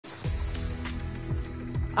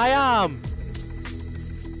I am.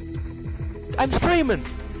 I'm streaming.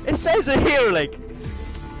 It says it here, like.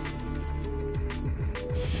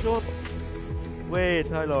 Shut. Wait,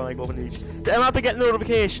 how long I go open each? I'm about to get a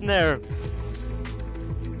notification there.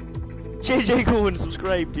 JJ go and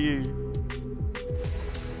subscribe to you.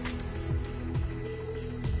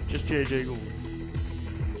 Just JJ go.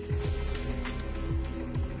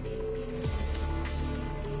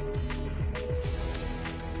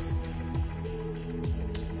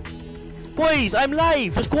 Boys, I'm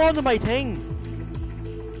live. Just go on to my thing.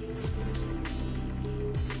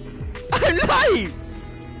 I'm live.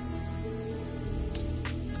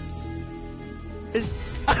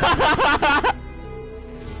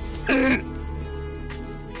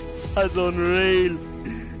 That's unreal.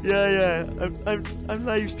 Yeah, I'm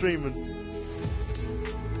live streaming.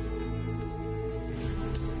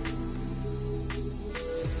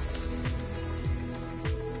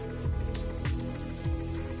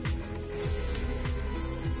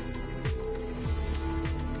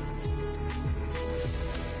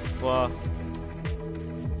 What?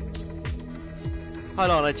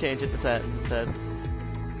 Hold on, I changed it to settings instead.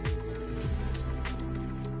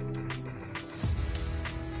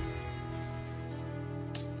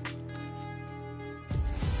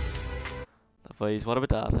 Boys, what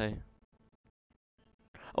about that, hey?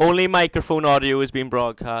 Only microphone audio is being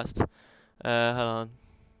broadcast. Hold on.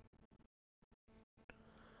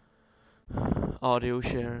 Audio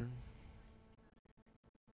sharing.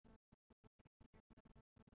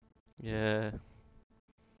 Yeah.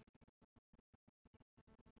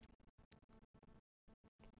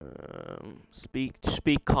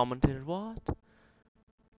 Speak commentator, what?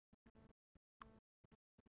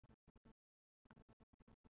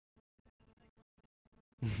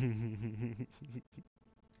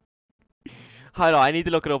 Hold on, I need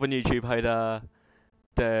to look it up on YouTube how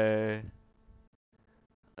the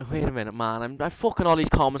wait a minute, man, I'm fucking all these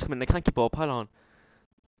comments coming in, I can't keep up, hold on.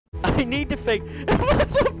 I need to figure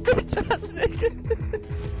what's up, bitch ass nigga.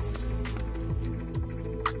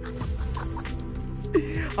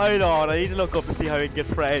 Hold on, I need to look up to see how I can get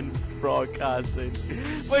friends broadcasting.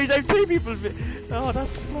 Wait, I have 3 people. Oh,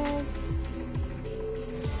 that's small.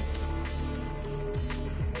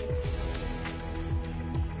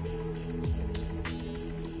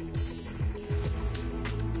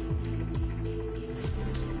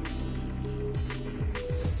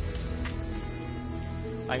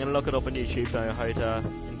 I'm gonna look it up on YouTube now how to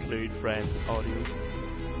include friends audio.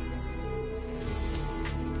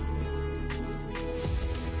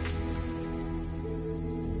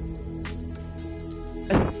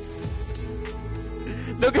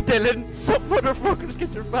 Look at Dylan, some motherfuckers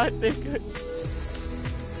get your fat naked.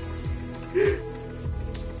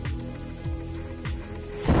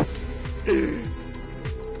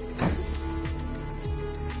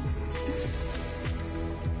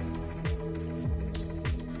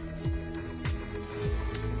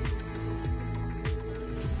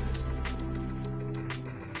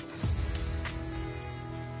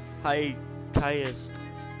 Hi, Caius.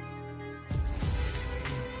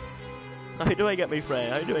 How do I get my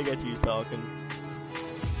friend? How do I get you talking?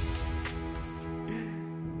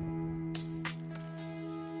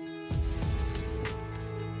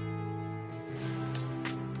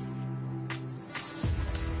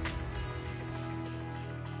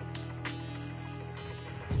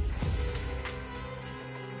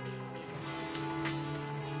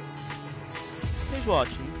 Who's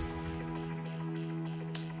watching?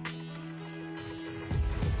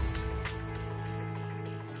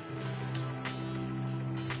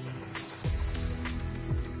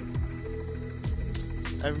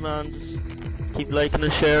 Everyone, just keep liking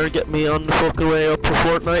and sharing, get me on the fucking way up for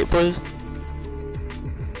Fortnite, boys.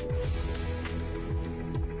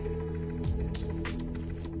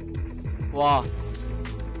 What?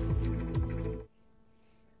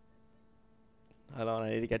 Hold on, I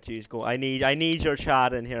need to get you going. I need your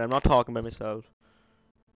chat in here. I'm not talking by myself.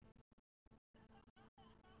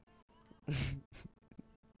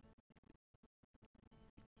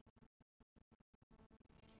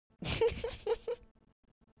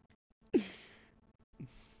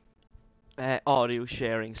 Audio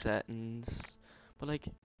sharing settings, but like,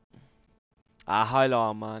 hold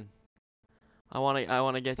on, man. I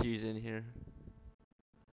wanna get you in here.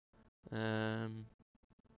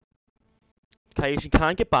 Kaius, you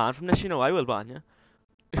can't get banned from this. You know I will ban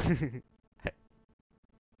you.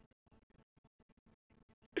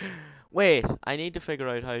 Wait, I need to figure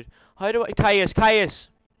out how do I Caius,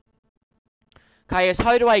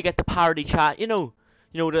 how do I get the party chat? You know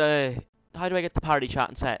the how do I get the party chat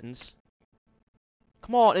in settings?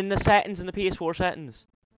 Come on, in the settings, in the PS4 settings.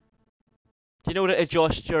 Do you know to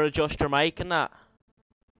adjust your mic and that?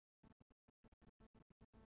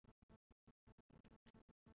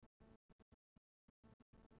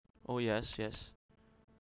 Oh yes, yes.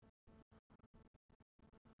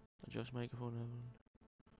 Adjust microphone level.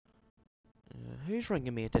 Who's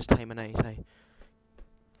ringing me at this time of night, hey?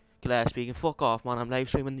 Glass speaking, fuck off man, I'm live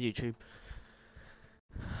streaming the YouTube.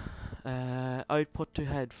 Output to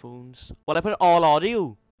headphones. Well, I put all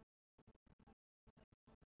audio.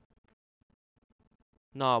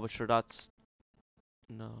 No, but sure that's...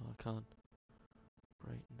 No, I can't.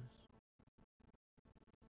 Brightness.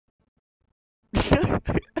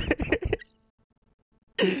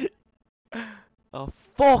 Oh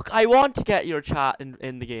fuck, I want to get your chat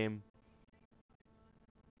in the game.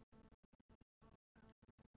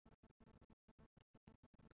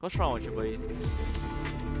 What's wrong with you boys?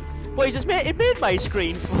 Boys, it made my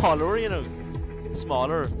screen smaller, you know.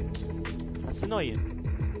 Smaller. That's annoying.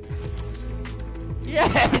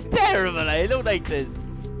 Yeah, it's terrible, I don't like this.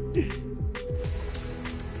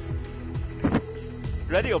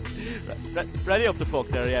 Ready up. Ready up the fuck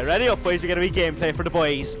there, yeah. Ready up, boys, we got a wee gameplay for the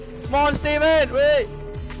boys. Come on, Steven, wait!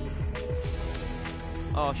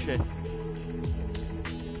 Oh, shit.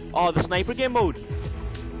 Oh, the sniper game mode.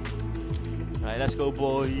 Right, let's go,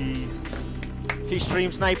 boys. She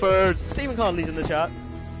stream snipers. Stephen Conley's in the chat.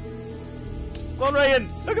 Go on, Ryan.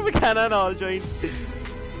 Look at McKenna and all join.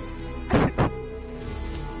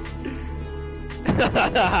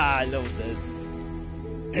 I love this.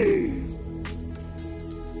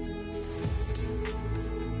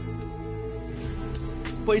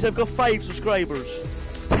 Boys, I've got 5 subscribers.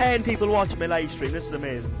 10 people watching my live stream. This is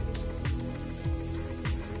amazing.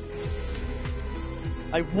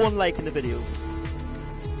 I've 1 like in the video.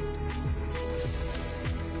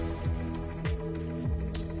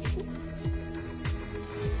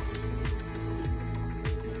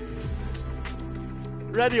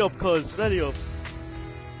 Ready up, cuz. Ready up.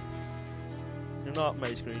 You're not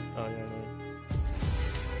my screen. Oh, yeah,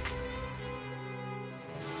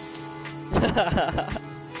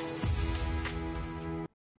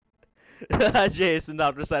 no. Jason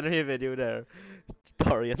after sending me a video there.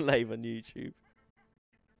 Dorian live on YouTube.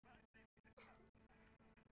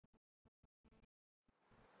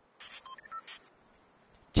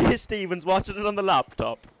 Jay Stevens watching it on the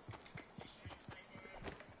laptop.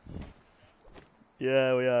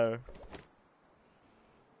 Yeah, we are.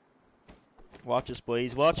 Watch us,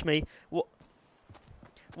 boys. Watch me.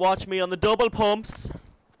 Watch me on the double pumps.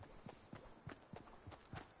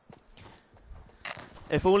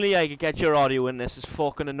 If only I could get your audio in. This is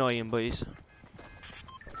fucking annoying, boys.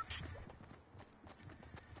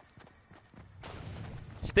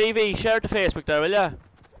 Stevie, share it to Facebook there, will ya?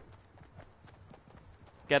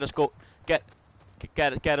 Get us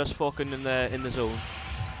get us fucking in the zone.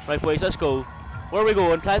 Right, boys, let's go. Where are we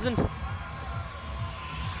going? Pleasant?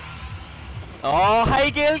 Oh, high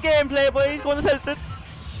Gale gameplay, boys. Going to Tilted.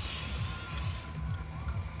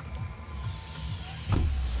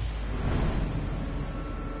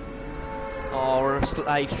 Oh, we're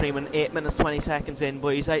live streaming 8 minutes 20 seconds in,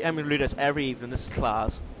 boys. I'm gonna do this every evening. This is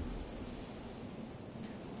class.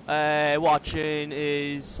 Watching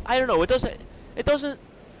is, I don't know. It doesn't.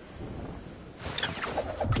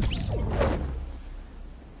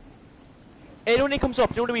 It only comes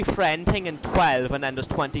up, you know, to be friend thing in 12 and then there's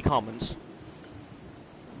 20 comments.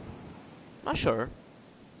 Not sure.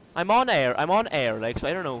 I'm on air, like, so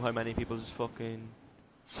I don't know how many people's fucking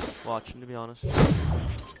watching, to be honest.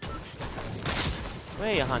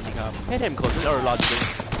 Where are you, handicap? Hit him, cousin, or logically.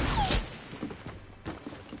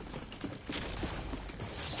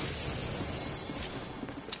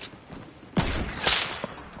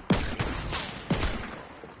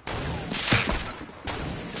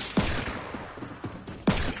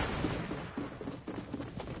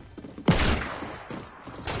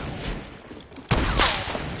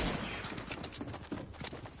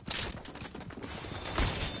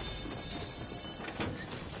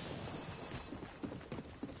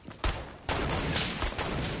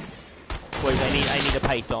 Boys, I need a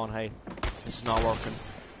python, hey. This is not working.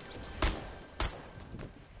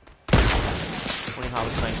 Only have a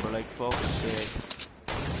sniper, like, fuck's sake.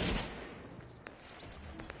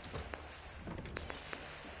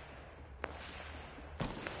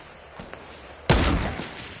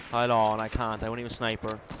 Hold on, I can't. I won't even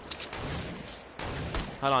sniper.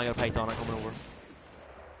 Hold on, I got a python. I'm coming over.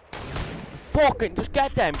 Fucking, just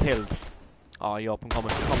get them killed. Oh, yup, I'm coming.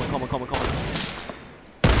 Coming.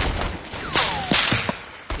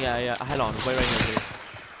 Yeah, hold on, wait right here, dude.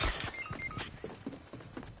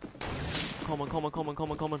 Coming.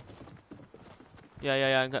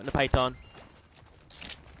 Yeah, I'm getting the python.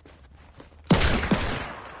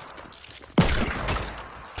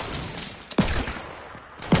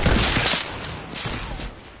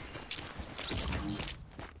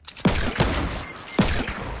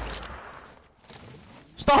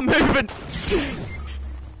 I'm moving!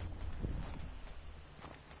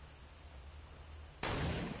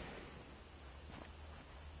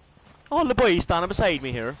 All the boys standing beside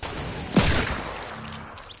me here.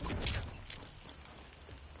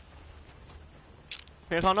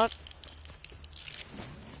 Here, Conrad.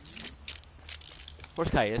 Where's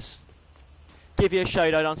Caius? Give you a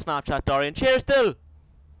shout out on Snapchat, Dorian. Cheers, still.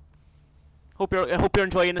 I hope you're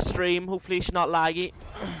enjoying the stream. Hopefully it's not laggy.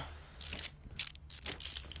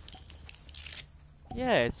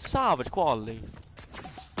 Yeah, it's savage quality.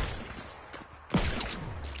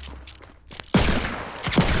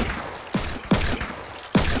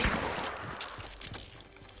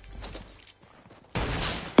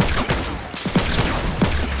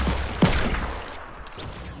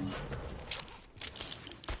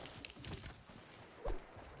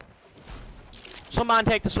 Some man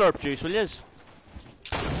take the slurp juice, will yous?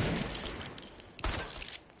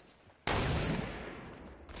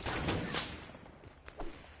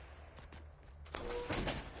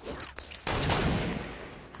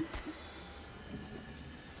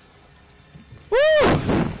 Woo!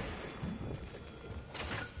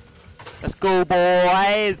 Let's go,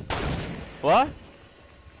 boys! What?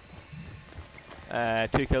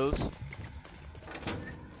 2 kills.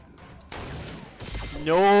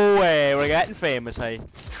 No way, we're getting famous, hey.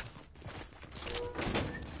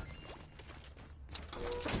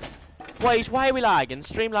 Why are we lagging?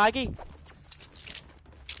 Stream laggy?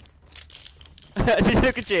 Did you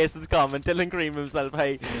look at Jason's comment? Dylan Cream himself,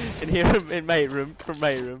 hey, in here in mate room, from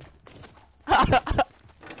mate room.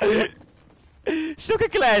 Shook a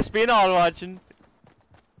Gillespie and all watching.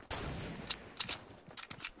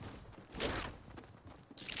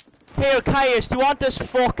 Here, Caius, do you want this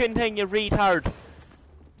fucking thing, you retard?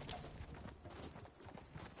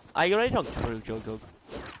 Are you ready? Jug.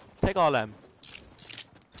 Take all them.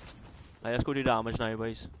 Right, let's go do damage now,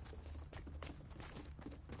 boys.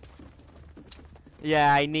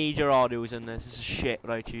 Yeah, I need your audios in this. This is shit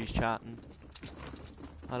without you chatting.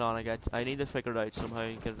 Hold on, I need to figure it out somehow.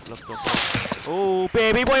 Get it looked up. Oh,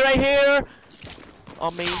 baby boy, right here!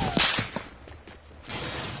 On me.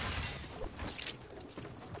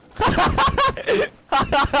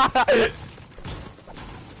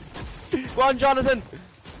 Go on, Jonathan!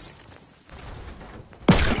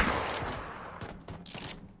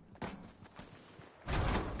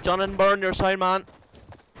 Jonathan, burn your side, man.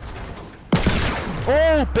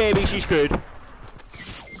 Oh, baby, she's good.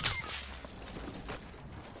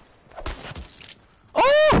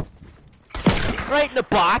 Oh! Right in the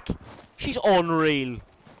back. She's unreal.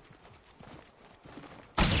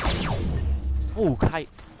 Oh, kite.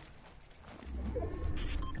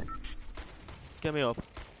 Get me up.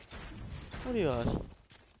 What are you at?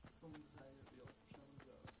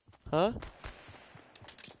 Huh?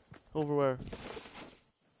 Over where?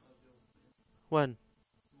 When?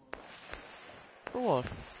 For what?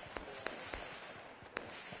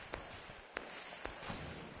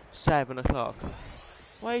 7 o'clock.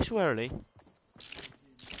 Why so early?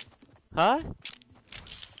 Huh?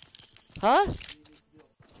 Huh?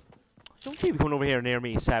 Don't you be coming over here near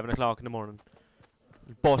me 7 o'clock in the morning.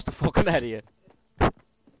 Bust the fucking head of you.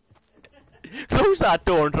 Close that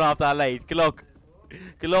door and turn off that light. Good luck.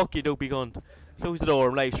 Good luck, you dopey cunt. Close the door,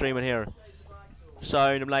 I'm live streaming here.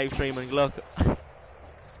 Sound, I'm live streaming, good luck.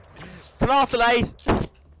 Turn off the light!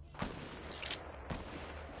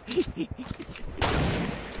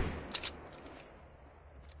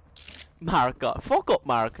 Mark got fuck up,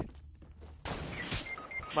 Mark.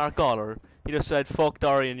 Mark Goller. He just said, fuck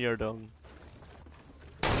Dorian, you're done.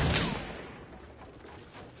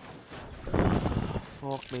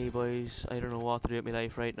 Fuck me, boys. I don't know what to do with my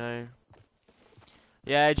life right now.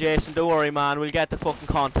 Yeah, Jason, don't worry, man. We'll get the fucking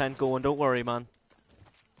content going. Don't worry, man.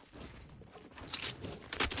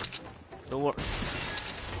 Don't worry.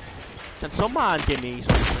 Can some man give me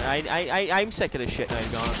something? I'm sick of this shit now, to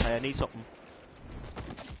be honest. I need something.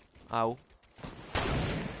 Ow.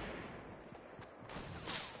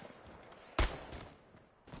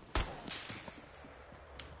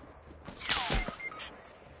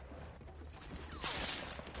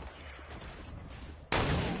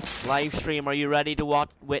 Live stream, are you ready to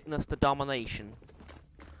witness the domination?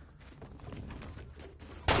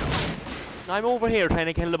 I'm over here trying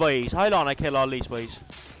to kill the boys. Hold on, I kill all these boys.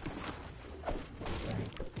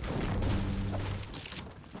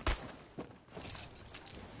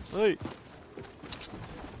 Hey.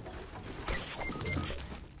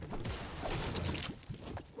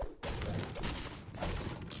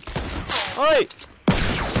 Hey.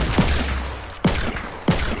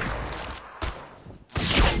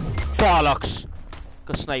 Bollocks!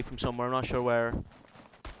 Got sniped from somewhere, I'm not sure where.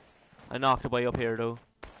 I knocked a boy up here though.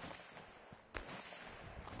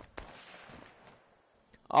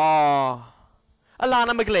 Oh.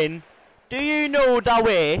 Alana McGlynn, do you know that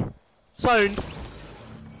way? Sound.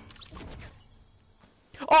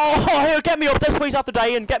 Oh, here, get me up. This boy's after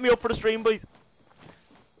dying. Get me up for the stream, boys.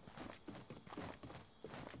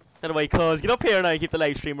 Anyway, cuz, get up here now and keep the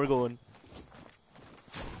live streamer going.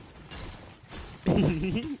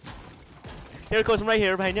 Here, cuz, I'm right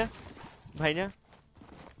here, behind you. Behind you.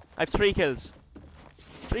 I have 3 kills.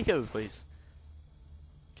 3 kills, boys.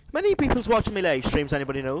 How many people's watching me live streams,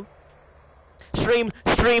 anybody know? Stream,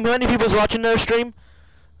 how many people's watching their stream?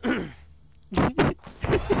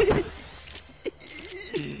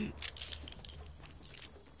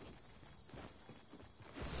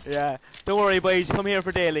 Yeah, don't worry boys, come here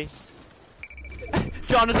for daily.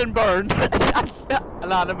 Jonathan Byrne.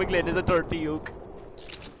 Alana McGlynn is a dirty yoke.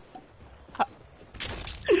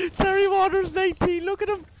 Terry Waters 19, look at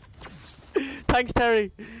him. Thanks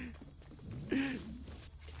Terry.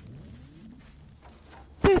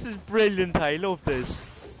 This is brilliant, I love this.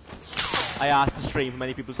 I asked the stream how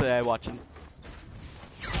many people say watching.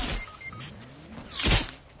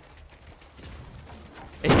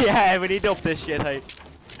 Yeah, we need to up this shit, hey.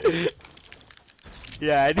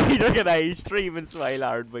 Yeah, I need to look at I stream and smile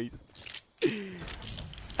hard, boys.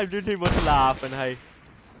 I'm doing too much laughing, hey.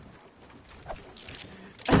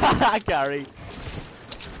 Gary.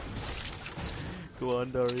 Go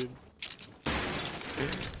on, Dorian.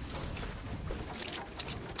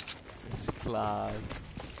 Class.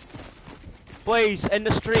 Boys, in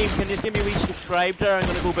the stream, can you just give me a wee subscribe there? I'm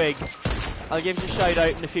gonna go big. I'll give you a shout out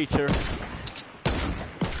in the future.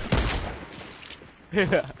 Come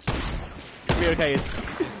here, guys.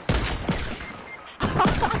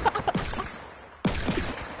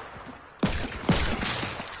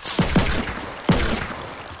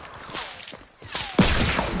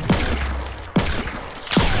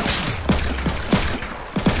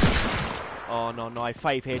 Oh no, I have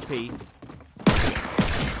 5 HP.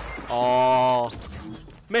 Oh,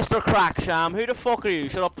 Mr. Cracksham, who the fuck are you?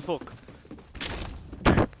 Shut up the fuck.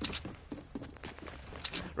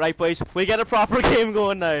 Right boys, we get a proper game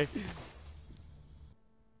going now.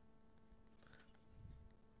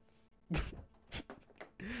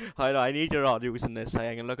 I need your audios in this.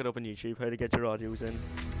 I can look it up on YouTube how to get your audios in.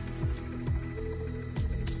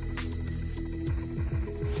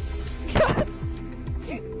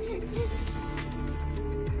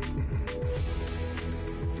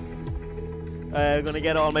 I'm gonna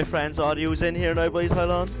get all my friends' audios in here now, boys. Hold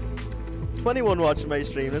on. 21 watching my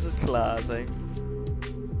stream. This is class, eh?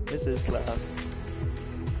 This is class.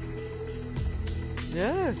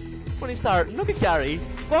 Yeah. When he's starting, look at Gary.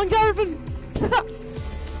 Go on, Garvin.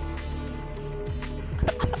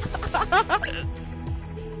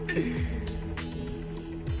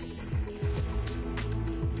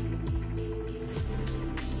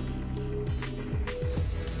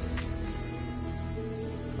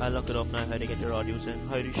 I'll look it up now how to get your audios in.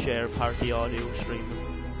 How to share party audio streaming.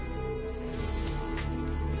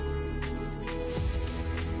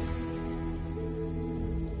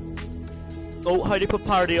 Oh, how do you put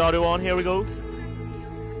party audio on? Here we go.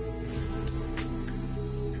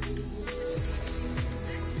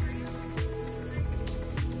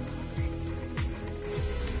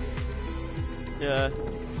 Yeah.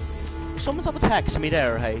 Someone's have to text me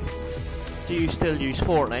there, hey. Do you still use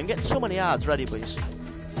Fortnite? I'm getting so many ads ready, please.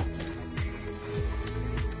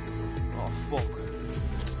 Oh, fuck.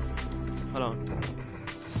 Hold on.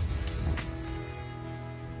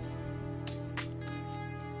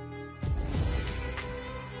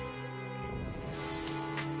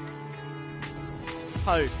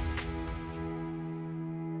 How? Right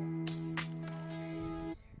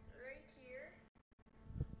here.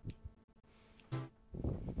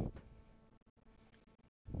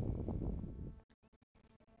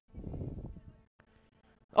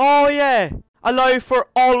 Oh yeah! Allow for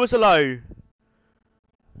always allow.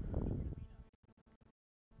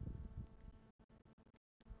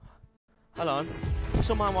 Hold on.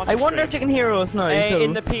 Someone watch. I wonder if you can hear us now.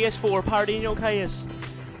 In the PS4 party, you know, Caius.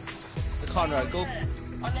 Conrad, go.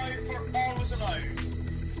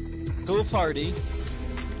 Go party.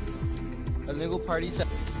 And then go party set.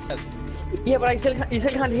 Yeah, but you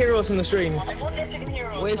still can't hear us in the stream. I wonder if you can hear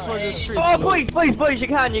us. Wait for the stream. Oh, boys, you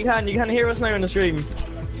can hear us now in the stream.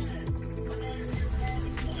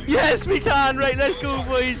 Yes, we can. Right, let's go,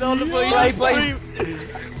 boys. All the boys. Right, boys.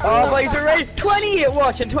 Oh, boys, are right. 28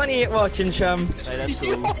 watching, chum. Right, let's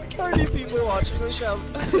go. 30 people watching, chum.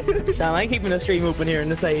 Damn, I'm keeping the stream open here on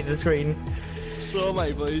the side of the screen. So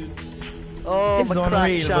my boys. Oh, my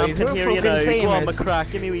crack, Sham, can hear you now. Go on, famous. my crack.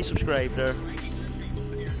 Give me a wee subscribe there.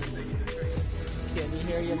 Can you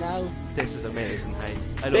hear you now. This is amazing, hey.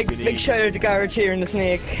 I love Big, you, big shout out to Garrett here and the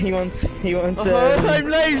snake. He wants. I'm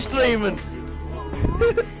live streaming!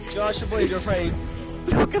 Josh, boy, you're afraid.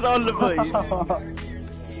 Look at all the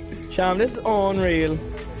boys! Sham, this is unreal.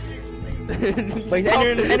 Like,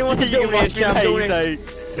 anyone to You can watch donate, me Sham,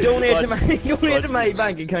 live donate to my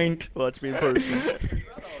bank account. Watch me in person.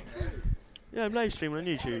 Yeah, I'm live streaming on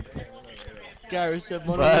YouTube. Gary said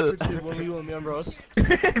money Well. for 2 when we won, remember us?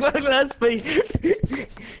 What a glass please.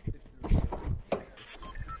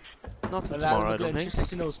 Not till tomorrow, I don't think.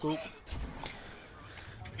 360 no scope.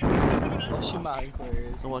 What's your mind,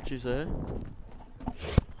 Aquarius? And what you say?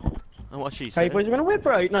 And what she Hey said? boys, we're gonna whip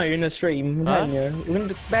her out now in the stream, I'm Huh? telling you. We're gonna do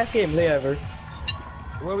the best gameplay ever.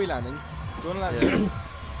 Where are we landing? Do you want to land Yeah. here?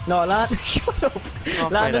 No, land. Shut up.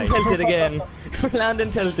 Not Landon quite tilted again.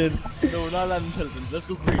 Landon tilted. No, we're not landing Tilton. Let's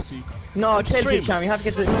go greasy. No, tilted, Stream. Sham. We have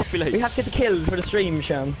to get the. Be like- We have to get the kills for the stream,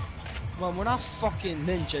 Sham. Come on, we're not fucking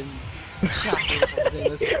ninja chatting.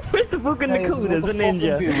 Where's the fucking Nakudas, the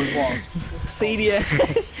ninja? CDS.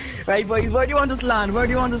 Right, boys, where do you want us to land? Where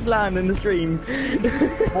do you want us to land in the stream?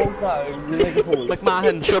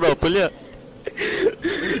 McMahon, shut up, will you?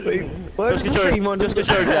 Wait, where's Just the get stream your, on just the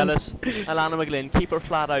get your jealous. Alana McGlynn, keep her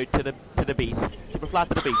flat out to the beat. Keep her flat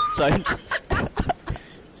to the beat. Sound.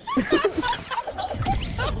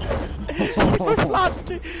 Keep her flat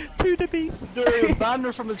to the beat. Dude, ban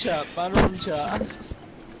her from the chat. Ban her from the chat.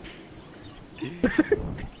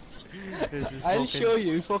 This is I'll fucking- show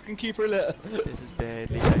you. Fucking keep her lit. This is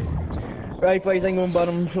deadly. Right? Right, boys, I'm going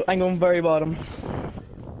bottom. I'm going very bottom.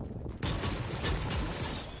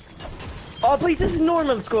 Oh, please, this is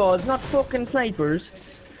normal squads, not fucking snipers.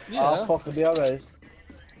 Yeah. Fuck, it'll be alright.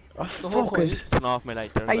 Oh, The whole fuck point. it. Turn off my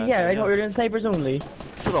light there. Yeah, I thought we were doing snipers only.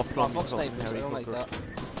 Shut up, Oh, Plum. fuck you fucking snipers. I Harry don't like fucker. that.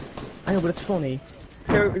 I know, but it's funny.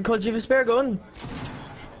 Here, because you have a spare gun.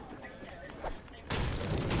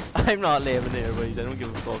 I'm not living here, boys. I don't give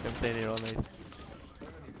a fuck. I'm staying here all night.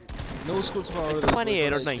 No school tomorrow. It's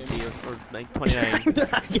 28 or 90 or 29. I'm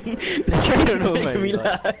lagging. The I don't stream's know, making me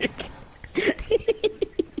man. lag.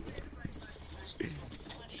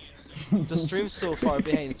 The stream's so far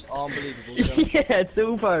behind. It's unbelievable. So. Yeah, it's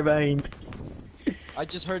so far behind. I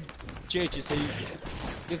just heard JJ say,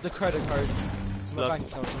 give the credit card to my Look, bank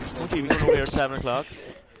account. Won't you even go here at 7 o'clock?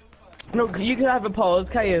 No, you could have a pause,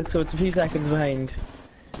 Kaya, so it's a few seconds behind.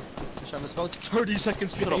 Sham, it's about 30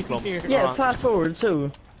 seconds Shut up, behind Plum. here. Yeah, Alright. fast forward,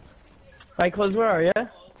 too. Right, cuz, where are you?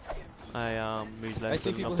 I moved I left see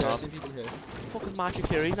and people up here. I top. see people here. Fucking Magic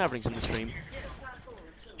here, he's never in the stream.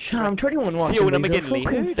 Sham, 21 watching. Fiona these, they're McGinley.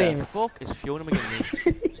 fucking Who the insane. fuck is Fiona McGinley?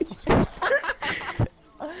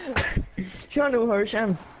 Do you know her,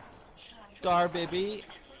 Sham? Gar, baby.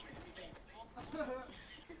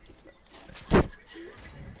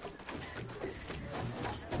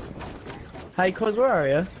 Hi, cuz, where are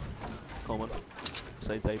you? Coming.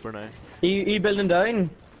 Besides Hyper now. You building down?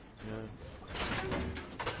 Yeah.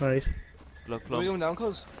 Right. Look, Where are we Plum. going down,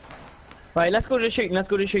 cuz? Right, let's go to shooting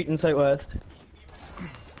southwest.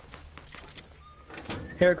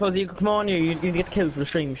 Here, cuz, you come on, you get killed for the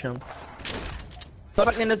stream, Sham. Go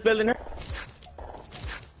back in this building here.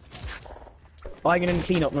 Oh, I'm gonna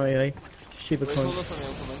clean up now, eh? Stupid Wait, hold cunt. up for me,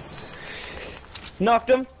 I'm coming. Knocked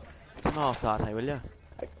him. Turn off that, hey, will ya?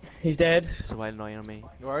 He's dead. It's a while annoying on me.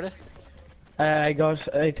 Where are they? I got,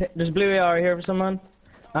 there's blue AR here for someone.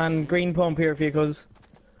 And green pump here for you, cuz.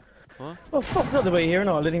 What? Oh, fuck, the other way here,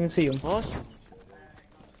 no, I didn't even see him. What?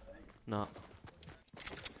 No.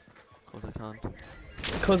 Cause I can't.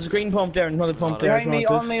 Cuz green pump there and another pump Oh, there. Behind me,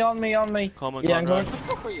 on me, on me, on me. Come on, Yeah, I'm Conrad. going. Where the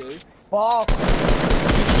fuck are you? Fuck!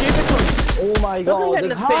 Stupid cunt. Oh my Look god, at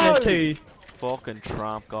it's the fitness hard! too. Fucking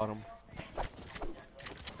tramp got him.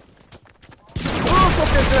 Oh, fuck,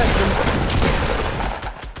 there's the rest of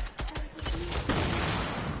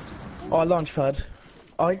them. Oh, launch pad.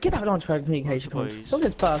 Oh, get that launch pad with me, Casey. Boys. Look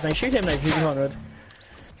at this pass, now shoot him now, shoot him 100.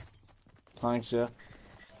 Thanks, yeah.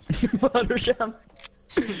 Mother Sham.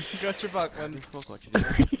 Got your back, man. Fuck what you do.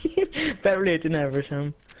 Better late than never,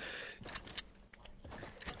 Sham.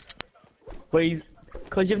 Wait,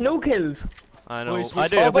 cause you've no kills. I know. Boys, I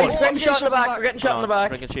do. Oh, have wait, one. we're getting shot in the back, we're getting shot in the back.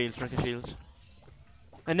 Drinking shields, drinking shields.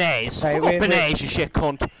 Inez! Hey, Fuck wait, up wait. Inez, you shit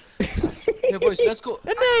cunt! Yeah, boys, let's go.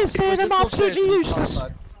 Inez said Boys, I'm let's go absolutely upstairs.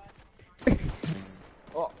 useless!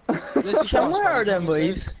 Oh, let's go Sham, where are them,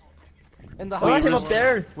 upstairs. boys? In the Oh, I house. him up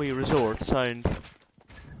there. We resort, sound.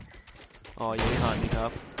 Oh, you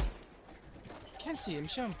handicap. Can't see him,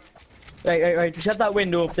 Sham. Right, shut that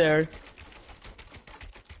window up there.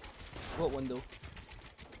 What window?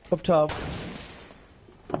 Up top.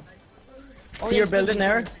 Oh, See your building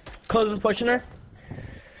there? Cousin's pushing her.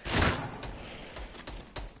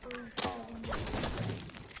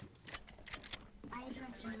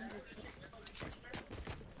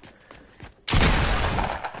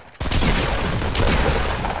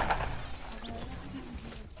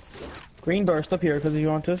 Green burst up here because you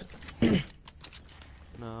want it.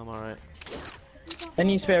 No, I'm alright.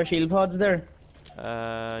 Any spare shield pods there?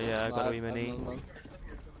 Yeah, I got a wee mini.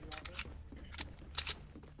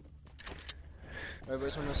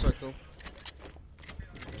 Everybody's on a circle.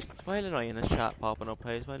 Why annoying this chat popping up,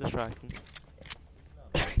 hey? It's why distracting.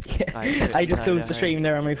 Yeah, I just closed the stream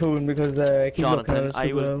there on my phone because I keep looking at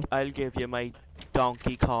Jonathan, it. I'll give you my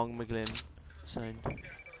Donkey Kong McGlynn sound.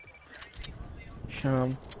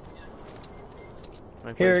 Sham.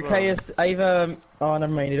 Right, Here, boys, we're on. Caius, I've oh,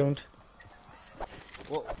 never mind, I don't.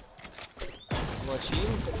 What? What,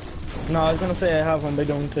 shield? No, I was gonna say I have one, but I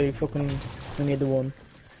don't. I need the one.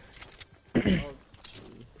 Oh,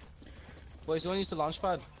 gee. Boys, don't use the launch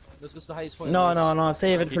pad. Let's go to the highest point. No,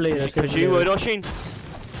 save it for later. Because you would, Oshin.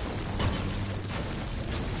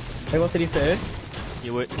 Hey, what did he say?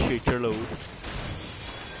 You wouldn't shoot your load.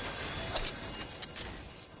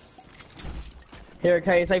 Here,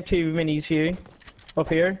 Caius, I have 2 minis for you. Up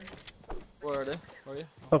here. Where are they? Where are you?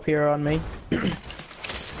 Up here on me. I'm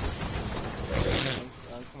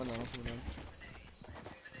coming down.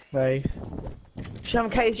 Right. Sham,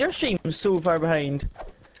 Caius, your stream is so far behind.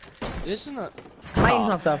 Isn't it? Mine's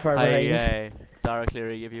not that far behind. Hi, Dara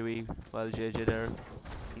Cleary, give you a wee while JJ there in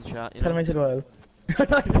the chat, you Tell him I know. said well.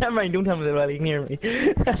 Never mind, don't tell me that well, he can hear me.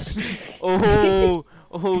 Oh,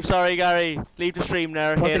 sorry Gary. Leave the stream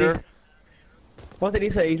there, hater. What did he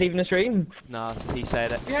say? He's leaving the stream? Nah, he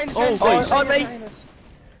said it. Behind us, Oh, behind us, boys. behind us.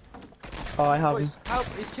 Oh, I haven't. Boys, help,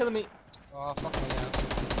 he's killing me. Oh, fuck my ass.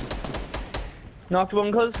 Knocked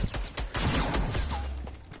one, cuz.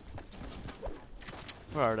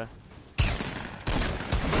 Where are they?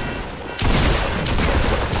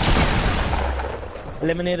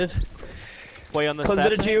 Eliminated. Boy on the Cuz, steps.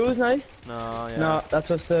 bit of Jews now? No, yeah. No, that's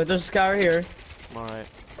just, there's a scar here. I'm alright.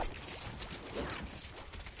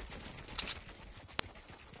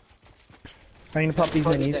 I'm gonna pop these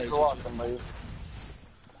minis. Go on, then move.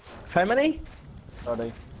 How many?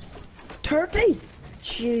 30. 30?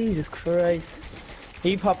 Jesus Christ. Are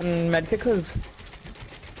you popping medkit, cuz?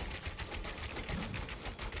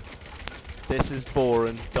 This is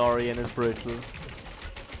boring. Dorian is brutal.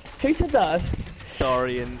 Who said that?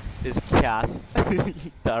 Dorian is cat.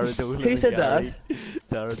 Dara Dolan Who and said Gary.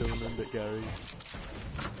 Dara Dolan and Gary.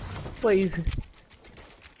 Please.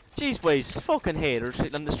 Jeez, boys, fucking haters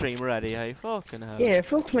sitting on the stream already, hey? Fucking hell. Yeah,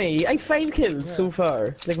 fuck me. I have 5 kills Yeah. so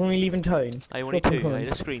far. Like when we leave in town. I only Fucking 2, cunt. hey?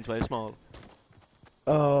 The screen's way small.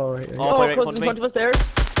 Oh, right. Oh, right in cuz front of in front of us there.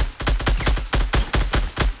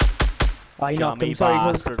 I knocked Jammy him,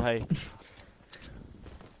 sorry, cuz. bastard, hey.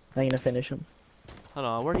 I'm gonna finish him.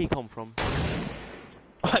 Hello, where'd he come from?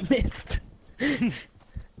 I missed.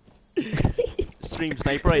 Stream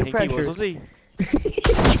sniper, I think he was he?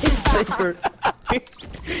 Sniper.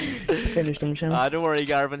 Finished him, Sham. Don't worry,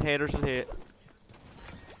 Garvin, haters will hate.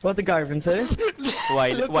 What the Garvin say? Look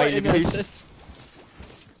Why what the he knows. piece?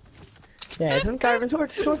 Yeah, isn't Garvin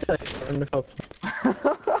sort in the fuck?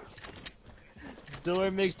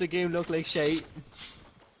 Door makes the game look like shite.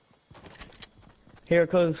 Here,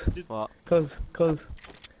 cuz. What? Cuz.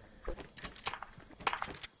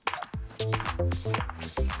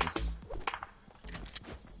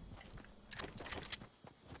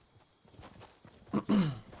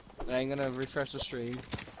 I'm gonna refresh the stream.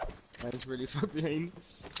 Mine's really far behind.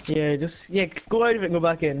 Yeah, go out of it and go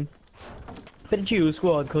back in. Bit of Jew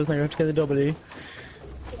squad, cuz now you have to get the W.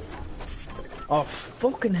 Oh,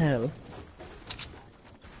 fucking hell.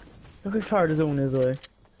 Look how far the zone is away.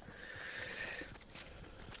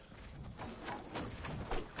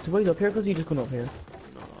 So wait up here, cuz you just going up here.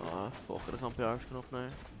 No, fuck it, I can't be arsed going up now.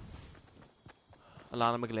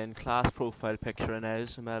 Alana McGlynn, class profile picture in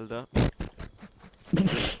Ez, Imelda.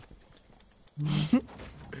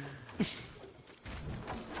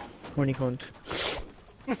 Horny cunt.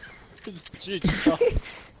 Jeez, stop.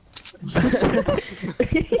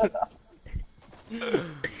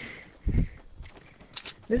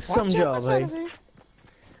 This is some job, eh?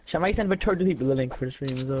 I might send about 30 people the link for the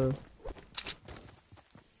stream as well.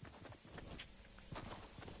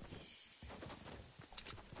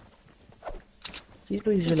 These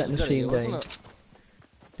boys are letting the stream down.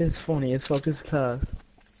 This is funny as fuck, this is class.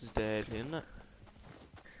 This is deadly, isn't it?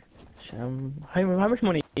 How much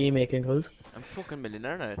money are you making, cuz? I'm fucking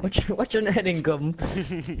millionaire now. What's your net income?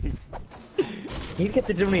 You get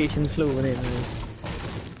the donations flowing in.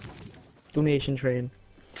 Donation train.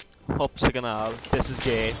 Hopsiganal, this is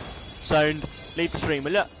gay. Sound, leave the stream,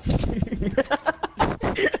 will ya?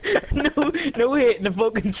 no hate in the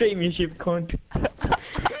fucking stream, you ship cunt.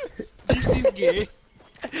 This is gay.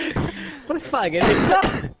 What a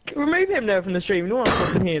faggot. Remove him there from the stream. No one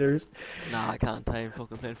fucking haters. Nah, I can't. I'm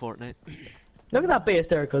fucking playing Fortnite. Look at that base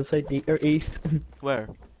there, cause side or east. Where?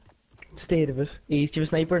 State of it. East. You have a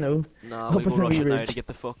sniper? No. Nah, Up we go on the rush it now ridge. to get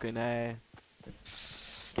the fucking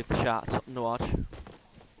get the shot, something to watch.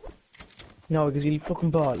 No, because you'll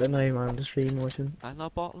fucking bottle it now, man. The stream watching. I'm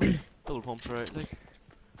not bottling. Double pumps are out, like.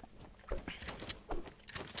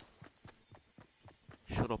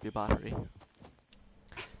 Shut up, your battery.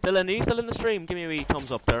 Dylan, are you still in the stream? Give me a wee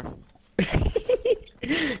thumbs up there.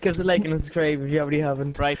 Give us a like and a subscribe if you already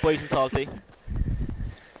haven't. Right, boys and salty.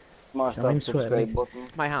 Smash I'm that subscribe sweating. button.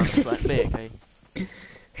 My hands sweat big, hey.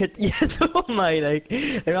 Yes, oh my, like,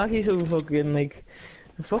 I'm actually so fucking, like,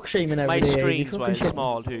 fuck streaming every My day. screen's fucking well shit.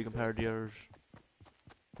 small too compared to yours.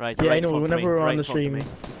 Right, Yeah, right I in know, front of whenever me, we're right on the in front of stream. me.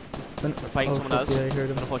 When, They're fighting someone fuck, else. yeah, I heard I'm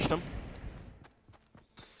them. gonna push them.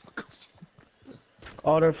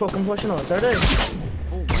 Oh, they're fucking pushing us, are they?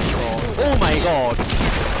 Oh my god!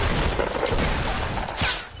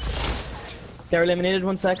 They're eliminated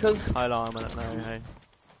 1 second. Hold on a minute now, hey.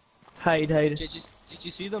 Hide. Did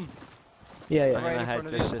you see them? Yeah, I'm yeah. Right gonna in head, front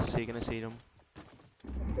of let's you. just see, gonna see them.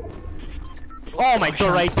 Oh my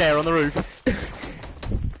god, right there on the roof!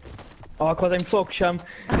 Oh, cause I'm fucked, Sham.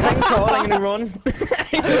 Thanks for all, I'm gonna run.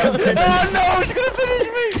 Oh no, she's gonna finish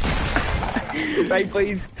me! Right,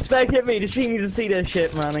 boys. Spectate me, the stream needs to see this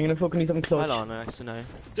shit, man. I'm gonna fucking need something clutch. Hold on, actually now.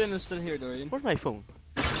 Dylan's still here, Dorian. Where's my phone?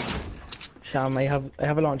 Sham, I have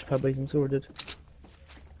a launch pad, boys, I'm sorted.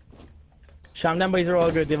 Sham, them boys are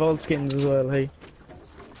all good, they've all skins as well, hey.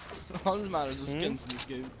 All that matters is skins in this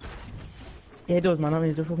game. Yeah, it does, man, that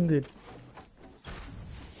means they're fucking good.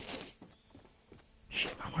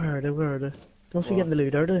 Shit, man, where are they? Don't be getting the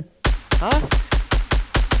loot, are they? Huh?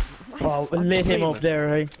 Oh, I'm lit him up streaming. there,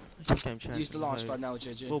 hey. I think I'm checking Use the launch now. pad now,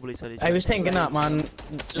 JJ. Bubbly said he I was checked. thinking that, man.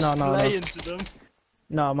 Just No. play into them.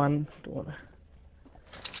 No, man. Don't wanna.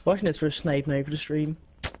 Watching this for a snipe now for the stream.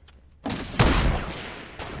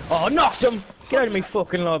 Oh, knocked him! Get out of my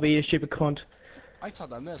fucking lobby, you stupid cunt. I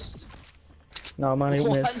thought I missed. No, man, I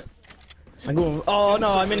won't miss. What? I'm going. Oh no,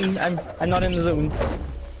 I'm not in the zone.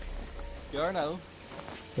 You are now.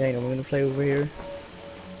 Yeah, I know. I'm gonna fly over here.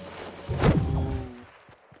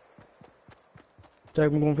 So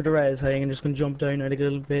I'm going for the res. Hey, I'm just gonna jump down like a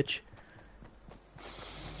little bitch.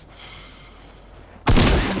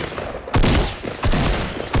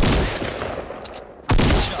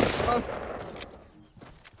 Shots, man.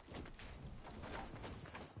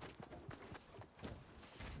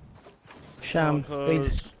 Sham,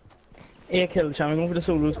 please. 8 kills, Sham. I'm going for the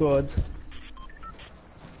solo squads.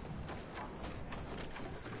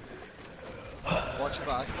 Watch your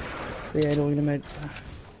back. Yeah, I don't even.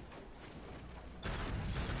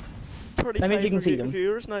 35 Let me see if you can see them.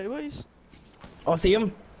 viewers now, boys. Oh, see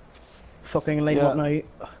him? Fucking line Yeah. up now.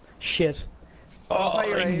 Shit. Oh,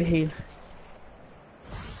 hi, right in the Ryan. heel.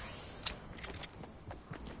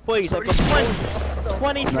 Boys, I've got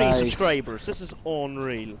 23 Nice. subscribers. This is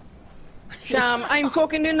unreal. Sham, I'm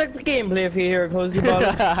fucking doing like the gameplay for you here, cause you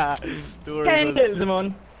bought 10 kills,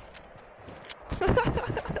 man.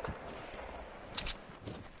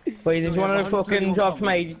 Boys, if you wanna fucking drop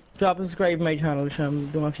a subscribe to my channel, Sham,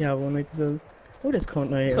 don't know if you have one, like, so. Oh, this cunt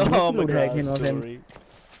now here. Oh my Load hacking god, of him. story.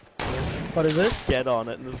 What is this? Get on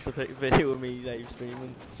it, and there's a video of me live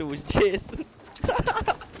streaming. So was Jason.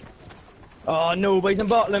 Oh no, boys, I'm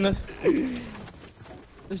bottling it.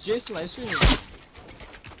 Is Jason live streaming?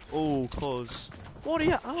 Oh, cuz. What are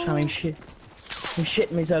you? Oh. Sham, I'm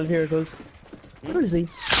shitting myself here, cause. Where is he?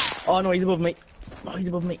 Oh no, he's above me. Oh, he's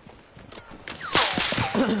above me.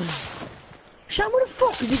 Sham, where the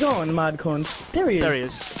fuck is he going, mad cunt? There he is. There he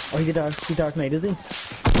is. Oh, he's a dark knight, is he?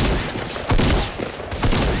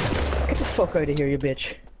 Get the fuck out of here, you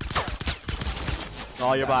bitch.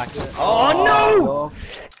 Oh, you're back. Oh no! Oh,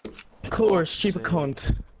 Of course, stupid cunt.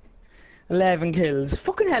 11 kills.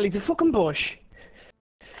 Fucking hell, he's a fucking bush.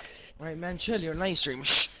 Right, man, chill. You're live streaming.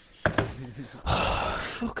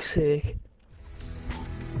 Fuck's sake.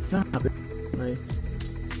 Not happy. Right.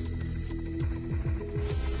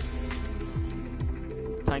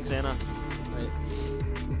 Thanks, Anna. Right.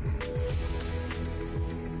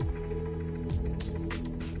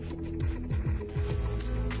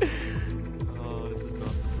 Oh, this is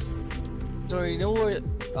nuts. Sorry, you know where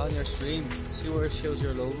on your stream, see where it shows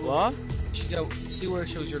your logo? What? You should see where it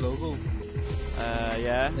shows your logo.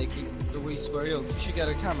 Yeah. Like the wee square, you should get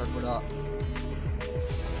a camera for that.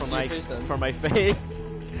 For See my your face then. for my face.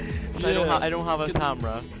 Yeah. I don't have a Good.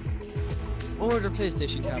 camera. Or the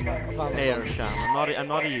PlayStation camera. Of Amazon. Here, Sham. I'm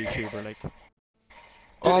not a YouTuber, like.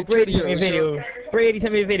 Oh, Like Brady 20 sent me a euros, video. Brady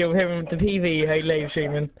sent me a video of him with the PV, how live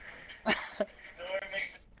streaming.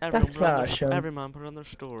 Everyone put on class, their, Sean. every man put on their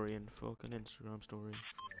story and fucking Instagram story.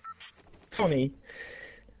 Funny.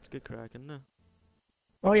 It's good crack, isn't it?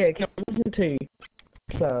 Oh yeah, come on to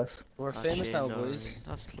class. We're That's famous shit, now, no, boys.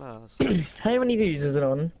 That's class. How many views is it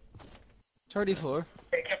on? 34.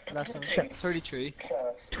 Last time. 33.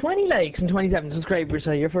 20 likes and 27 subscribers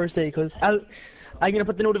on your first day, cause I'm gonna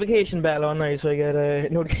put the notification bell on now so I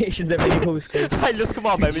get notifications every time you post it. I just come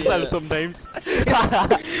on by myself sometimes.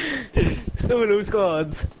 Some of those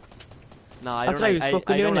squads. No, I That's don't what I like. was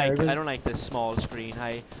fucking I don't doing like. there, I don't like this small screen.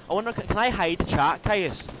 I wonder. Can I hide the chat,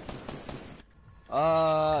 Caius? No,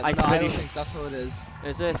 I pretty don't sure- think that's how it is.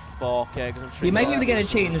 Is it? Fuck yeah, because I'm You streaming. might need Yeah, to get it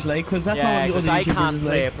for sure. changed, like, cause that's Yeah, not because what I the other can't YouTubers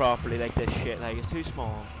play like. it properly like this shit. Like it's too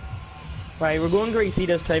small. Right, we're going greasy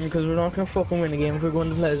this time because we're not gonna fucking win a game if we're going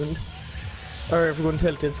to Pleasant. Or if we're going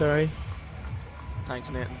tilted, sorry. Thanks,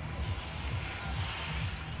 Nathan.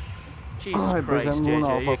 Jesus Alright, boys, Christ, I'm going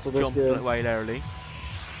off JJ, after you this jumped game. a while early.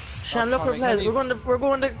 Sean, look for Conor, Pleasant. can We're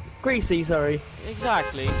going to greasy, sorry.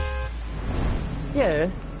 Exactly. You Yeah.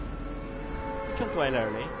 jumped a while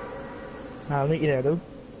early. I'll meet you there, though.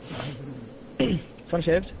 Fun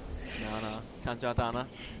shift. No, can't do that, Anna.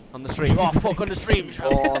 On the stream. Oh fuck, on the stream.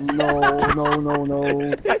 Oh no.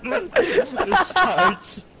 It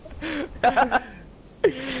starts. Oh,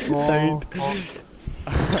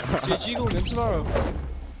 GG going in tomorrow.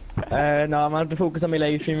 No, I'm gonna have to focus on my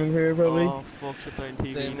live streaming career probably. Oh fuck, shut down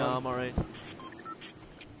TV. Same No, one. I'm alright.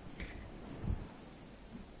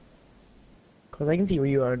 Cause I can see where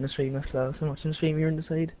you are in the stream as well. So much in the stream you're on the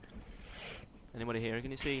side. Anybody here? Can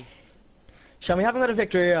you see? Sean, we haven't got a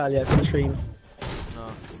victory royale yet in the stream. No.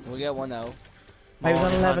 We'll get one now. I was on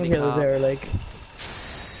Morning 11 kills handicap. there, like.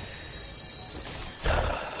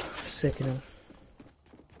 Sick enough.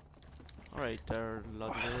 Alright, there,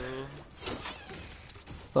 logical.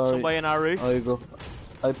 sorry. Somebody in our roof. I go.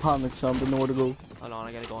 I panicked, so I didn't know where to go. Hold on,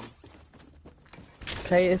 I get a gun.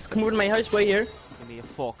 Okay, it's come over to my house right here. Give me a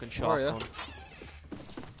fucking Where are ya? shotgun.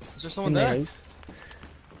 Is there someone In my there? house.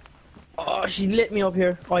 Oh, she lit me up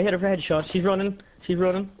here. Oh, I hit her for a headshot. She's running. She's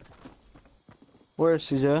running. Where is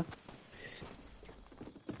she, yeah?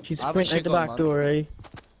 She's I have a sprinting out the shotgun, back man. door, eh?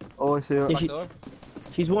 Oh, I see her. Yeah, Back door?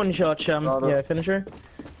 She's one shot, Sham. Got her. Yeah, finish her.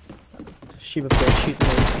 She was great shooting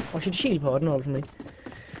me. Oh, she'd shield pod and all from me.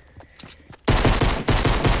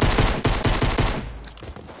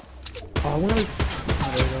 Oh, when I...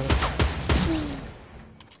 Oh, there we go.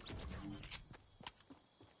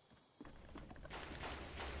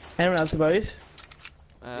 Anyone else about?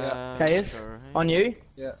 Caius? Sure, hey. On you?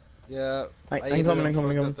 Yeah. I'm either coming, I'm look for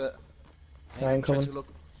coming, a I'm good bit. Yeah, I'm try coming. to look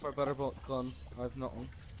for a better gun. I've nothing.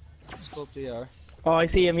 Scope DR. Oh, I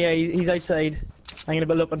see him, yeah, he's outside. I'm gonna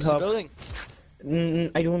build up on Is he top. building?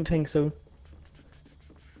 I don't think so.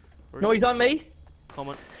 Where's No, he? he's on me.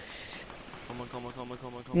 Coming. Coming.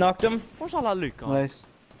 Knocked him. Where's all that loot gone? Nice.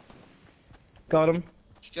 Got him.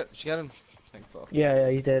 Did you get him? Thank fuck. Yeah,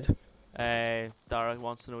 he's dead. Dara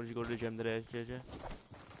wants to know, did you go to the gym today, JJ?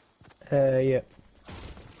 Yeah.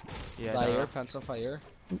 Yeah, Fire, Dara. pants on fire.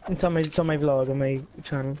 It's on my vlog on my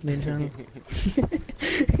channel, main channel.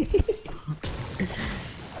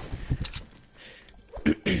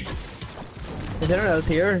 Is anyone else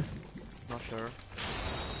here? Not sure.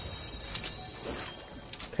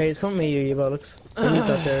 Okay, it's coming to me, you bollocks. Who's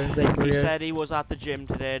up there? It's like He here. said he was at the gym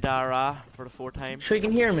today, Dara, for the fourth time. Sure you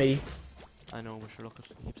can hear me. I know, but sure, look,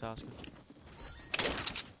 he keeps asking.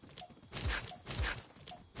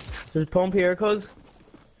 There's a pump here, cuz.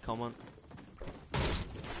 Come on.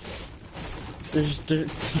 There's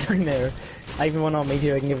down there. I even one on me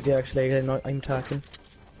here, I can give it to you actually, I'm attacking.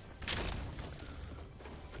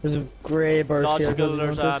 There's a grey bird here. Logical, cuz,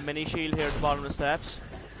 there's you want a mini shield here at the bottom of the steps.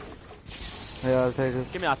 Yeah, I'll take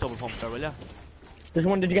it. Give me that double pump there, will ya? it? There's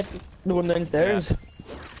one, did you get the one downstairs? Yeah.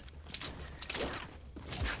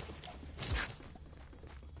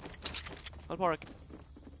 I'll park.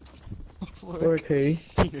 Or two.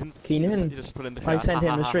 Keenan. Keenan? You just put in the I chat. sent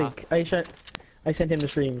him the Ha, ha, ha, streak. I sent him the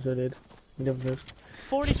stream, so I did. He never knows.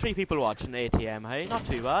 43 people watching ATM, hey? Not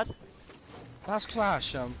too bad. That's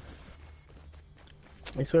clash, I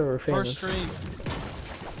swear we're famous. First stream.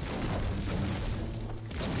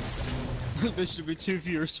 There should be 2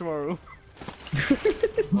 viewers tomorrow.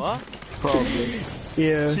 What? Probably.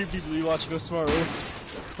 Yeah, 2 people be watching us tomorrow.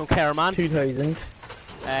 Don't care, man. 2000.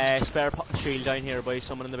 Spare shield down here by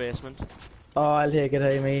someone in the basement. Oh, I'll take it,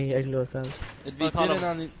 hey, me. I'll lose that. It'd be I'll call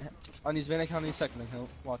Dylan on his main account and his second account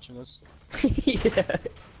watching us. Yeah.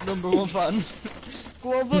 #1 fan.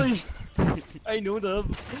 Go on, boys. I know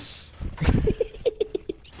them.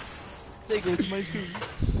 They go to my school.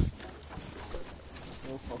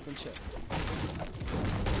 No fucking shit.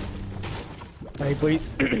 Right, boys.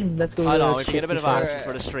 Let's go. Hold on, to we can get a bit of Shifty action Shop.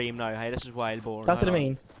 for the stream now. Hey, this is wild boring. That's what I hold on.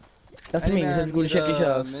 mean. That's what I mean. Let's go to Shifty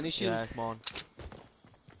Shop. Mini shield. Yeah, come on.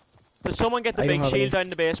 Did someone get the I don't big have shield any. down in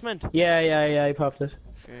the basement? Yeah, I popped it.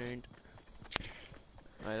 Fiend.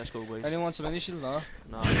 Right, let's go, boys. Anyone wants a mini shield? No.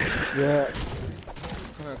 No. Yeah.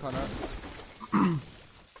 Come here, Connor.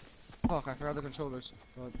 Fuck, I forgot the controllers.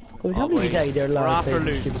 Well, Oh, how many boy. died there We're last after time?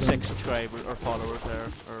 losing 6 subscribers or followers there,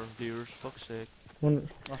 or viewers. Fuck's sake.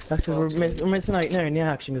 That's because we're missing out now in the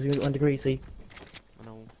action because we went to Greasy. I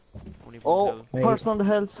know. Only one Oh, kill. Right. person on the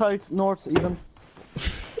hill, south, north, even.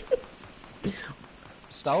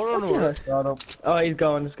 Stour or Fuck no? yeah. Got up. Oh, he's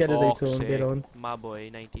gone. Let's get it out Fuck's to him. Get sake. on. My boy,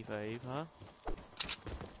 95, huh?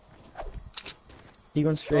 He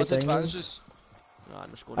going Oh, straight it's down. advantages. No,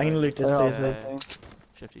 I'm just going I'm gonna down. loot this Yeah, place.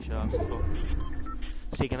 Shifty shots. Fuck.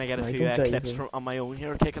 See, can I get a Right, few don't say clips anything. from on my own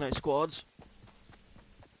here, taking out squads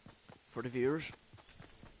for the viewers?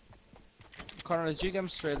 Connor, did you get him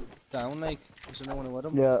straight down, like? Is there no one with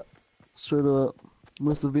him? Yeah. Straight up.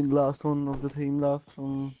 Must have been the last one of the team left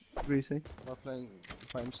from Greasy. Or playing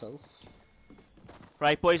by himself?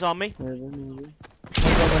 Right, boys, on me. Yeah, then maybe.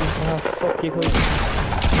 Oh, fuck you, please.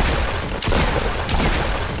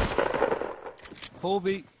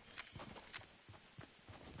 Kobe.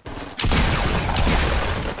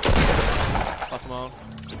 Pass them on.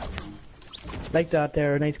 Like that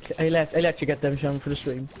there. Nice. I let you get them, Sean, for the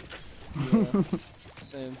stream. Yeah.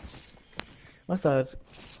 Same. What's that?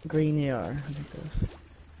 Green AR. I think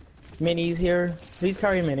that's... Minis here. Please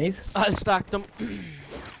carry minis. I'll stack them.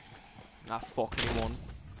 Ah, fuck, only one.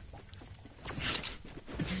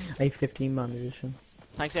 I have 15 man edition.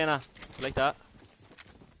 Thanks, Anna. Like that.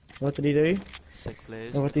 What did he do? Sick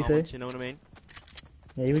plays. Oh, what did he say? Comments, you know what I mean?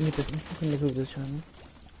 Yeah, you can get this fucking look over this channel.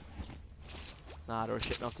 Nah, they were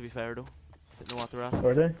shit enough to be fair though. Didn't know what they're at.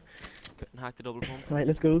 Are they? Couldn't hack the double pump. Right,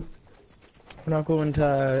 let's go. We're not going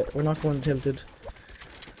tilted.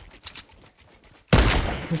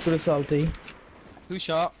 Let's go to salty. Who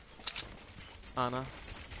shot? Anna.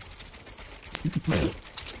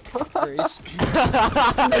 Grace.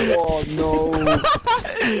 Oh no!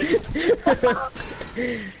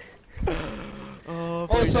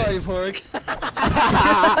 Oh, sorry, Pork.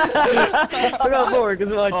 I got bored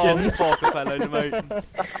because Oh, watching. fuck, I fell out of the mountain.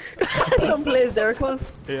 Some plays there, close.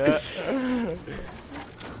 Yeah.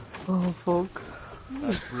 Oh fuck.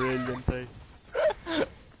 That's brilliant, eh?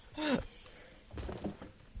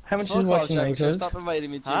 How much Fuck is off, watching now, Championship. cuz? Stop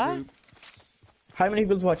inviting me to Huh? your group. How many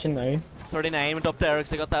people's watching now? 39 went up there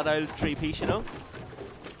because I got that old 3-piece, you know?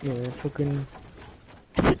 Yeah, fucking...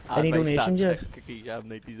 Ah, Any my donations stats yet? check, I have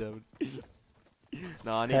 97.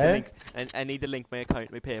 No, I need Eh? to link. I need to link my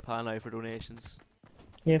account, my PayPal now for donations.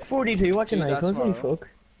 Yeah, 42 watching Do now, that cuz. Holy tomorrow. fuck.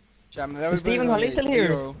 Jam, everybody Stephen donate Holly still here?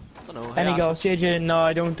 €1. I don't know. Any gas, JJ? No,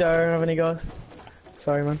 I don't have any gas.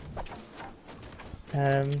 Sorry, man.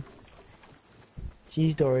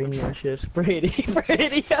 Jeez, Dorian, your shit. Brady,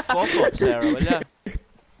 Brady. Fuck up, Sarah, will ya?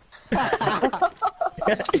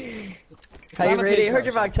 Hey, Brady, I heard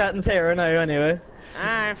you back chatting Sarah now, anyway.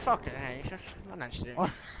 Ah, fuck it, hey, just not interested.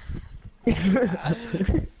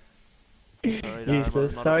 Sorry, Dara,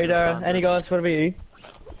 Useless. not Sorry, Dara. understand Any this. gas, what about you?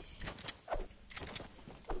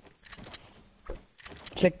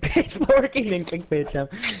 Clickbait, working in clickbait, Sham.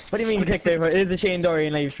 What do you mean clickbait? It is a Shane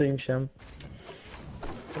Dorian live stream, Sham.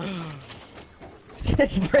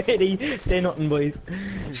 Brady, say nothing, boys.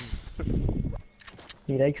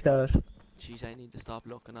 He likes that. Jeez, I need to stop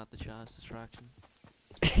looking at the chance distraction.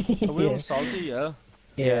 Are we Yeah. all salty, yeah?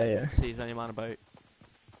 Yeah. See if any man about.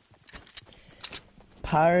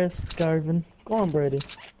 Paris, Garvin. Go on, Brady.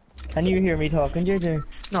 Can you hear me talking, JJ?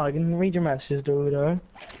 No, I can read your messages, though.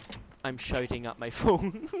 I'm shouting at my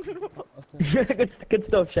phone. Good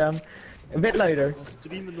stuff, Sham. A bit louder.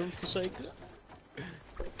 Streaming them to cycle.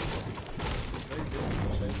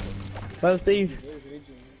 Well, Steve.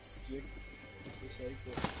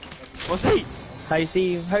 What's he? Hi,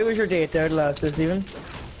 Steve. How was your date there last this evening?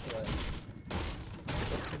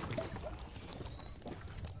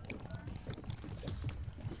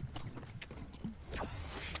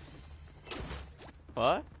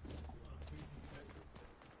 What?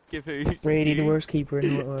 Give who? Brady, the you? worst keeper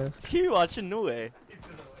in the world. You watching? No way.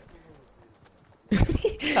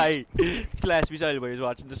 Hi. Gillespie Silver was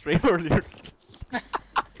watching the stream earlier.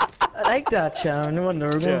 I like that, Sham. No wonder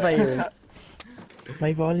we're going viral.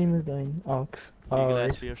 My volume is down. Ox. Alright.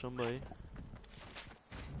 Gillespie or somebody.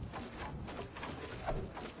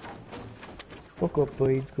 Fuck up,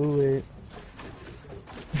 boys. Go away.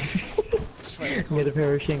 Get a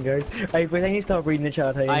pair of shin guards. Right, but I need to stop reading the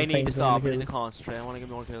chat. I need to stop. I need to concentrate. I want to get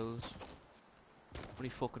more kills. Only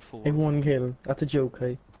fucking 4. I have 1 kill. That's a joke,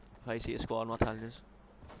 hey. If I see a squad, I'm not telling you.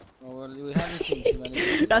 Oh, well, we haven't seen too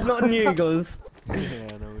many. That's not new, goes. Yeah,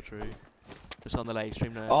 no, true. Just on the live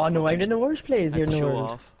stream now. Oh no, I'm in the worst place I here have in to the show world.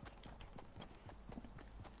 off.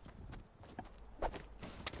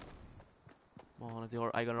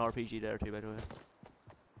 Oh, I got an RPG there too, by the way.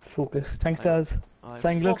 Focus. Thanks, Daz. I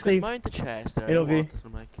Thank you, fucking Steve. mount the chest there. Hey, I Lovey. want it,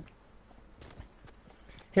 I'm like,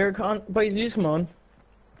 Here, boys, you come on.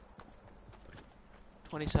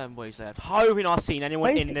 27 boys left. How have we not seen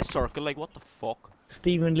anyone Why- in this circle? Like, what the fuck?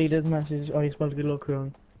 Stephen Lee did message. Oh, he's supposed to good luck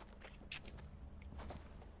wrong.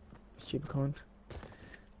 Stupid cunt.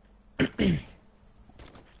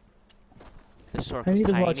 This How circle's many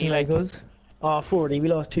just tiny, watching like. like us? Oh, 40. We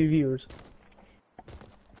lost 2 viewers.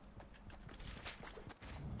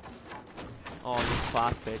 Oh, you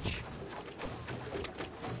fat bitch.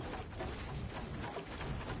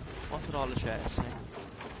 What's with all the chests? Eh?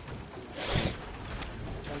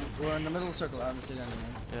 We're in the middle circle, I haven't seen anyone.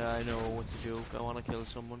 Yeah, I know. What's the joke? I want to kill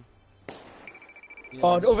someone. Yeah,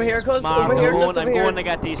 Oh, over here, cuz. Mark, Over here, I'm just going, over I'm here. going to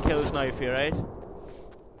get these kills now for you, right?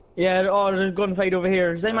 Yeah, oh, there's a gunfight over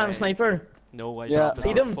here. Is that man a Right. sniper? No, I Yeah. dropped See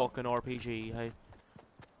it them? on fucking RPG. Hey.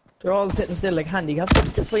 They're all sitting still like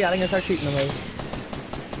handicapped. Just wait, I'm gonna start shooting them out.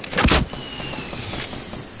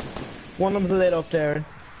 One of them's lit up there.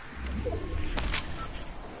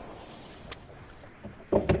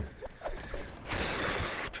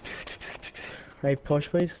 Right, push,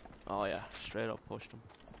 please. Oh yeah, straight up pushed them.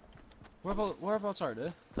 Whereabouts are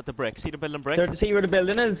they? Got the brick. See the building brick? Start to see where the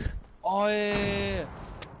building is. Oh, yeah.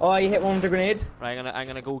 Oh, you hit one with the grenade. Right, I'm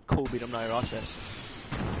gonna go Kobe them now. Watch this.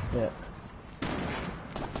 Yeah.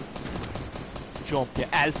 Jump, you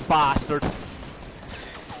elf bastard.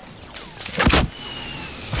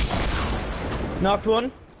 Knocked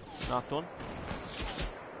one. Knocked one.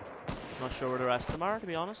 Not sure where the rest of them are, to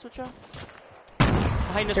be honest with you.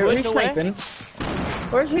 Behind this Here, wood, who's no way. sniping?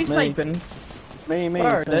 Where's he sniping? Me,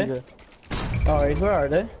 Where are they? Spencer. Alright, where are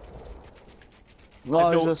they? No, I've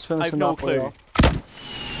I was no- just finishing I've no that way clue. off.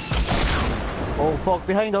 Oh fuck,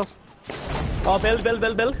 behind us! Oh, build. Where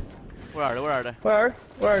are they? Where are they? Where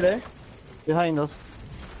are they? Behind us.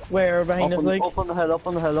 Where behind us, like? Up on the hill, up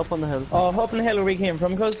on the hill, up on the hill. Oh, up in the hill where we came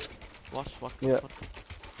from, cuz. What? Yeah. What?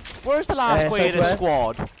 Where's the last guy in the southwest.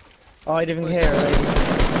 squad? Oh, I didn't Where's care, that? like.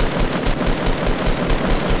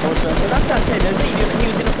 Well, that's that kid, is he? He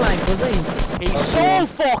was in a flank, was he? He's so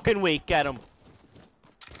fucking weak, get him.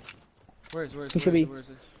 Where is He should be. it?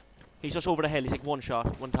 He's just over the hill, he's like one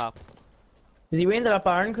shot, one tap. Is he into that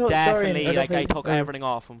barn? Cuz? Definitely, Sorry, like I took everything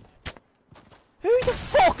off him. Who the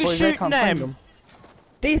fuck is Boys, I shooting can't find them?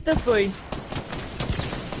 Decent boy.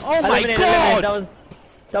 Oh my Eliminated. god!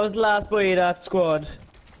 That was the last boy of that squad.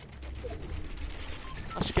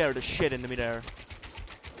 I scared the shit into me there.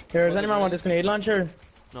 Here, does anyone want this grenade launcher?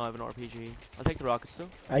 No, I have an RPG. I'll take the rockets though.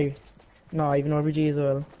 No, I have an RPG as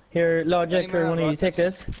well. Here, Logic, Anyone or one of you have take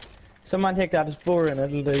this. rockets? Someone take that, it's boring,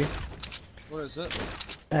 it'll do. Where is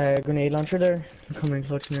it? Grenade launcher there. Come in,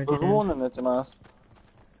 clutch near There's one in it, Tomas.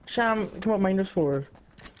 Sham, come up, -4.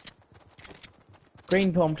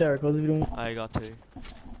 Green pump there, cause we don't. I got two.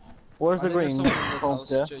 Where's I the think green there's someone in this pump,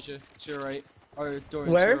 house, yeah? to your right. Or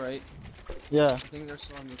Dorian, Where? to your right. Yeah. I think there's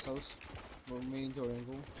someone in this house. Where me and Dorian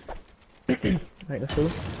go. Right, let's go.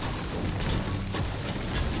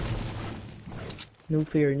 No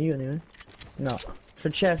fear in you anyway. No. For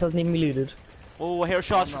chest hasn't even been looted. Oh, I hear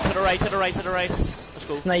shots No. to the right, to the right, to the right. Let's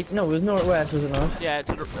go. Snipe, no, it was northwest, was it not? Yeah,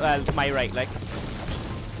 to the, well, to my right, like.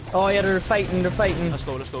 Oh yeah, they're fighting. Let's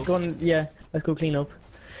go, let's go. Gun, yeah, let's go clean up.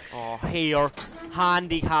 Oh, here.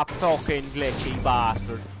 Handicap fucking glitchy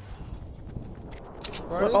bastard.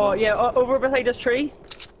 Where are they Oh going? yeah, over beside this tree.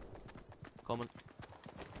 Coming.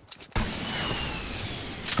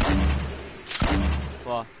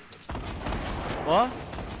 What? What?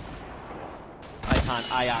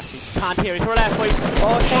 I actually can't hear you. To the left, boys.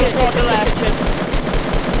 Oh Full shit, squad to the left.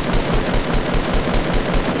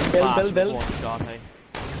 Build, Bastard, build. One shot, hey.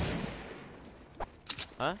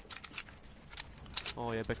 Huh?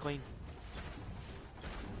 Oh yeah, Bitcoin.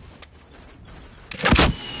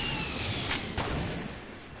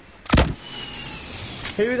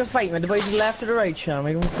 Who are the fighting? The boys to the left or the right, Sham?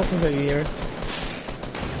 I don't fucking know you here.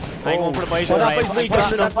 I'm going for the boys Oh, on the that right. boy's I'm weak,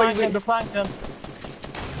 pushing that them. boy's weak. The flanking.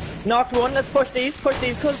 Knocked one, let's push these,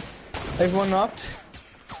 cuz. There's one knocked.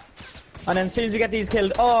 And then as soon as we get these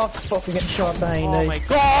killed, oh fuck, we're getting shot behind. Oh my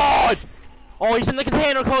god! Oh, he's in the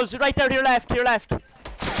container, cuz. Right there to your left, to your left.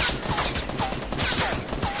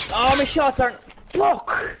 Oh, my shots aren't.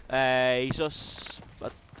 Fuck! He's just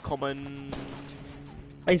coming.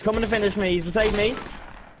 He's coming to finish me, he's beside me.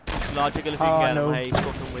 Logical if you Oh, can get no. him, hey, he's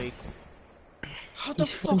fucking weak. How the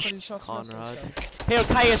fuck are these shots missing? Conrad. Here,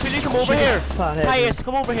 Caius, will you come over here? Caius,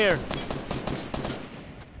 come over here.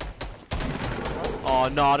 Oh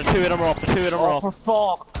no, the two of them are up, the two of them are up. For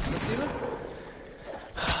fuck!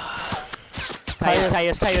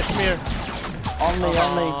 Caius, come here. On me.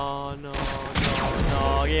 Oh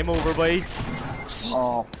no, game over, boys.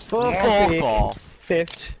 Oh, Fuck off.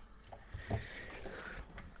 Fifth.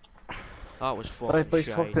 That was fucking right, boys,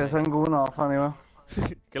 fuck this. I'm going off anyway.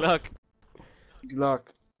 Good luck. Good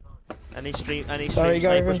luck. Any stream Sorry,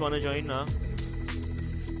 snipers Garvin. wanna join now?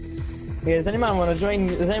 Yeah, does anyone want to join?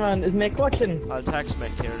 Is Mick watching? I'll text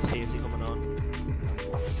Mick here and see if he's coming on.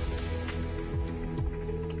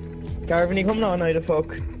 Garvin, you coming on now the fuck?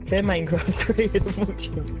 Play Minecraft creative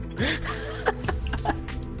motion.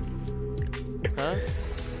 Huh?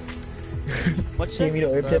 What's Jamie, it?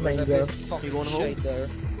 don't play There's a bit Minecraft. of fucking You going home? shite there.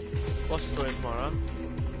 What's the story tomorrow?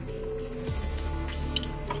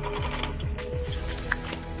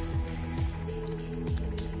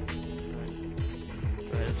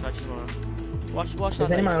 Right, I'll chat to you tomorrow. Watch Does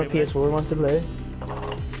that anyone on live stream, PS4 wants to play?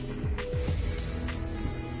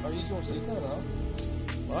 Are you going to sleep now? mate.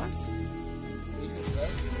 What? Are you going to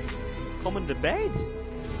bed? Coming to bed?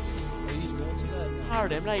 Are you going to bed?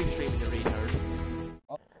 Hard, I'm live streaming the retard.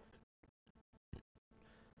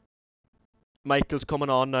 Michael's coming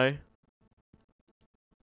on now.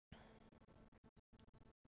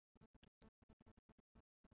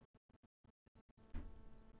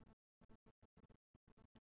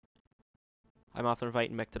 I'm after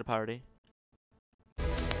inviting Mick to the party.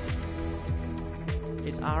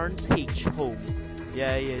 Is Aaron Peach home?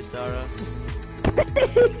 Yeah, he is, Dara.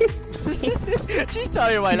 She's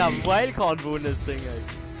telling you while I'm wild convoing this thing out.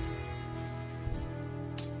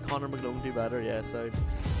 Connor McGlone do better, yeah, so.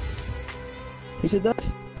 You said that?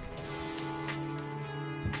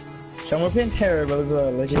 Sean, we're playing terrible as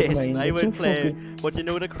well. Like, Yes, mine. I would play, but you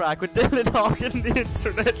know the crack with Dylan Hawk on the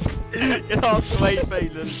internet. Get off the Wi-Fi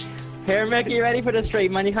then. Here, Mick, you ready for the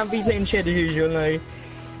stream, man? You can't be saying shit as usual now.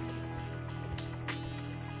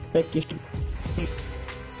 Mick, you should...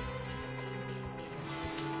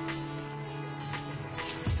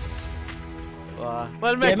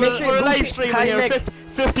 Well, Mick, Yeah, Mick, we're go live to- streaming hi, here. Mick.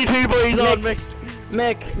 52 boys Mick. on,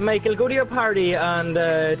 Mick. Michael, go to your party and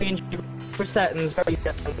change your settings,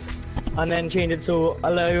 and then change it so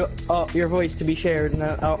allow your voice to be shared and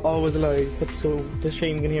always allow, but so the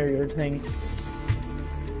stream can hear your thing.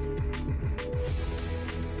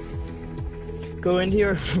 Go into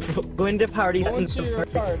your party Go settings. into your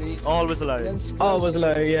party. Always allowed. Then space Always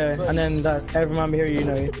allow, yeah, voice. and then that everyone will hear you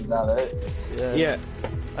now. Is that it? Yeah. Yeah.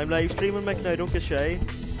 I'm live streaming, Mick, now, don't get shy.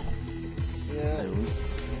 Yeah.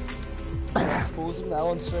 Expose him now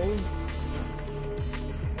on stream.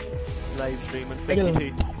 Live streaming,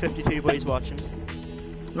 Michael. 52 boys watching.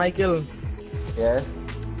 Michael, Yeah.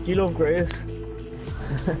 do you love Grace?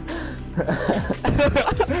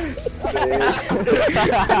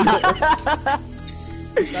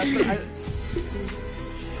 That's it.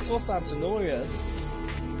 Supposed to answer no, yes.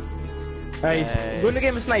 Right, go in the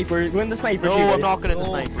game of sniper. Go in the sniper. No, shooter. I'm not going to No,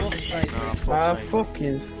 sniper. fuck snipers. Nah, fuck Ah, snipers. fuck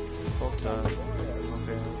you. Fuck that.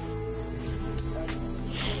 Okay.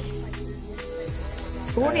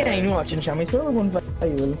 What are you watching, Shammy? So everyone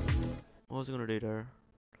valuable. What was I going to do there?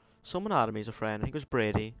 Someone added me as a friend. I think it was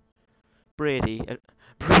Brady. Brady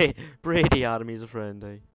added me as a friend,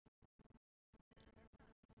 eh?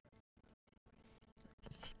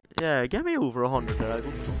 Yeah, get me over 100 there. I'll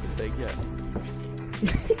go fucking big, yeah.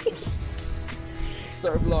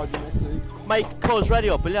 Start vlogging next week. Mike, cuz, ready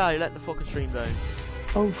up, will ya? You let the fucking stream down.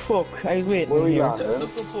 Oh fuck, I was waiting Where are we here. on?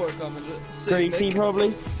 Look before comment. Greasy probably.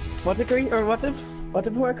 What a great or what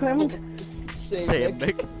a poor comment? Say Say it,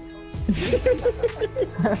 Nick.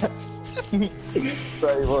 Mick.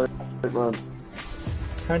 Very worried, man.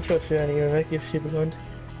 Can't trust you anyway, Mick, you stupid cunt.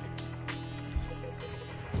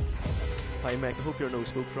 Hi, Mick, I hope you're no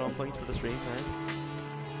scope from points for the stream, man.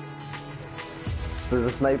 There's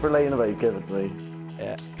a sniper laying about, give it to me.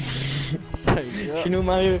 Yeah. Sounds, yeah. You know,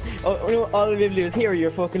 man, all we do is hear your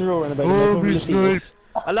fucking roaring about Oh, it. me sniped.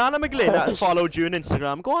 Alana McGlynn has followed you on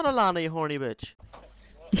Instagram. Go on, Alana, you horny bitch.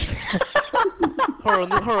 her on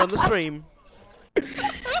the stream.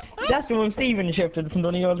 That's the one Steven shifted from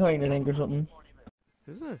Donegal Town, I think, or something.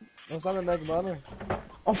 Is it? What's that in Mega Banner?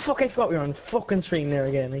 Oh fuck, I forgot we were on fucking stream there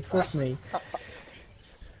again, like, fuck me.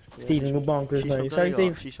 Yeah, Steven, go bonkers she's now. from Sorry,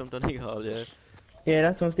 Donegal. Steve. She's from Donegal, yeah. Yeah,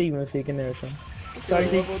 that's when Steven was speaking there, son. Sorry,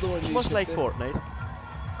 Steve. She must like Fortnite.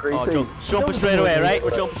 Greasy. Oh, jumping straight away, right?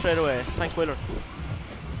 We're jumping straight away. Thanks, Wheeler.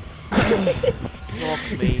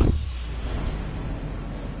 Fuck me.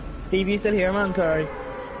 Steve, you still here, man? Sorry.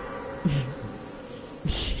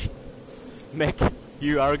 Mick,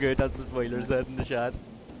 you are good, that's what Wheeler said in the chat.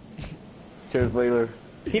 Cheers, Wheeler.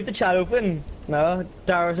 Keep the chat open. No,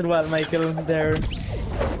 Dara said well, Michael, there.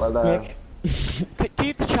 Well, Mick. Do you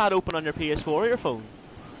have the chat open on your PS4 or your phone?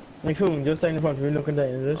 My phone, just down in front of me, looking down,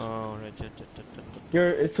 is it? Oh, right.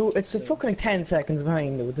 It's a fucking 10 seconds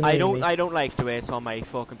behind though. It's I annoying me. don't like the way it's on my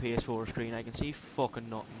fucking PS4 screen. I can see fucking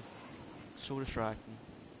nothing. So distracting.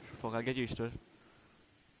 Fuck, I'll get used to it.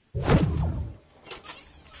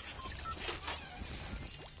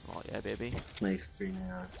 Oh yeah, baby. nice green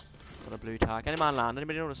hair. Got a blue tack. Any man land?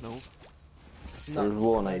 Anybody know the snow? There's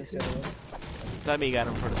one I see. Let me get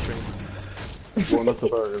him for the stream. One of the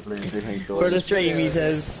burger, please. You think For the stream, he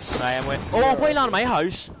says. I am with. Oh, wait on my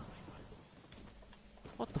house.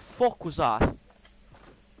 What the fuck was that?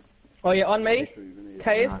 Oh yeah, on me.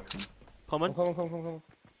 Kate. Coming? Come.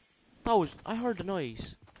 That was. I heard the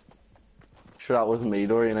noise. Sure, that wasn't me,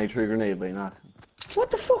 Dorian. I threw a grenade by an accident.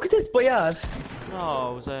 What the fuck is this boyard?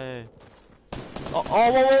 No, it was a. Oh,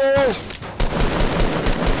 whoa!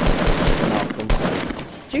 Knocked him.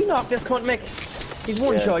 Do you knock this cunt, Mick? He's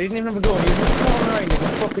one Yeah. shot, he didn't even have a gun, he's just crawling around like a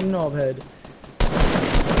fucking knobhead.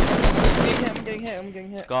 I'm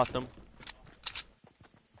getting hit. Got them.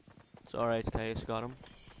 It's alright, okay, so got him.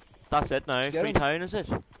 That's it now. Get Free him? town, is it?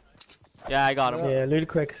 Yeah, I got him. Yeah, loot it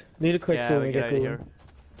quick. Loot it quick Yeah, so we we get get out of going. here.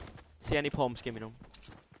 See any pumps, give me them.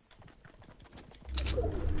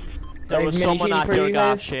 There Right, was mini someone shield at for your you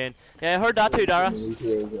gaff, guys? Shane. Yeah, I heard that too, Dara.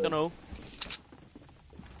 Don't Dunno.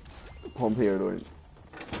 Pump here, Dorian.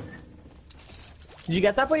 Did you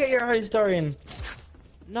get that boy at your house, Dorian?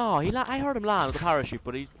 No, I heard him land with a parachute,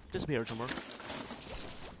 but he disappeared somewhere.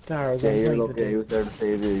 Dara, Yeah, you're lucky. He was there to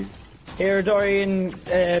save you. Here, Dorian,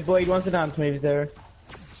 Boyd wants to dance, maybe there.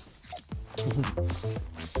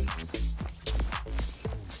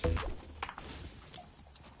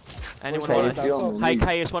 Anyone Okay, want it's it? young. Hi,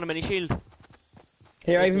 Caius, want a mini shield?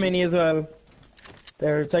 Here, I have a mini as well.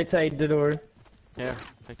 There, it's outside the door. Here,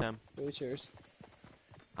 take them. Cheers.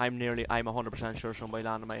 I'm 100% sure somebody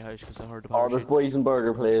landed in my house because I heard the Oh, there's parachute. boys and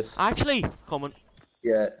burger place. Actually, coming.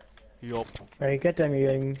 Yeah. Yup. Right, get them,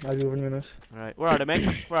 I'll be over in a minute. Alright, where are they,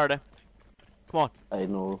 Mick? Where are they? Come on, I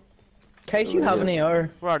know. Case you have an AR.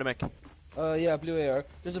 where are they, Mick? Yeah, blue AR.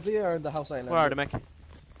 There's a blue AR in the house island. Where are they, Mick?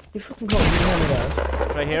 You fucking call me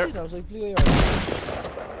that. Right here. I was like, blue AR.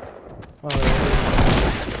 Oh,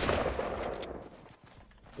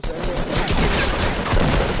 Is there anyone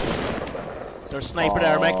There's a sniper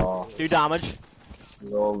there, Aw. Mick. Do damage.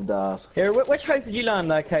 Love that. Here, which house did you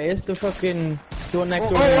land at, Case? The fucking... The one next Oh,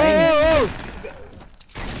 door to mine? oh,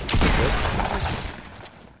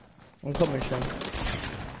 I'm coming, Sean.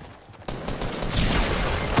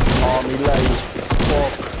 Oh, me life.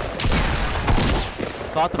 Fuck.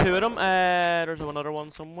 Got the two of them. There's another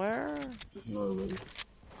one somewhere. No way.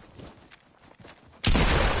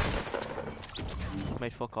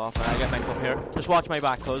 Might fuck off. I get Mick up here. Just watch my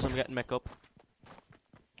back, cuz I'm getting Mick up.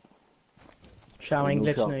 Showering No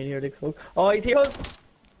glitch shot. now here, the folk. Oh, he's here.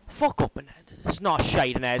 Fuck up in it. It's not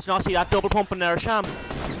shite in there. It's not see that double pump in there, Sham.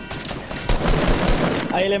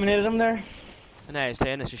 I eliminated him there. And now he's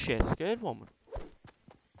saying this is shit. Good woman.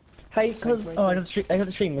 Hi, cuz. Oh, I thought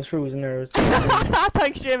the stream was frozen there.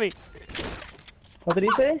 Thanks, Jimmy. What did he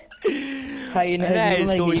say? Hi, And and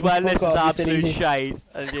Nez goes, well, this is absolute shite.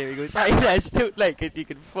 And Jimmy goes, hi, Nez, don't like it. You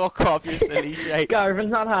can fuck off, you silly shite.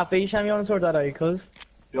 Garvin's not happy. Sham, you want to sort that out, cuz?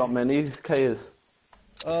 You got minis, Caius?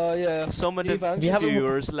 yeah. Some of the Steve, you have a-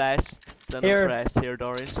 viewers less than Here. impressed here,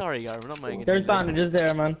 Dorian. Sorry, Garvin, not minding. There's bandages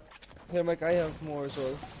there, man. Here, Mike, I have more as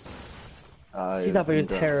well. He's that boy is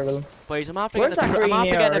terrible. Boys, I'm after Where's getting, that I'm after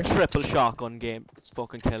green getting a AR? triple shotgun game.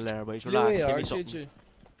 Fucking kill there, boys. Blue Relax, give AR, me should something. you?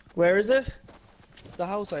 Where is it? The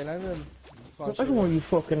house island in. I don't know where you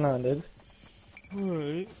fucking landed.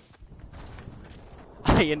 Alright.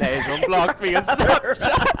 You Nez unblocked me on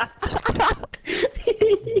Snapchat.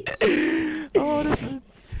 Oh, this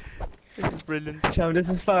is brilliant. Sham, this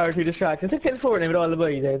is far too distracting. Let's play Fortnite with all the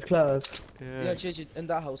boys there, it's class. Yeah, Gigi, in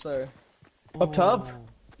that house there. Up top?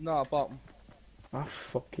 No, bottom. Oh,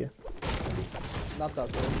 fuck you. Not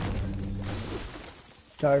that one.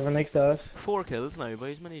 Garvin likes that. 4 kills now,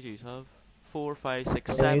 boys. Many do you have? 4, 5, 6,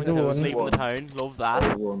 Yeah, 7 he's the kills one. leaving the town. Love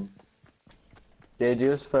that. Did you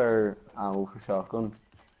use for ammo for shotgun?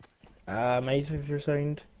 Mate, if you're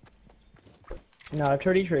signed. No,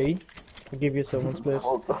 33. I'll give you someone split.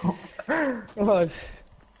 What?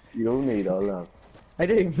 You don't need all that. I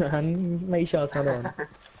do, man. My shot's not on.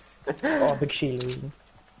 Oh, big shield.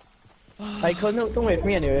 I can't, no, don't wait for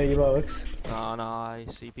me anyway, you bollocks. No, no, I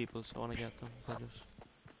see people, so I want to get them.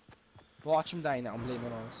 Watch him die now, I'm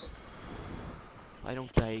blaming us. I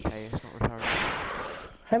don't die, okay? It's not retarded.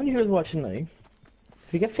 How many viewers watching now?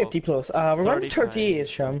 If we get 50 plus, we're going to 38,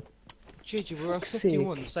 Sham. JJ, we were at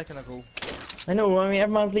 51 a second ago. I know, I mean,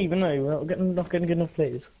 everyone's leaving now, we're not getting good enough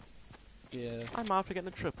plays. Yeah. I'm after getting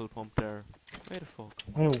a triple pump there. Where the fuck?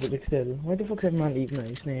 I know, but like still, why the fuck's everyone leaving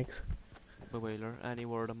now, snakes? The whaler, any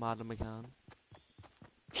word of Madam McCann.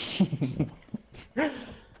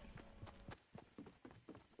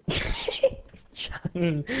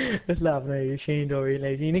 Sham, just laugh now, Shane Dory,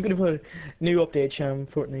 lazy. You need to put a new update, Sham,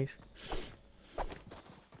 Fortnite.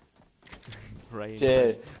 Ryan Jay.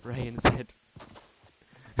 said. Ryan said.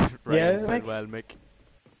 Yeah, said, Mick? well, Mick.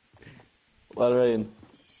 Well, Ryan.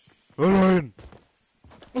 Well, Ryan!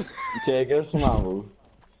 Jay, give us some ammo.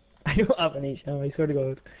 I don't have any, Sham, I swear to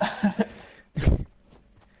God.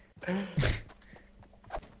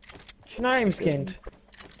 I'm skinned.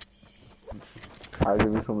 I'll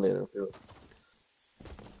give you some later.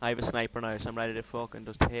 I have a sniper now, so I'm ready to fucking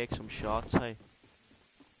just take some shots, hey.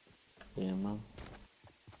 Yeah, man.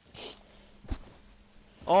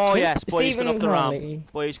 Oh yes, boys Stephen going up the ramp. Conley.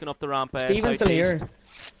 Boys going up the ramp. Stephen's still here.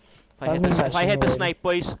 If I hit the snipe,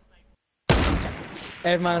 boys.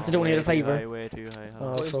 Everyone has to donate a favour. Way too high.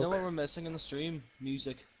 Oh, Boys, know fuck. what we're missing in the stream?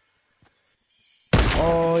 Music.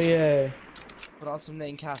 Oh, yeah. Put on some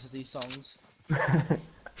Name Cassidy songs.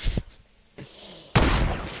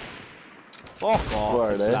 Fuck off, Where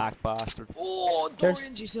are you they? black bastard. Oh, There's-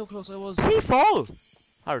 Dorian, do you see how close I was? Did he fall?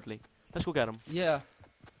 Hardly. Let's go get him. Yeah.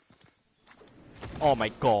 Oh my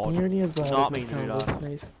god. Nearly as bad Not as mean to do Campbell. that.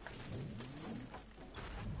 Nice.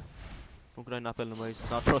 Don't go down that building, boys. It's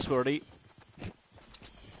not trustworthy.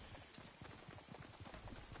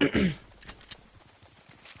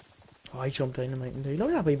 Oh, I jumped dynamite into. Look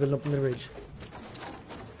at that people up in the ridge.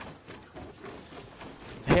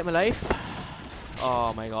 I hate my life.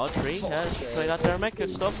 Oh my god, 3. Yeah, try that there, Mick. Good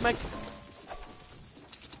stuff, Mick.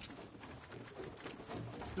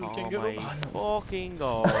 Oh my fucking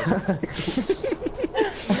god.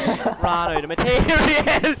 Ran out of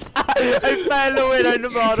materials! I fell away down the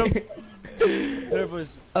bottom. There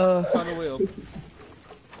was Oh, on the way up.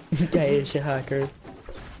 Gayish, you hacker.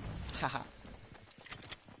 Haha.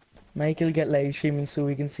 Michael, get live streaming so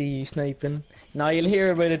we can see you sniping. Now you'll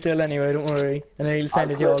hear about it till anyway, don't worry. And then he'll send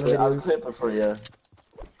it to you all the I'll videos. clip it for you.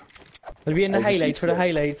 It'll be in the I'll just highlights for the keep it.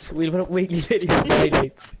 highlights. We'll put up weekly videos for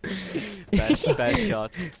highlights. Best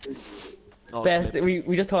shot. Oh, Best, shit.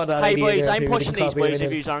 we just thought that Hey idea boys, there, I'm too, we pushing can these copy boys it.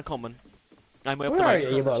 if yous aren't coming. I'm way up Where the are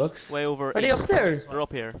mountain. you, you bollocks? Way over Are they east. up there? They're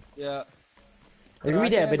up here. Yeah. If we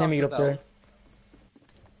dead, but him get up knocked there. it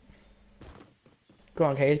Go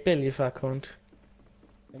on, Kate, Bill, you fat cunt.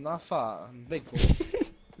 I'm not fat, I'm big boy.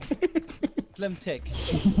 Slim tick.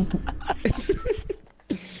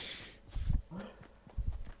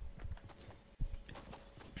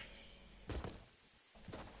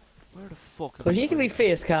 Where the fuck So if you can be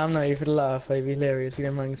face cam now for the laugh, I'd be hilarious. We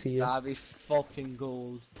don't see you. That'd be fucking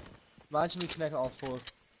gold. Imagine we connect all 4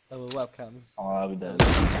 webcams. Oh, I'll be dead. All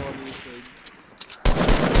these things.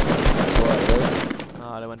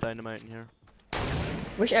 Ah, they went down the mountain here.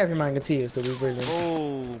 Wish every man could see us, though, be brilliant.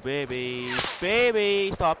 Oh, baby.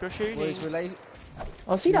 Baby, stop your shooting. Boys,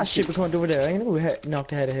 I'll see that shit coming over there. I'm gonna go knock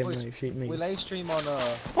the head of him Boys, now, shoot me. we live stream on Woo!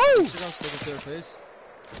 Instagram so they can see our face.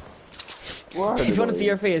 If you want to see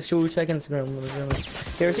your face, show check Instagram.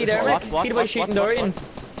 Here, see there, What, Rick? what, See the boy what, shooting what, Dorian?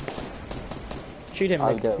 Shoot him,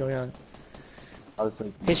 I'll Rick. go. Going on. I was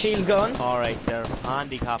like, His shield's gone. Alright, they're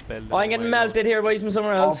handicap building. Oh, I'm getting melted here, boys, from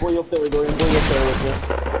somewhere oh, else. boy up there, Dorian, boy up there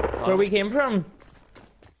with you. Where we came from.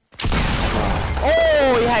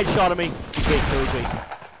 Oh, he headshot at me. He's weak, too, he's weak.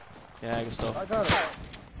 Yeah, good stuff. I got it.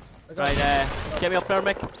 I got Right, it. get me up there,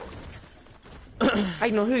 Mick. I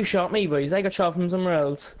don't know who shot me, boys. I got shot from somewhere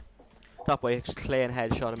else. That way, Clay and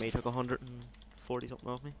headshot at me. Took 140 something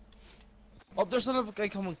off me. Oh, there's another guy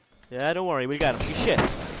coming. Yeah, don't worry, we'll get him. He's shit.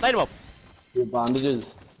 Light him up. Your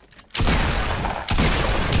bandages.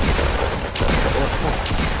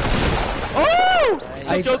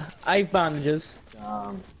 Oh! I've bandages.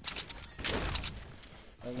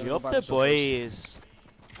 You up the boys.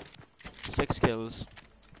 6 kills.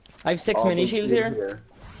 I've 6 Oh, mini big shields shield here.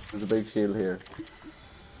 There's a big shield here.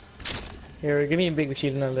 Here, give me a big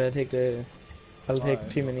shield and I'll take the... I'll take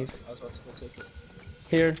Alright. 2 minis. I was about to go take it.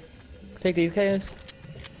 Here. Take these, guys.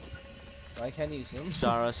 I can't use them.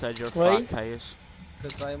 Dara said you're Why? fat, Caius.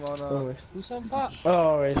 Because I'm on Oh, wait. Who's I'm fat?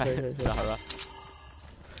 Oh, right. Dara.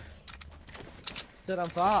 Said I'm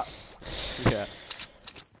fat. Yeah.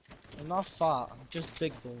 I'm not fat, I'm just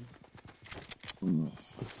big bone.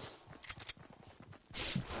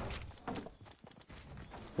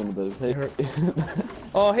 Done a bit of hit.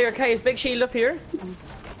 Oh, here, Kai's big shield up here.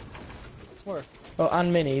 Where? Oh,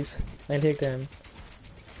 and minis. I'll take them.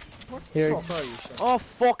 Here. Fuck are you, Sean? Oh,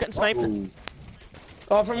 fucking sniped. Ooh,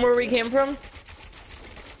 Oh, from where we came from?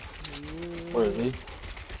 where is he?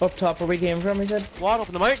 Up top where we came from, he said. What, up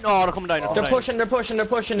in the mountain? No, they're coming down, they're coming down. They're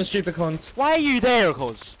pushing the stupid cunts. Why are you there,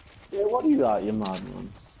 cuz? Yeah, what are you at, you madman?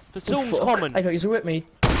 The zone's Fuck. coming. I thought you were with me.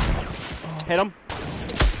 Hit him.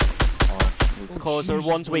 Oh, Cause they're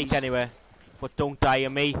one's weak anyway. But don't die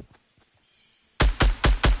on me.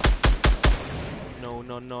 No,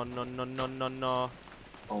 no, no, no, no, no, no, no.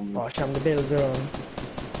 Oh, Sham, the bills are on.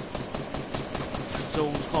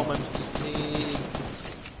 Zone's coming.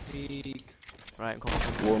 Peek. Right, I'm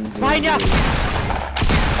coming. one Behind ya!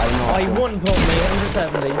 I won, put me,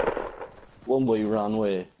 170. One boy ran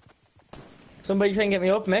away. Somebody try and get me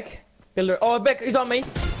up, Mick. Builder. Oh, Mick, he's on me.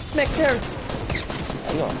 Mick, there.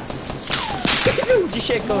 Hang on. Dude, you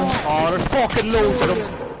shit gun. Oh, there's fucking loads of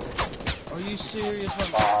them. Are you serious,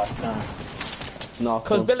 man? Knock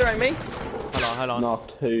Cuz one. builder at me. Hold on.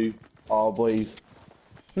 Knock two. Oh, boys.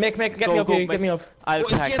 Mick, get Go, me up go, here, Mick. get me up. I'll Boys,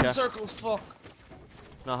 get protect in the ya. circle, fuck.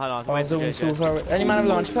 No, hold on. Oh, Wait, zoom so yeah. far. Any man have a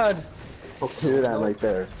launch pad? Fuck two of them right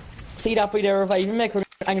there. See that boy there reviving Mick?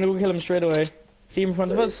 I'm gonna go kill him straight away. See him in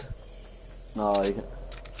front of us? No,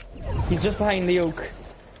 He's just behind the oak.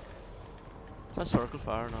 That circle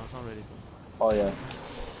fire? No, it's not really. oh yeah.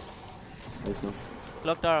 Nice one.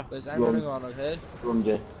 Look there. Boys, I'm running on, okay? Run,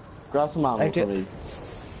 Jay. Grab some ammo I for did- me.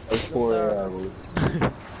 There's 4 arrows.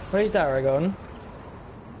 Where's Dara going?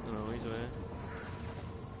 No, he's away.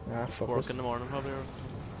 Ah, fuck Work us. in the morning, probably.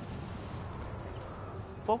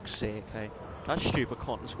 Fuck's sake, hey. That stupid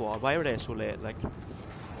cunt squad. Why are they so late? Like,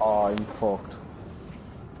 Oh, I'm fucked.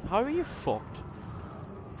 how are you fucked?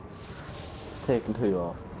 It's taking 2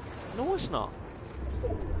 off. No, it's not.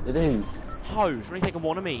 It is. How? It's only taking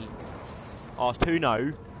 1 of me. Oh, it's 2 now.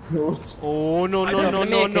 No. Oh, no, I'm no, not no, gonna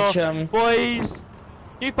no, make no. it, chum. Boys!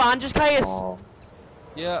 New bandages, Caius! Oh,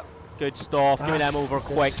 Yeah. Good stuff. Give me them over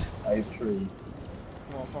quick. I have 3.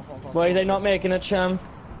 Come on. Boys, I'm not making it, chum.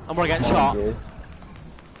 And we're getting shot. Jay.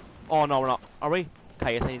 Oh, no, we're not. Are we?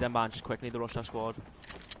 Caius, I need them bandages quick. I need to rush that squad.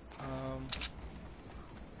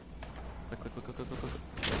 Quick.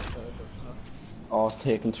 Oh, it's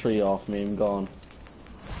taking 3 off me. I'm gone.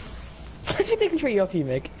 Why'd you take a tree off you,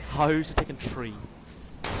 Mick? How's it taking 3?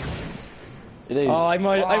 It is. Oh, I'm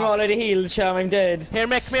all out of heals, chum. I'm dead. Here,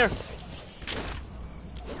 Mick, come here.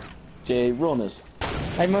 Jay, run it.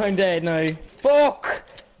 I'm dead now. Fuck!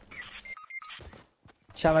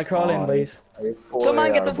 Shall I crawl in, boys? I have 4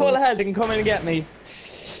 Someone get the full arrows. health and come in and get me.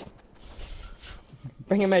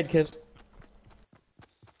 Bring a medkit.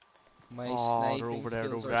 My Oh, sniping they're over there.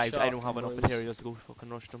 skills Over are there. I don't have shocking, enough boys. materials to go fucking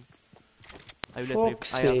rush them. I literally,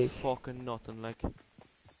 Fuck's I have sake. fucking nothing. Like,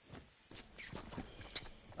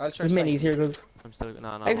 I'll try There's minis sniping. here, goes. I'm still.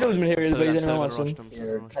 No. I've loads of materials, but you didn't watch them.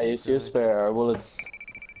 Here, I use your spare bullets.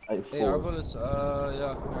 I have Hey, our 4. bullets,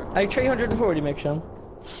 yeah, come here. I have 340, Mick, Sham.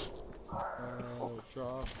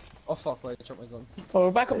 Drop. Oh fuck, wait, I dropped my gun. Oh,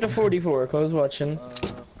 we're back up to 44, cause I was watching.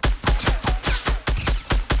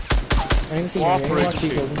 I didn't see you. Walk right Watch you,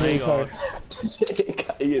 cause it's there really you go. hard.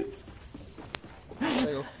 There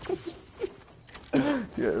you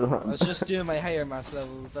go. I was just doing my higher mass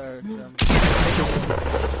levels there.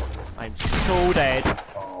 I'm so dead.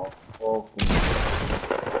 Oh,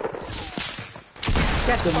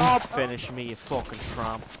 Get them. Stop finishing me, you fucking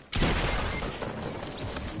tramp.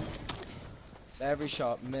 Every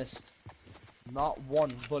shot missed. Not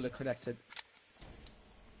one bullet connected.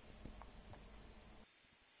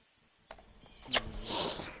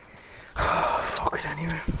 Fuck it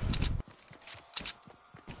anyway.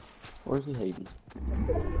 where's he hiding?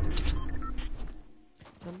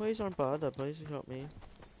 Them boys aren't bad, that boys got me.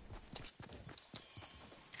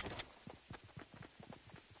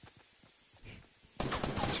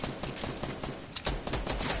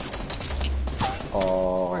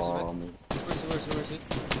 Oh, Where's Where's he?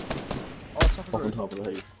 Oh, it's top of the fucking roof. top of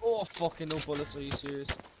the house. Oh, fucking no bullets, are you serious?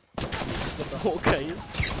 Okay. Okay.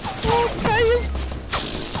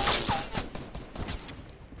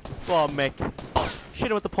 Oh, Mick. Shoot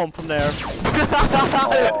him with the pump from there.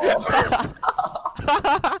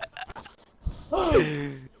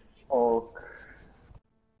 Oh.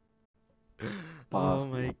 Oh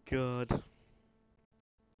my god.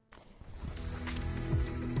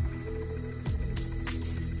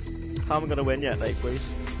 How am I gonna win yet, like, boys?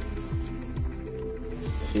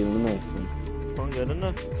 Feeling the next one. I'm good, isn't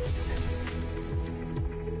it?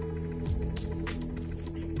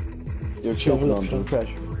 You're choking under the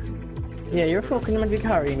pressure. Yeah, you're fucking meant to be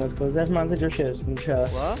carrying us, cause that man said your shit in the chat.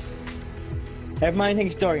 What? Everyone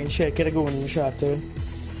thinks Dorian shit, get it going in the chat, dude.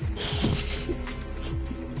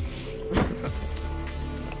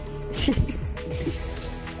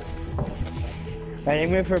 Right,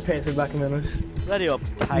 I'm going for a piss in back a minute. Ready up,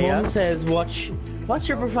 Mum chaos. says, what's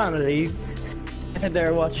your profanity? I said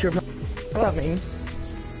there, what's your profanity? What does that mean?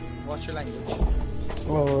 What's your language?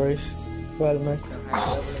 Oh, right. Well, mate.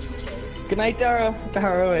 Good night, Dara.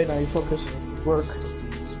 Dara, wait, now you fuck it. Work.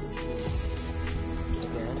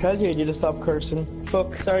 Tell JJ to stop cursing.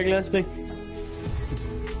 Fuck, sorry, Gillespie.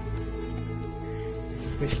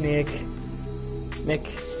 The snake. Nick.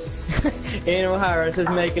 Ian O'Hara says,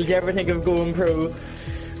 Michael, do you ever think of going pro?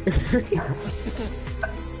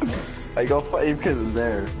 I got 5 kills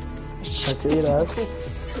there. I see that.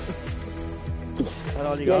 That's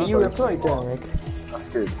all you Yeah, got? you were right there, Nick. That's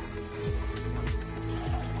good.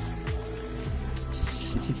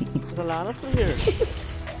 Is Alana still here?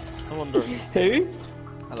 I wonder. Who?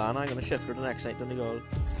 Alana, I'm gonna shift her the next night, down the goal.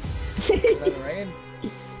 Is that rain?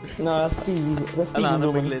 No, that's Stevie. That's Stevie Alana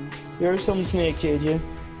woman. Wiglin. You're some snake, JJ.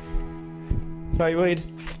 Sorry, Wade.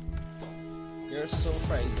 You're so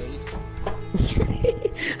afraid, Wade.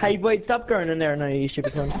 Hey, Wade, stop going in there now, you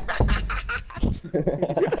stupid cunt.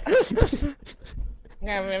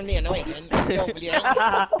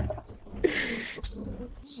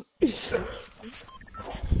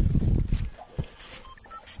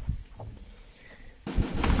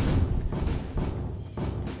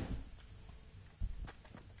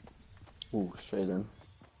 Ooh, straight in.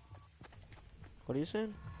 What are you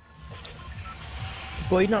saying?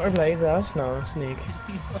 Wade not reply to that? No, snake.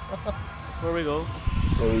 Where we go?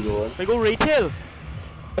 Where we going? We go retail!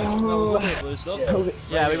 No, it was up. Okay.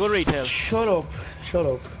 Yeah, we go retail. Shut up. Shut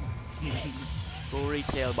up. Go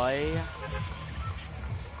retail, bye.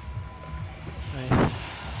 Right.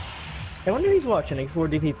 I wonder who's watching, like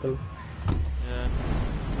 40 people. Yeah.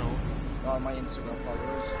 No. All my Instagram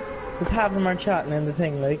followers. Just half of them are chatting in the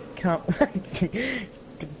thing, like, can't.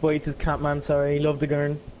 Wade says, can't man, sorry, love the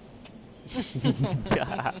girl.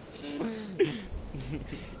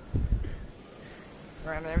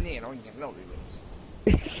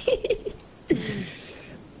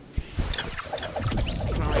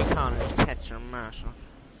 Sorry, Connor, catch your master.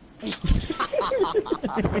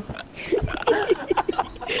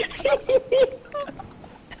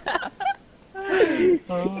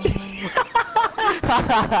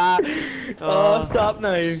 Oh, stop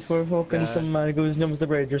now before fucking some man goes numbs the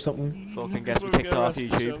bridge or something. Fucking get me kicked off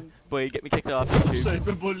YouTube. Boy, get me kicked off YouTube.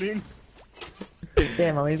 Cyberbullying.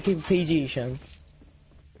 Yeah, man, we keep it PG, Sean.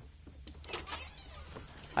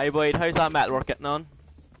 Hey Boyd, how's that metalwork getting on?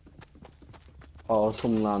 Oh,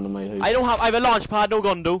 someone landed on my house. I have a launch pad, no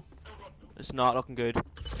gun though. It's not looking good.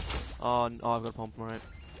 Oh, I've got a pump, alright.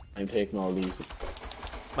 I'm taking all these.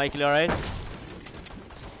 Michael, you alright?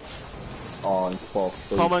 Oh, I'm fucked.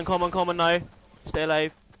 Come on now. Stay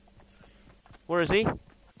alive. Where is he?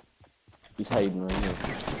 He's hiding right here.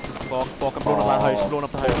 Fuck, I'm blowing up that house, blowing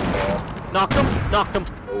up the house. Knocked him!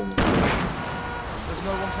 There's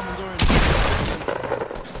no one coming during.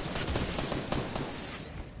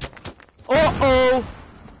 Uh-oh!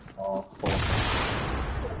 Oh, fuck.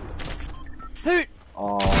 Who?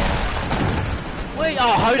 Oh, Wait,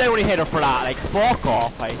 oh, how'd I only hit her for that? Like, fuck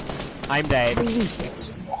off, hey. I'm dead. oh,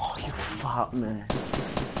 you fat man.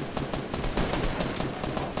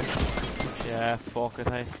 Yeah, fuck it,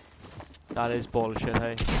 hey. That is bullshit,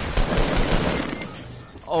 hey.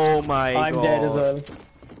 Oh my god. I'm dead as well.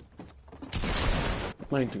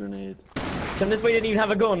 90 grenades. So this boy didn't even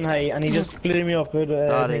have a gun, hey, and he just blew me up with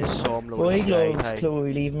That is some load Boy, of shit, hey.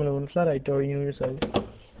 Chloe, leave him alone. Flat out door, you know yourself.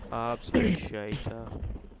 Absolute shit,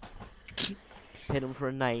 Hit him for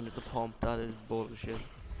a 9 at the pump, that is bullshit.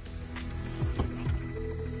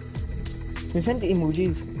 You sent the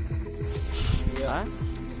emojis. Yeah?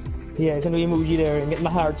 Yeah, I sent the emoji there and get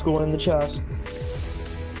my hearts going in the chat.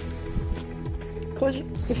 Cause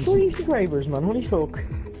it's 40 subscribers, man, holy fuck.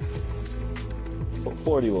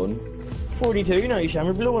 41. 42 now, Sham,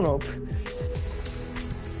 we're blowing up. I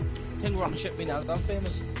think we're on the ship me now that I'm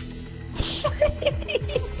famous.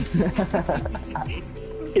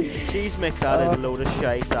 Jeez, Mick, that is a load of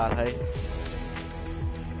shite, that, hey.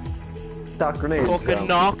 That grenade. Fucking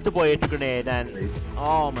knocked the boy at the grenade and...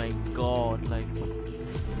 Oh my god, like...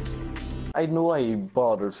 I know why he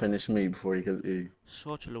bothered finishing me before he killed you.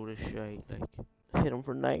 Such a load of shite, like... Hit him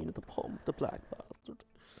for 9 at the pump, the black bastard.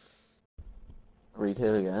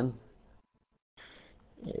 Retail again.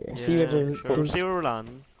 Yeah, Yeah, sure. See where we're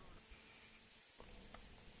landing.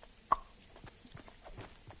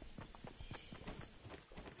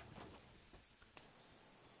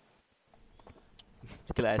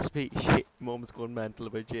 Gillespie, shit, Mum's going mental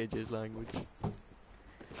about JJ's language.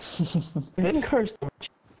 I didn't curse.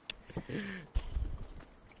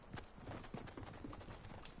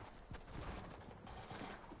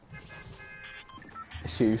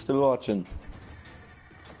 Q still watching?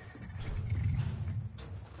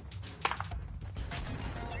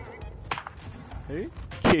 Who?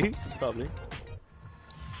 Q? Probably.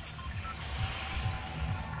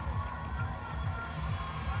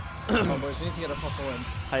 Come on, boys, we need to get a fucking win.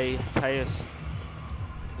 Hey, Caius.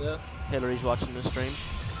 Yeah. Hillary's watching the stream.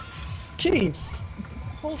 Gee.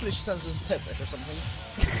 Hopefully she sends us a tip or something.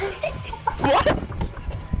 What?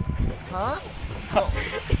 Huh?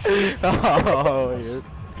 Oh, weird.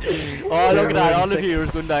 Oh, look at that. All the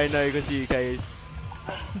viewers going down now because of you guys.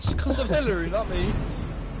 It's because of Hillary, not me.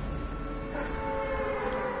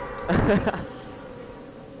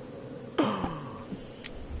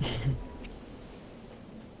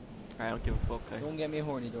 I don't give a fuck. Don't get me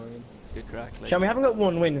horny, Dorian. It's good crack. Like. Sean, we haven't got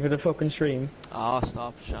one win for the fucking stream. Ah,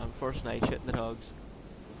 stop, Sean. First night shitting the dogs.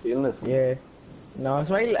 Feeling this? Yeah. No,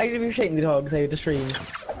 so I be shaking the dogs out of the stream.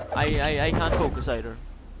 I can't focus either,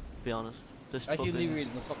 to be honest. Just I keep fucking,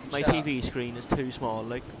 reading the fucking my chat. TV screen is too small,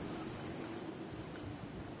 like.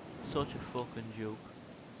 Such a fucking joke.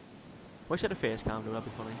 Wish I had a face cam, though, that'd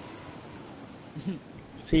be funny.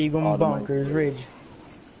 See you going Oh, the bonkers, mic. Ridge.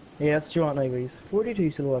 Yeah, that's what you want now, boys.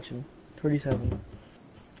 42 still watching. 37.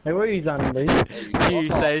 Hey, where are you landing, boys? Hugh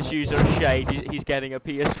says Hughes are shite, he's getting a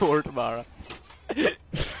PS4 tomorrow.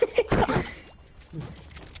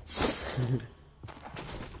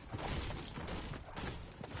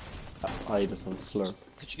 I just have a slurp.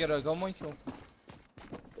 Could you get a gun, Michael?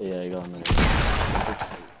 Yeah, I got him.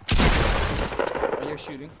 Oh, you're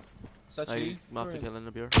shooting. Is that you? I'm after Dorian? killing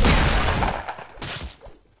a beer.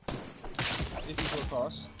 People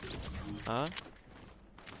across. Huh?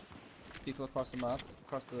 People across the map,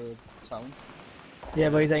 across the town. Yeah,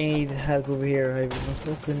 boys, I need help over here. I'm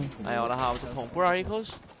fucking... I ought to have the pump. Where are you,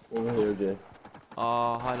 cuz? Over here, Jay.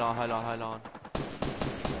 Oh, hold on.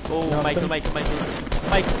 Oh, No, Michael.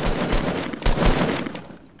 Mike!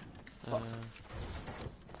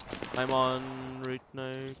 I'm on route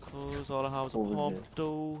now, cuz all I have is a Over pump, here.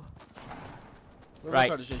 though. Where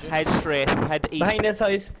Right, was JJ? head straight, head east. Behind this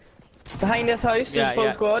house. Behind this house, Yeah, there's full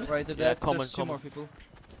yeah. squad. Right, Yeah, coming, there's two coming. more people.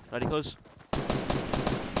 Ready, cuz?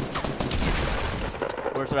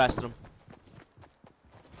 Where's the rest of them?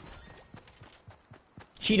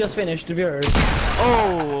 She just finished, the viewers.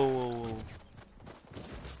 Oh!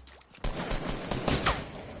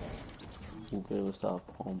 Okay, let's stop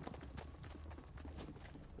pump.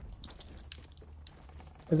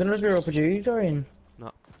 Is there another viewer up with you, Dorian?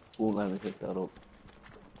 Won't let me pick that up.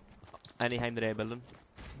 Anytime today, building.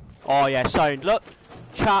 Oh yeah, sound. Look,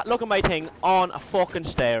 chat. Look at my thing on a fucking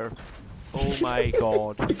stair. Oh my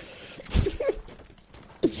god.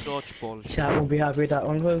 Such bullshit. Chat won't be happy with that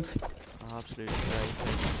one, cuz. Absolutely right.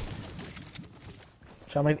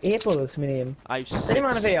 Chat, I have 8 bullets, my name. I've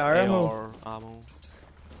Anyone have AR ammo? ammo.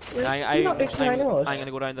 Well, I, you not next to mine, what? I'm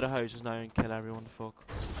gonna go down to the houses now and kill everyone. Fuck.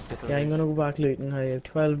 Get the Yeah, I'm loot. gonna go back looting. I have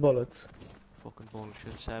 12 bullets. Fucking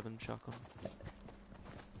bullshit. 7 shotgun.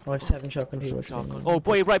 Oh, it's 7 shotgun Some people. shotgun. Oh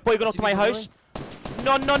boy, right, boy, going up to my house.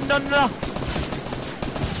 No.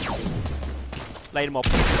 Light him up.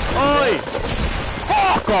 Oi!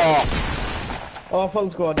 Fuck off! Oh,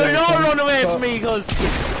 full squad. Do there, not Sam. run away So- from me, cuz.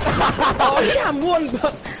 Oh, damn, one!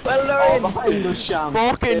 Well, Oh, Dorian. behind the sham.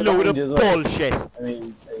 Fucking Yeah, load of behind you as well. bullshit. I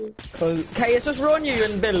mean, Well, Caius, just run you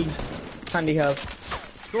and build. Handicap.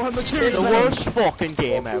 Go on, The material. worst fucking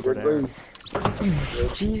game ever there.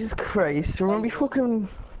 Jesus Christ, we're gonna be fucking...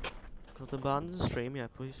 Cause the band the stream yet,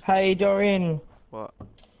 please. Hi, Dorian. What?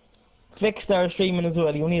 Flickstar streaming as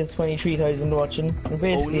well. He only has 23,000 watching. And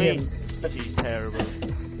basically Only? him. She's terrible.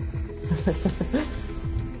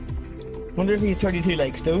 Wonder if he's 32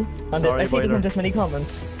 likes though. And Sorry, I think boiler. there's this many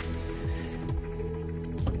comments.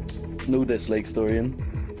 no dislikes, Dorian.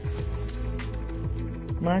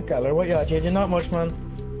 Mark Galler, what you at, JJ? Not much, man.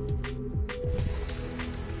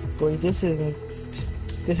 Boys, this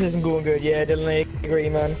isn't going good. Yeah, Dylan, I agree,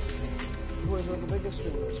 man. Where's one of the biggest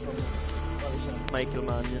streamers from? Michael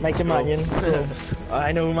Mannion. Mike and Mannion. Scrubs.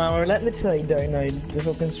 I know, man. We're letting it slide down now. The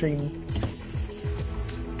fucking stream.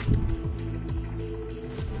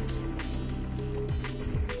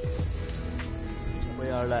 We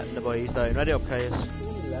are letting the boys down. Ready up, Caius.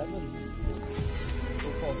 11.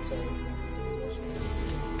 Oh, fuck, sorry.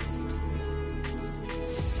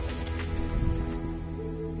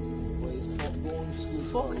 Boys, not going to school.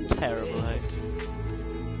 Fucking terrible, hey.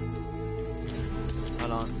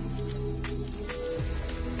 Hold on.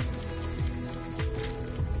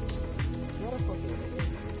 What a fucking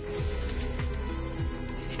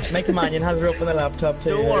Mike and Mannion has her up on the laptop too.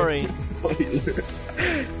 Don't worry.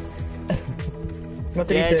 What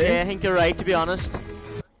did Yeah, he say? Jay, I think you're right, to be honest.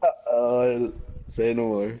 I'll say no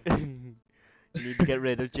more. You need to get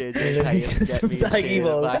rid of JJ Caius and get me and Saggy Shane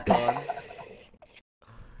balls. back on.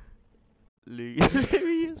 Louis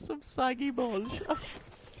is some saggy balls.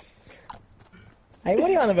 Hey, what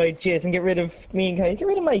are you on about, Jason? Get rid of me and Kai. Get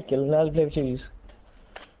rid of Michael and I'll play with you.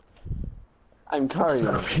 I'm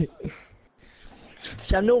carrying.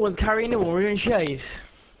 Sam, no one's carrying no one. We're doing shite.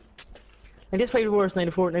 And this probably the worst night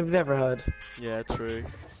of Fortnite we've ever had. Yeah, true.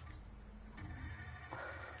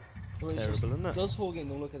 Well, Terrible, isn't it? Does whole game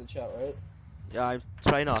don't look at the chat, right? Yeah, I'm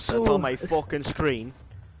trying not to. It's So- on my fucking screen.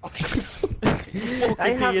 I Fucking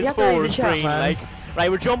have- you have to read PS4 the chat, screen, man. like. Right,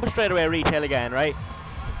 we're jumping straight away retail again, right?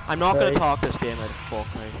 I'm not gonna Right. talk this game out of fuck,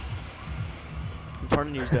 right? I'm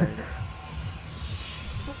turning news down. Where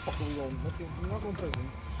the fuck are we going? We're not going to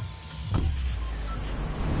prison.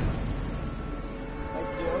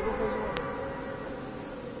 Like, do I go prison?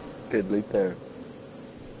 Good loot there.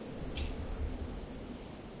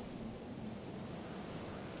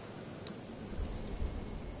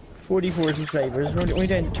 $44 subscribers. We're only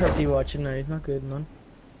down to 30 watching now. It's not good, man.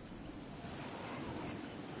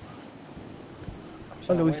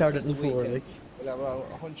 Although we started in 4, like. We'll have around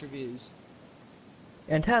 100 views.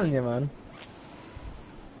 I'm telling you, man.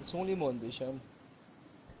 It's only Monday, Sham.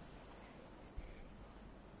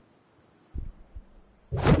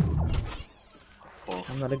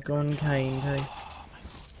 I'm not a gun kind, hey.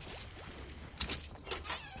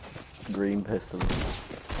 Green pistol.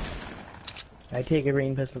 I take a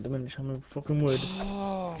green pistol at the minute. I'm a fucking wood.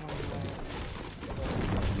 Oh my god.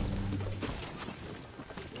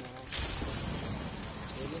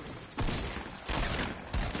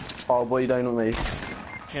 Oh boy, down with me.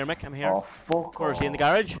 Here, Mick, I'm here. Oh fuck. Where is he? In the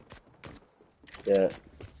off. garage? Yeah,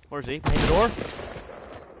 Where is he? Behind the door?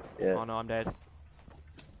 yeah. Oh no, I'm dead.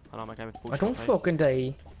 Oh no, Mick, I'm I don't fucking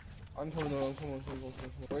die. I'm coming on, come on.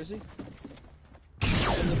 Where is he?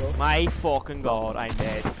 My fucking god, I'm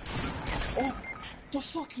dead. Oh, the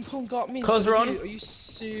fucking con got me. Close So run. Are you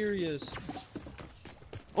serious?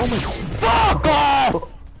 Oh my fuck off!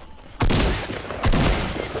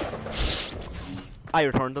 I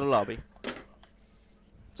returned to the lobby. That's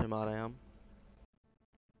how mad I am.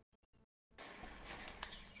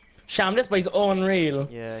 Sham, this boy's unreal.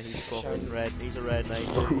 Yeah, he's fucking red. He's a red knight.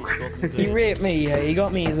 He's fucking He good. raped me, yeah. He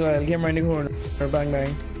got me as well. Came around the corner. Bang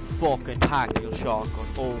bang. Fucking tactical shotgun.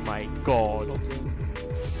 Oh my god. Fucking.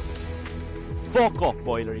 Fuck off,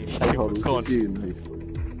 boiler, you I thought it stupid was cunt. you in high school.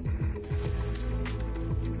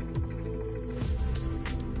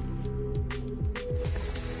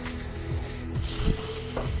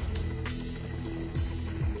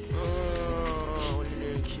 Oh,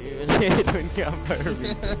 look, when you have power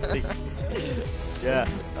V60. Yeah,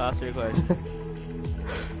 ask me a question.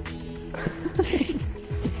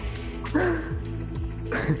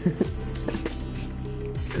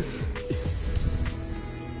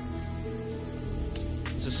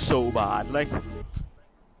 This is so bad, like.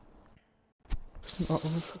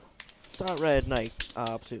 That red knight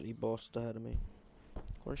absolutely bust ahead of me.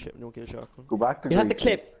 What shit, we don't get a shotgun. Go back to You'd have to Greece.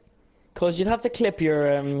 clip. Cause you'd have to clip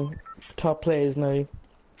your top plays now.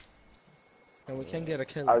 And we can get a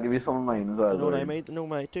kill. I'll give you some of mine as well. You know what I Ryan. made? No,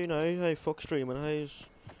 mate, do now. Hey, fuck streaming. How's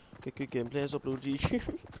get good gameplays, upload to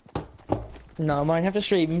YouTube. No, man, you have to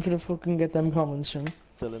stream for the fucking get them comments, Sham.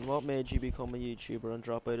 Dylan, what made you become a YouTuber and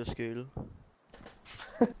drop out of school?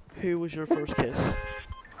 Who was your first kiss?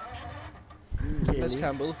 Miss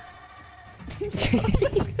Campbell.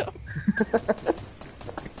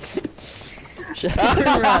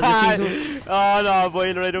 Oh no,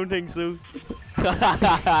 boiler, I don't think so.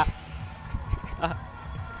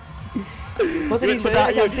 What did he say?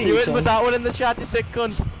 I can't see You it, wouldn't put Sham. that one in the chat, you sick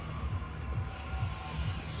cunt.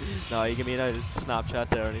 No, you give me a Snapchat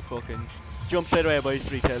there and he fucking jump straight away, boys.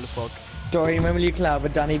 Retail the fuck. Dory, remember you collab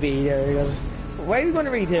with Danny B there? He goes, why are we going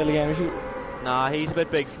to retail again? We should... Nah, he's a bit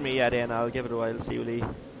big for me yet, and I'll give it a while. See will he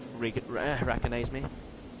recognise me.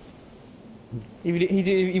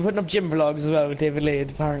 He putting up gym vlogs as well with David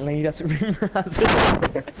Lade, apparently. That's what rumor has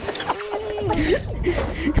it.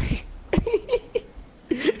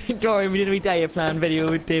 Dory, we did a wee diet plan video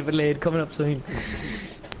with David Lade coming up soon.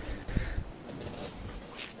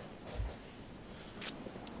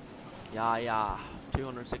 Yeah.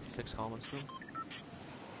 266 comments too.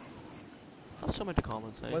 That's so many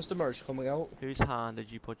comments, eh? When's the merch coming out? Whose hand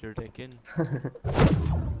did you put your dick in?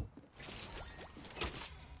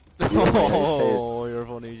 Oh, you're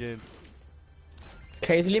funny, Jane.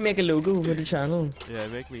 Occasionally make a logo for the channel. Yeah,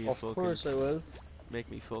 make me Of fucking course I will. make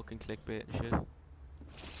me fucking clickbait and shit.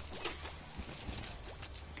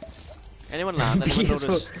 Anyone land? Anyone Yes,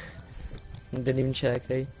 notice? Didn't even check,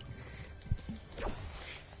 eh?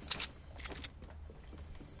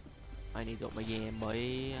 I need up my game,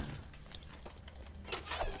 boy.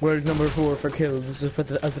 World number 4 for kills, just put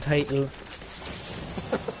it as the title.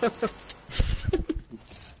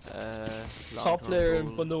 Top player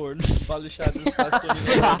in Bundoran, Ballyshad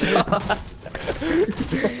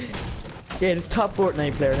Yeah, the top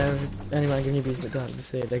Fortnite player now. Anyone can you be with that to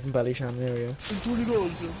say like in Ballysham area.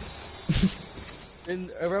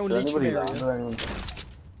 in around Did Leitrim anybody area. land or anyone?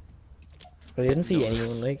 But I didn't see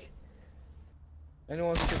anyone like. Anyone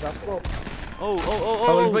wants to play basketball?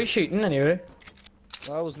 Oh, was by shooting anyway.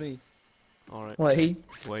 Well, that was me. Alright. Why?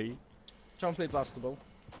 Wait. Trying to play basketball.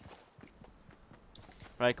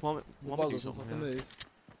 Right, come on. The Come ball on, do doesn't something. fucking Yeah. move.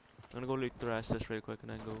 I'm gonna go loot the rest of this real quick and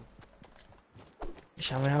then go.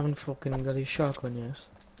 Sham, I haven't fucking got his shotgun yet.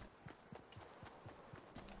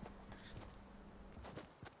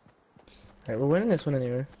 Right, we're winning this one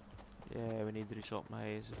anyway. Yeah, we need to do something.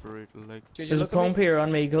 Hey, this is brutal. Like, Did you There's a look at me? pump here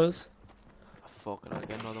on me, cuz. fuck it, I'll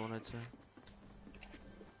get another one, I'd say.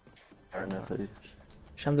 Fair enough, eh?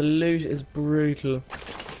 Sham, the loot is brutal.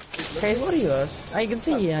 Hey, what are you at? I can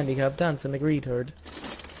see you handicapped dancing like retard.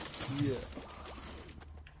 Yeah.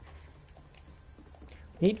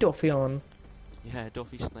 Need Duffy on. Yeah,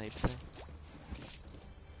 Duffy snipes. Eh?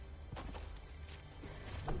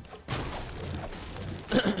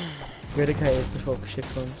 Where the guy is the fuck shit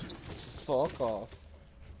front. Fuck off.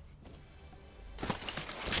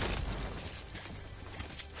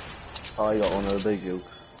 Oh, I got one of the big jukes.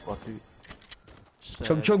 What do you? Just,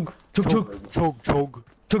 Chug chug! Chug chug! Chug chug.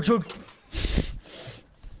 Chug chug!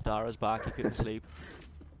 Dara's back, he couldn't sleep.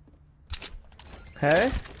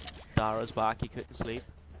 Hey? Dara's back, he couldn't sleep.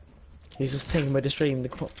 He's just thinking about the stream, the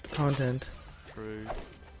content. True.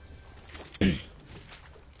 He's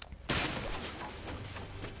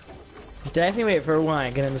definitely waiting for a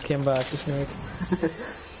wank and then just came back just like...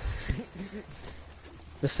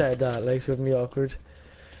 just said that, like, so it wouldn't be awkward.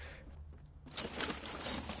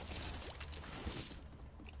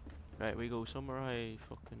 Right, we go somewhere I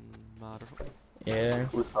fucking mad or something. Yeah.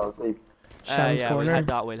 Who's salty? Sham's Yeah, corner. we'll head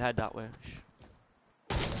that way, we'll head that way.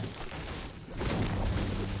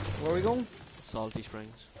 Where are we going? Salty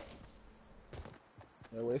Springs.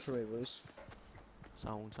 Yeah, wait for me, boys.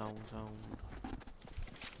 Sound.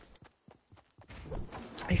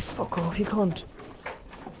 Hey, fuck off, you cunt.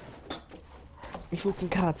 You fucking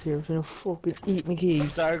cat's here trying to fucking eat my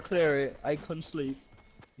keys. Sorry, Clary, I couldn't sleep.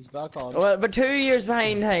 He's back on. Well, but 2 years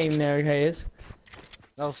behind time now, Caius.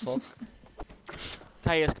 Oh, fuck.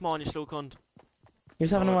 Caius, come on, you slow cunt. He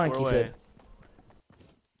was having a wank, he said.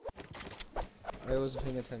 I wasn't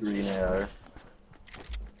paying attention. Green AR.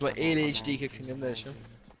 But ADHD kicking in there, sure.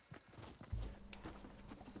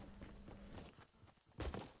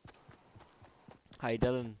 Hi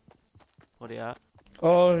Dylan. What are you at?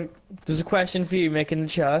 Oh, there's a question for you, Mick, in the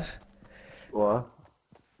chat. What?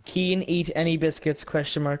 Keen eat any biscuits,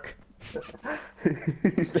 question mark.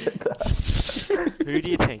 Who said that? Who do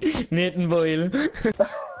you think? Nathan Boyle.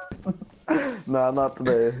 Nah, not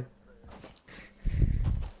today.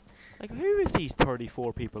 Like, who is these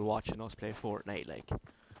 34 people watching us play Fortnite, like?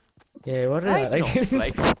 Yeah, what are I they know,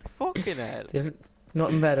 like? like, fucking hell. They've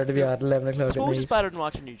nothing better to be at 11 I o'clock at suppose night. it's better than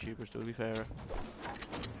watching YouTubers, to be fair.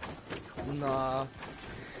 Nah.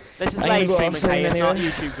 This is I'm live gonna go streaming, offline Caius, not anyway.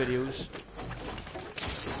 YouTube videos.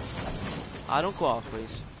 I don't go off,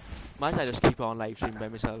 please. Might I just keep on live streaming by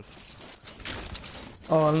myself?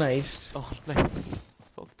 All night. Oh, nice.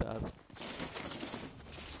 Fuck that.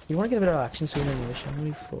 You want to get a bit of action soon anyway, shall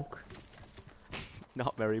we? Fuck.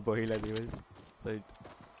 Not very Boyle, anyways. So,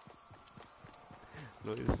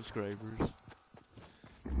 look at the subscribers.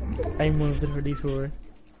 I'm one of the 34.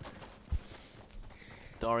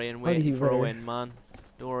 Dorian, How did waiting you for a wear? win, man.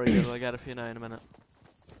 Don't worry, I'll get a few now in a minute.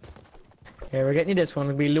 Yeah, we're getting you this one.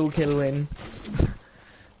 It'll be a low kill win.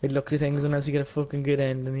 We'd look to things unless you get a fucking good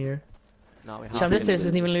end in here. No, we have Sham, to. this place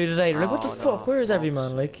isn't even looted either. Like, what the Oh, fuck? no, Where is every fucks.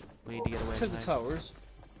 man? Like, We need to get away To the tonight. towers.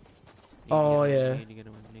 Oh, yeah. Need to get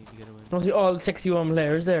a win, need to get a win. mostly all 61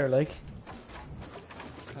 players there, like.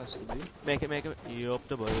 Has to be. Make it. Yup,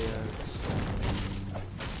 the boys.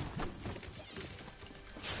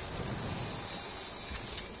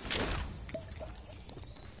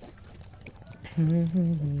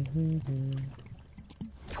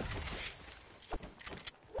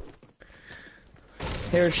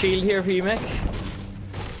 Here's shield here for you, Mick.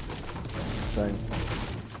 Same.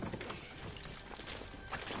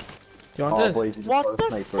 Do you want Oh, it? boys, he just What got a the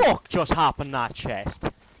sniper. fuck just happened in that chest?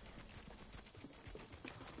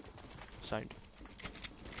 Sound.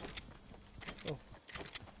 Oh.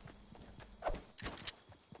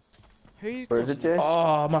 Who Where is it, Jay?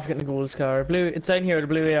 Oh, I'm after getting the gold scar. Blue, it's down here, the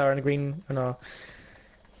blue AR and the green, oh no.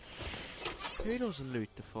 Who doesn't loot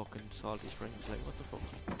the fucking salty springs? Like, what the fuck?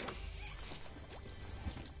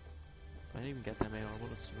 didn't even get them AR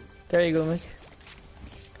bullets. There you go, Mick.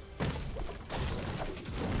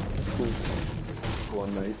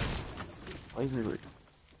 One night. I was like,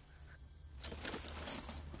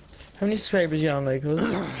 How many subscribers you on, like, Huz?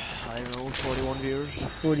 I don't know, 41 viewers.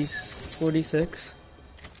 46.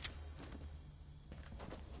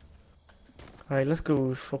 Alright, let's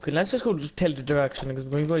go. Fucking, let's just go tell the direction because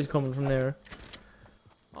my boy's coming from there.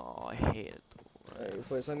 Oh, I hate it. Alright,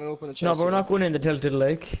 boys, I'm gonna open the chest. No, but we're here. not going in the tilted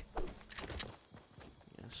like.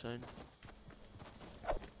 Yeah, sound.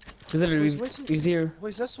 Because literally, Wait, we've zero.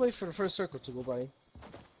 Wait, let's wait for the first circle to go by.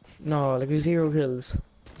 No, like we've 0 kills.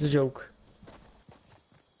 It's a joke.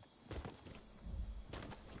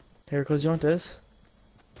 Here, cause you want this?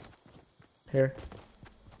 Here.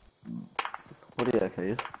 what are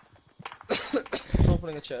you, guys?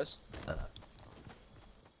 Opening a chest.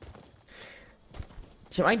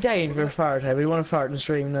 Jim, I'm dying for a fart. We want to fart in the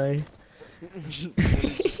stream now. You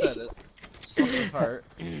just said it. Just not gonna fart.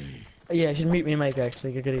 Yeah, you should meet me, Mike.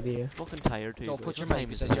 Actually, a good idea. Fucking tired too. Don't boys. put your What mic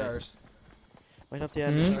time is in it? jars. Might have to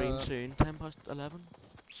end the Hmm? stream soon. 10 past 11.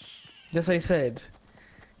 Just like I said.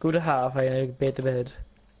 Go to half. I bait the bed.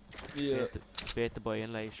 Yeah. Bait the boy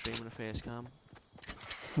in live stream with a face cam.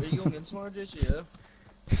 Are you going in tomorrow, JJ? Yeah.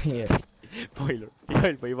 Yeah. Boiler. The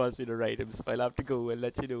old boy wants me to write him, so I'll have to go and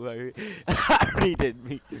let you know how he did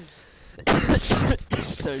me.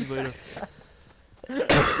 Sorry, Boiler.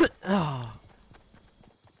 Oh.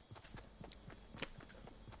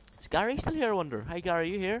 Is Gary still here, I wonder? Hi,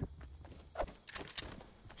 Gary, you here?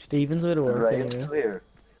 Steven's with work. Ryan's Anyway. clear.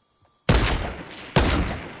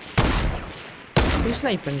 Who's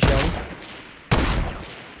sniping, Sean?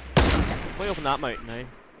 Boy, open that mountain now.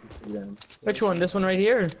 See them. Which one? This one right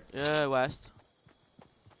here? Yeah, west.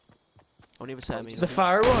 Only have a semi. The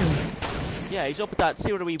far one? Yeah, he's up at that.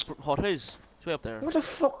 See where the wee hut is? It's way up there. What the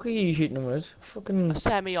fuck are you shooting him with? Fucking. A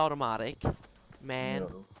semi-automatic. Man.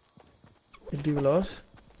 No, You do a lot.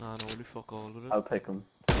 Nah, no, only fuck all with it. I'll pick him.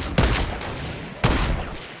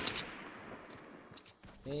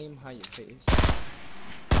 Aim high your face.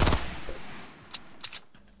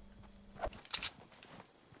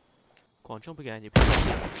 Go on, jump again, you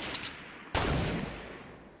pussy.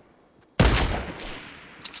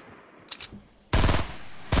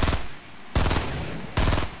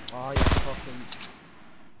 Oh, you fucking.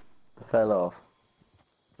 Fell off.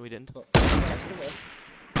 No, we didn't. Oh, yeah, still there.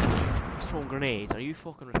 He's throwing grenades. Are you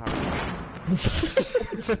fucking retarded?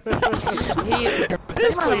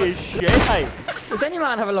 This Boy is shit, hey. Does any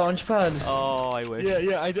man have a launch pad? Oh, I wish.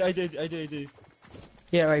 Yeah, I did.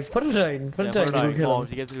 Yeah, right. Put it down. Put Yeah, it down. put it Go down. kill Come him. on,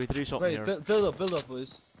 he gets to do something Right, here. build up,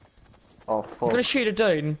 boys. Oh, I'm fuck. gonna shoot it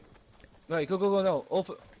down. Right, go now.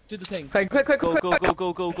 Open, do the thing. Quick. Go,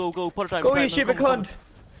 go, go, go. Put it down. Go, put it you down, stupid come on, cunt.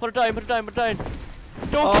 Put it down, put it down, put it down.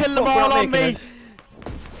 Don't Oh, kill them fuck, we're all not on me. making it.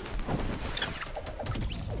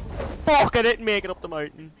 Fuck, I didn't make it up the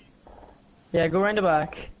mountain. Yeah, go round the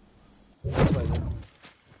back. That's right then.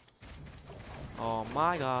 Oh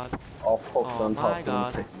my god. Oh, fuck. Oh on my top of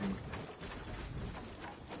God. him.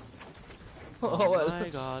 Oh, well. my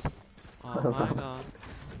god. Oh my god.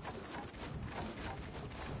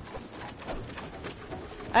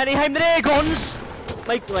 Anytime there, guns!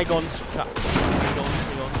 My guns, chat. My guns.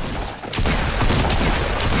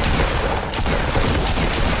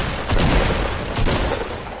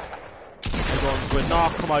 My guns will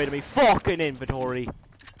not come out of me fucking inventory.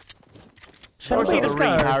 Shall Where's we the get a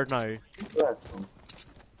car? retard now? Bless him.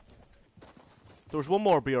 There was one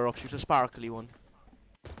more beer up, she's a sparkly one.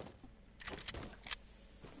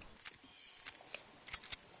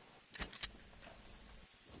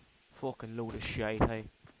 Fucking load of shite, hey.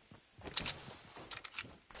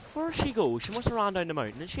 Where'd she go? She must have ran down the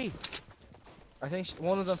mountain, didn't she? I think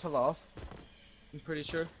one of them fell off. I'm pretty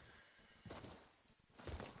sure.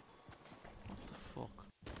 What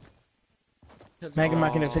Megan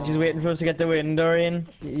McInnes said she's waiting for us to get the win, Dorian.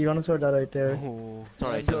 You wanna sort that out the there? fuck? Oh,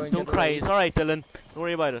 sorry, Yeah, Dylan. Dylan, Don't get cry. the It's alright, Dylan. Don't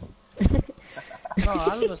worry about it. No,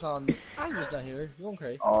 Alva's not here. You won't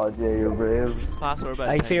cry. Oh, Jay, you're brave. Pass her about.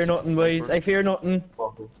 I fear nothing, boys. I fear nothing.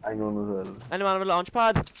 Fuck it. I know as well. Anyone have a launch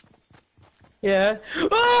pad? Yeah.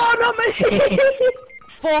 Oh, not me!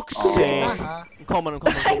 Fuck's Oh. sake! Haha. I'm coming.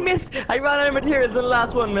 I missed. I ran out of materials in the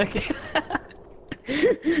last one, Mick.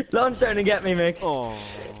 Launch down and get me, Mick. Oh,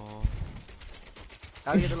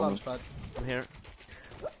 I'll get the launch pad. I'm here.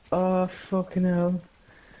 Oh, fucking hell.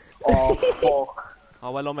 Oh, fuck. Oh,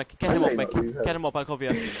 well, Mick. Get him up, Mick. Get him up, I'll cover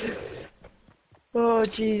you. Oh,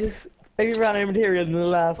 Jesus. I ran out of materials in the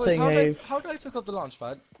last Boys, thing, how hey. do I pick up the launch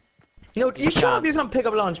pad? No, you can't. sure you can't pick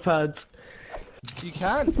up launch pads? You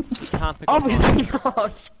can. You can't pick up Obviously launch.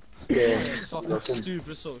 not. Yeah. It's fucking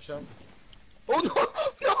stupid so, Sean. Oh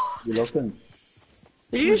no! No! You looking?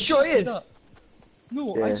 Did you destroy it?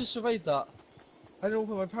 No, Yeah. I just survived that. I didn't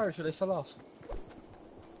open my parachute, I fell off.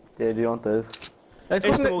 Yeah, do you want this? Let's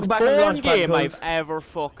It's go the most back on the boring launch pad, game I've cause- ever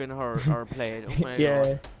fucking heard or played. Oh my Yeah.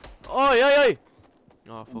 god. Oi, oi, oi!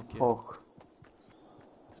 Oh, fuck you. Fuck.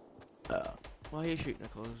 Why are you shooting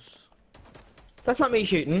at us? That's not me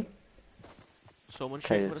shooting. Someone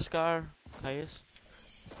shooting Caius. with a scar? Caius?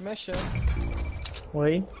 Mission.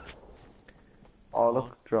 Wait. Oh,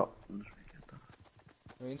 look, drop.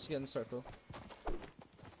 We need to get in the circle.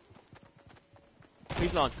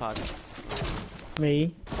 Who's launch pad?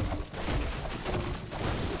 Me.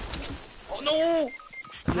 Oh no!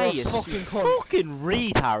 You're a Caius, fucking you cunt. fucking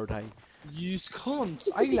retard, eh? You cunt!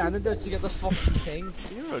 I landed there to get the fucking thing.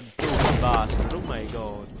 You're a dumb bastard, oh my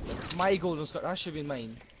god. My golden scar, that should be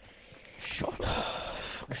mine. Shut up.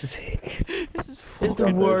 This is This is fucking...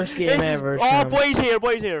 the worst game This is... ever. Oh, Sam. boys here,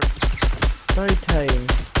 boys here. Right time.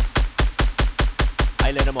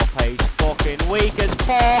 I lit him up, hey. He's fucking weak as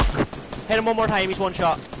fuck. Hit him one more time, he's one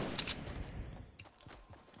shot.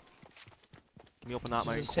 Let me open that,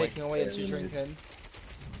 mate. She's taking away and she's drinking.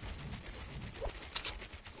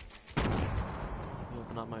 Give me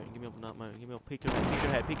open that mountain, give me open that mountain, give me up, peek your head, peek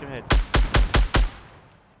your head, peek your head.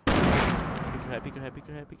 Peek your head, peek your head, peek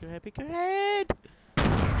your head, peek your head, peek your head!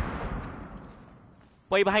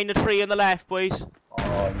 Way behind the tree on the left, boys.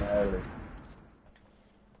 Oh, no.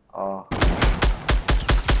 Oh.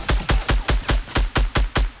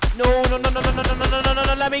 No, no, no, no, no, no, no, no, no, no, no,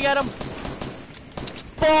 no, let me get him!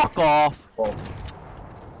 Fuck off! Fuck.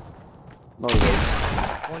 No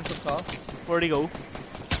way. One's up top. Where'd he go?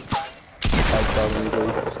 That's probably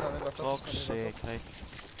good. Fuck's sake, hey.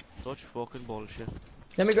 Such fucking bullshit.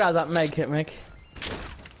 Let me grab that med kit, Mick.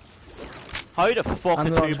 How the fuck And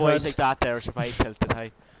did the two launch boys pads. like that there survive tilted,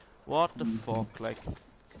 hey? What the fuck, like?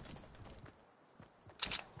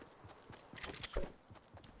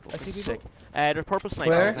 I see Fucking people. sick. There's purple sniper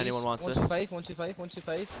Where? if anyone wants it. 125,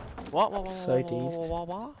 125, 125. What, Southeast.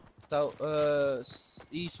 what? South,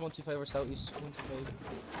 east 125 or southeast 125.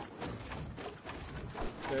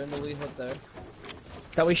 They're in the wee hut there.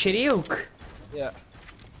 That was shitty oak. Yeah.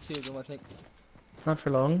 Two of them, I think. Not for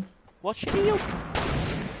long. What should you?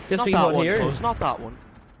 This Not wee that hut one, here. close, not that one.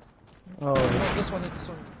 Oh. No, this one, this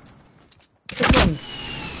one. This one.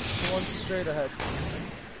 The one straight ahead.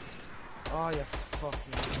 Oh, yeah, fuck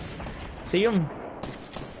me. See him?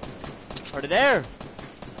 Are they there?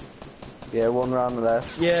 Yeah, one round the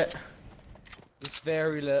left. Yeah. It's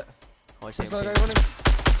very lit. Oh, I see him. There's see another him. guy running.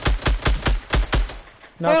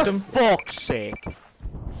 Knocked For him. fuck's sake.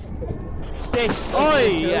 This. Oh,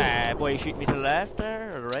 yeah. Boy, you shoot me to the left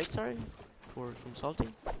there, or the right, sorry. Towards from Salty.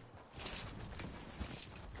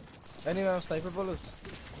 Anyone have sniper bullets?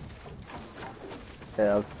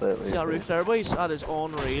 Yeah, I'll split with See that roof there, boys? That is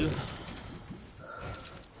unreal.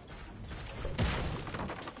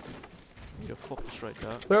 Need to fucking strike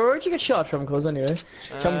that. Where'd you get shot from, cuz, anyway?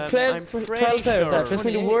 From I'm 12 pretty 12 players sure. left. This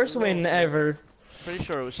will be the worst win ever. Pretty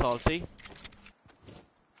sure it was Salty.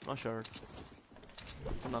 Not sure.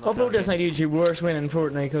 I'm not Upload this there on YouTube, worst win in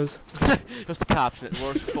Fortnite, cuz. again. Just to caption it,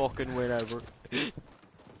 worst fucking win ever. You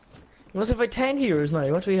must have like 10 viewers now,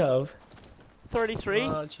 what do we have? 33?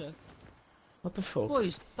 Check. What the fuck?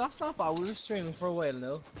 Boys, that's not bad. We were streaming for a while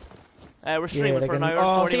now. We're streaming like for an an- hour and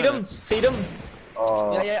Oh, 40 see minutes. them! See them!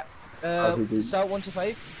 Oh. Yeah. RPGs. South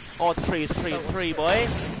 125. Oh, the three, boy.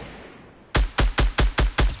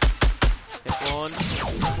 Hit one.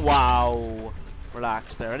 Wow.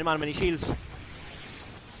 Relax there. Any man many shields?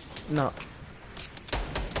 No.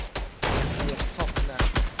 Yeah, fucking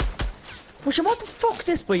that. Push him, what the fuck's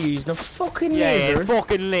this by using? A fucking Yeah, laser?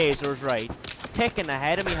 fucking lasers, right. Taking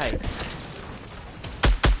ahead of me, hey.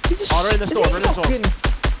 He's a Oh, they're in the is storm, he they're in the storm. fucking-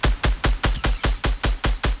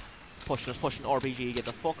 Pushing us, pushing RBG. Get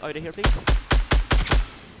the fuck out of here, please.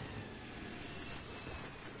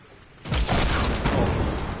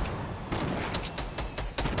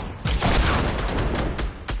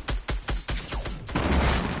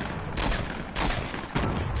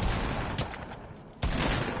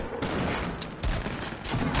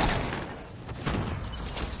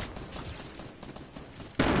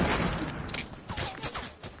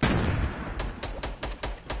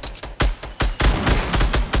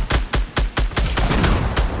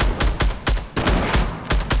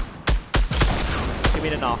 Give me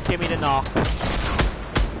the knock, give me the knock.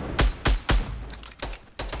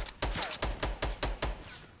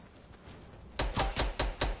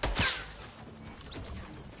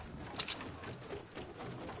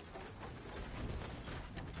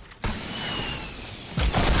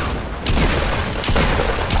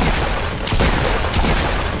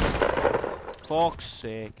 Fuck's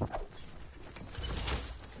sake.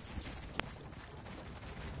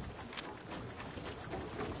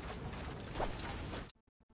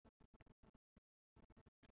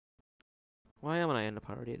 Why am I in the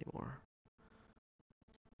party anymore?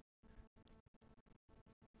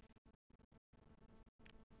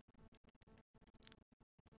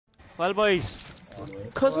 Well, boys,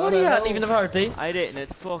 Cause what are you at leaving the party? I didn't.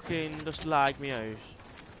 It fucking just lagged me out.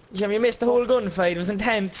 Yeah, you missed the whole gunfight. It was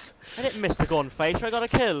intense. I didn't miss the gunfight. Sure, I got a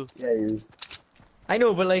kill. Yeah, he is. I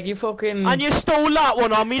know, but like you fucking. And you stole that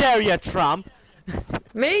one on me there, you tramp.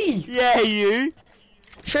 Me? Yeah, you.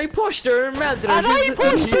 Should I pushed her and melted her? And I She's-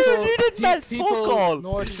 pushed she's- her. You didn't melt. Fuck all.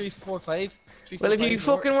 North 345. Well, if you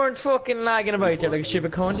fucking weren't fucking lagging about there like a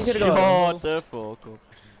stupid cunt, you could've gone. Shut the fuck up.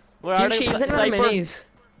 Where Do are you they? cheese anyone Sniper? minis?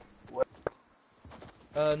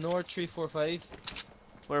 North 345.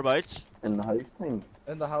 Whereabouts? In the house thing.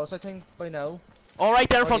 In the house, I think, by now. All right,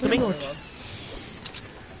 there in front of me. Hang on.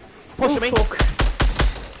 Pushing me. Fuck.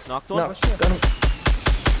 Knocked one. No, got him.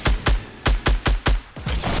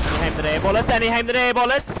 Any today bullets? Any today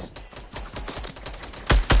bullets?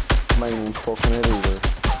 Mine ain't fucking it either.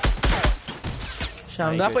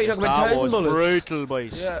 Sham, My that way you goodness, talk about that 1,000 was bullets. brutal,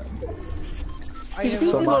 boys. Yeah. I You've hit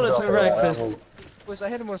seen him. bullets for breakfast. I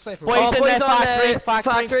hit him with a sniper. Boys, in boys the on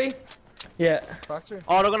factory. Yeah. Factory.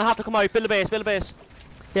 Oh, they're gonna have to come out. Build a base. Build a base.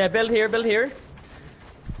 Yeah, build here, build here.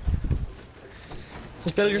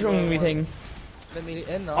 Just build your own wee thing. Let me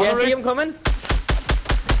in now. Yeah, the see roof. him coming?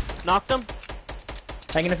 Knocked them.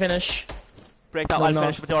 I'm gonna finish. Break that. No, I'll no.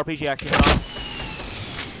 finish with the RPG actually. No.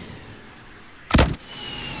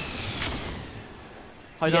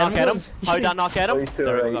 How'd that Yeah, not get him? was- How'd that not get him? Boys to the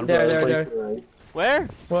There we right, go. There, there, boys there. to the right. Where?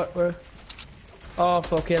 What? Where? Oh,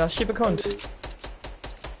 fuck yeah, that stupid cunt.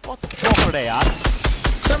 What the fuck are they at?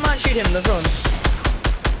 Some man shoot him in the front.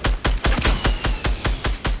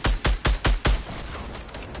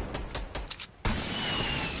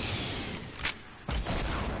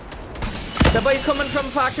 The boy's coming from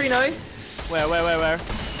factory now. Where?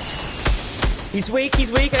 He's weak, I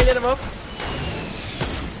lit him up.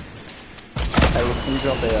 Hey, can you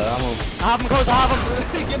drop the ammo? I have him close. I have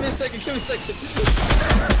him. Give me a second.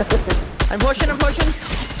 I'm pushing.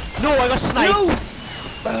 No, I got sniped. No!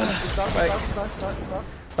 Stop.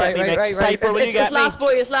 Get me, Mick. Sniper, will you It's get me? last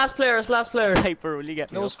boy, it's last player. Sniper, will you get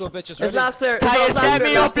me? No up? scope, bitches. It's Ready? last player. Caius, it's last get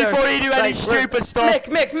player, me last up player. before you do any Right, stupid stuff.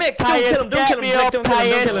 Mick, Caius, don't get kill him, me Mick, up, don't kill him,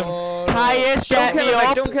 Caius. don't kill him. Oh, Caius, get me Mick,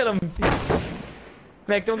 up. don't kill him.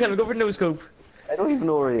 Mick, don't kill him, go for the no scope. I don't even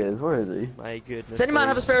know where he is. Where is he? My goodness. Does any man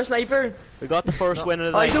have a boys. spare sniper? We got the first win of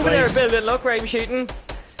the Oh, night. he's over there boys. building, look where I'm shooting.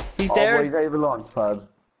 He's Oh, there. boys, I have a launch pad.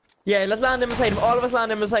 Yeah, let's land him beside him, all of us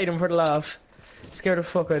land him beside him for the laugh. Scared the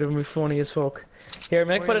fuck out of him, he's funny as fuck. Here,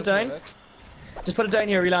 Mick, put it down. Just put it down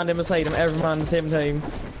here, we land him beside him, every man at the same time.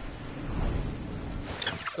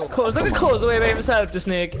 Cuz, look at Cuz away by himself, the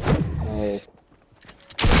snake. Hey.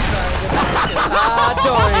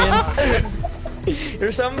 Ah, Dorian.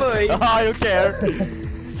 You're some boy. Oh, I don't care.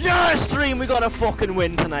 Yeah, stream, we got a fucking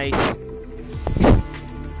win tonight. I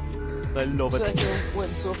love it. Second win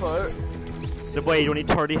so far. The boy, you only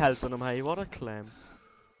 30 health on him, hey, what a claim.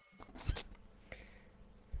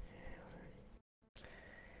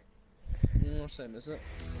 Same, is it?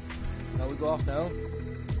 Now we go off now.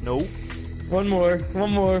 No. One more for the We're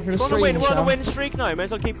on a stream, win, we're on a Sham. win streak now, might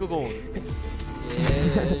as well keep going.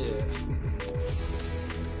 Yeah.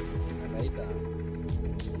 I like that.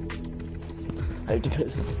 How do you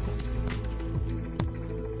guys?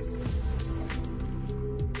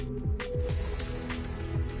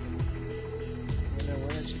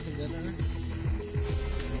 Winner, chicken dinner.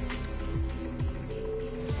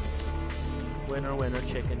 Winner,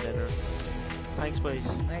 chicken dinner. Thanks, boys.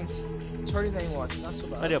 Thanks. 39 watch, not so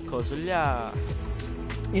bad. Ready up, cuz, will ya?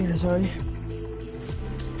 Yeah, sorry.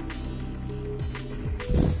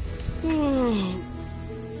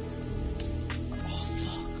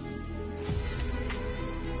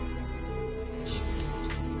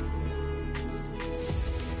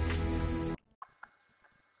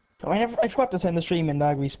 I forgot to send the stream in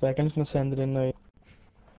lag respec, I'm just gonna send it in now.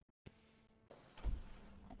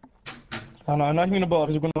 Oh no, I'm not even gonna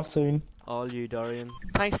bother because we're going off soon. All you, Dorian.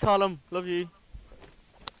 Thanks, Colum. Love you.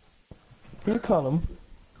 Who'll call him?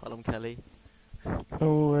 Colum Kelly.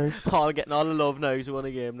 Oh, right. All getting all the love now, so we won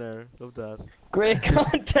a game there. Love that. Great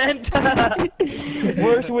content!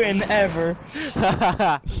 Worst win ever.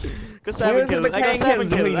 Got 7 Where's the kills. I got McCain 7 kills,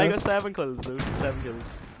 kills. do I we got 7 kills, dude. 7 kills.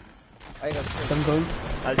 I got Some goals.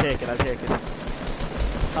 I'll take it.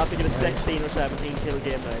 Have to get a 16 or 17 kill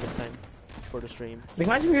game now this time. for the stream. Like,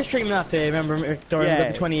 imagine if you're streaming that day, remember during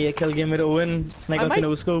Yeah. the 28 kill game with Owen, like I on might-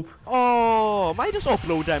 no scope. Oh, I might just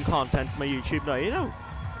upload them contents to my YouTube now, you know?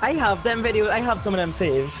 I have them videos, I have some of them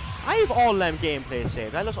saved. I have all them gameplays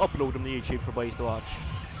saved. I'll just upload them to YouTube for boys to watch.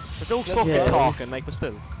 There's no fucking Yeah. talking, like, but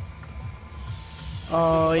still.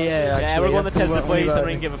 Oh yeah. Yeah, actually, we're going to that's tell the what- boys what and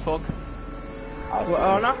we ring give a fuck. Well,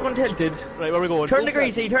 I'm not going tilted. Right, where we going? Turn the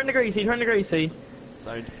greasy, turn the greasy, turn the greasy.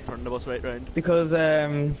 Sound, turn the bus right round. Because,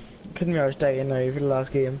 couldn't be ours dying now for the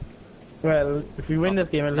last game. Well, if we win this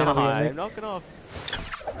game, it'll Nah, be I'm knocking off.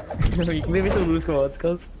 maybe solo squads,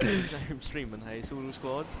 cause... I'm streaming, hey, solo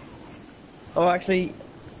squads. Oh, actually,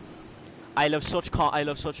 I love such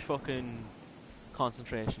fucking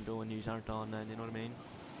concentration though when you aren't on then, you know what I mean?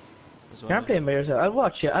 As well. you're not playing by yourself. I'll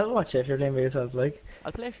watch you if you're playing by yourself, like.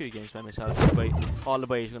 I'll play a few games by myself, but all the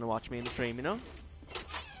boys are gonna watch me in the stream, you know?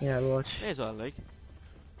 Yeah, I'll watch. May as well, like.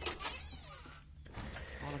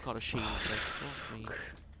 All I've got is shields, like, fuck me.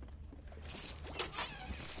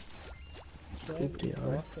 Oopsie,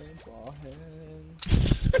 alright.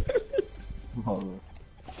 Oh.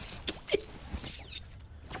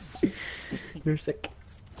 You're sick.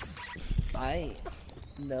 I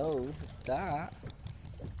know that.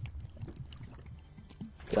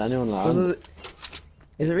 Did anyone Is land?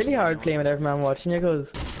 it really hard playing with every man watching you, cause...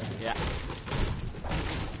 Yeah.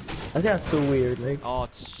 I think that's so weird, like. Oh,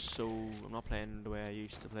 it's so... I'm not playing the way I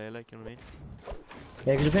used to play, like, you know what I mean?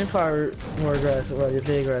 Yeah, cause you're playing far more aggressive, well, you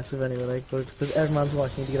play aggressive anyway, like, but because every man's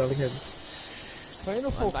watching to get all the kills.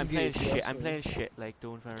 I'm playing shit, like,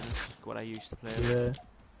 doing fairness, what I used to play. Yeah.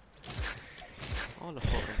 All the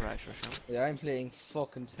fucking pressure, Sean. Yeah, I'm playing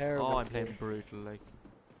fucking terrible. Oh, I'm playing brutal, like.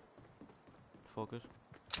 Fuck it.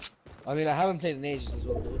 I mean, I haven't played in ages as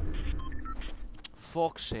well, though.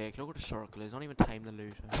 Fuck's sake, look what the circle is, not even time to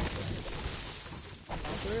lose.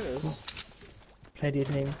 There it is. Plenty of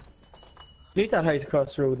time. Leave that house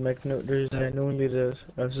across the road, Mike. No, there's no one did it.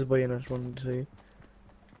 I was just buying it, wanted to see.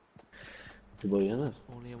 The boy in it?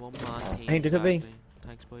 Only a one-man team. think there could be. exactly.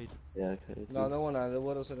 Thanks, boy. Yeah, okay. No, no one added.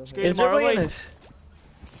 What else? I don't Is think. Is there tomorrow, buying boys?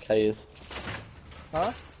 it? Case.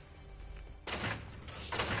 Huh?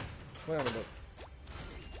 What am I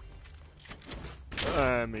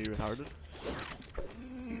about? Me retarded.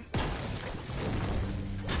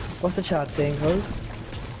 What's the chat saying, cuz?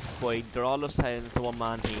 Boy, they're all just saying it's a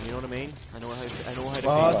one-man team, you know what I mean? I know how to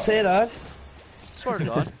Oh, feel. say that. Swear to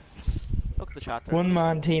God. Look at the chat there. One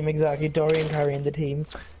man team, exactly. Dorian carrying the team.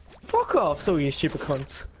 Fuck off, so you stupid cunts.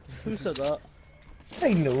 Who said that?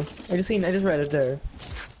 I know. I just read it there.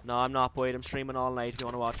 No, I'm not, boy. I'm streaming all night if you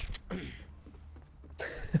want to watch.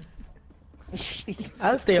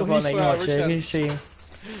 I'll stay up all night and 24 watch it. hour You stream.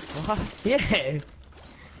 What? Yeah.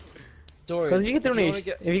 Dorian, Because if you get the if you wanna donation,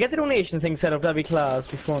 get- if you get the donation thing set up, that'd be class.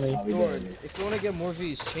 Be funny. Dorian, if you want to get more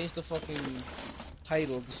views, change the fucking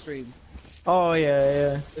title of the stream. Oh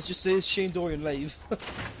yeah, Let's just say it's Shane Dorian live.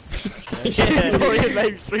 Yeah. Dorian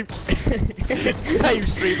live stream. Live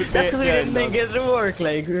streaming, That's mate. because we Yeah, didn't think it would work.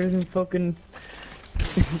 Like we were fucking.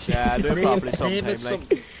 Yeah, do it properly Name sometime, it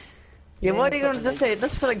like. Yeah, what are you something gonna say?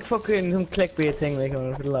 That's for like fucking some clickbait thing, like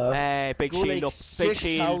on for the laugh. Big Go shield like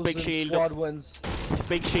up, big shield, 6,000 squad wins.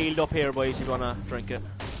 big shield up here, boys. If you wanna drink it.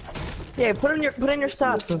 Yeah, put in your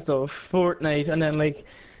stats and stuff. Fortnite, and then like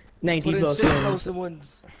 90 Put in plus wins. 6,000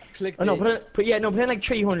 wins. Click Oh no, put in like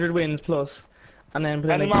 300 wins plus, and then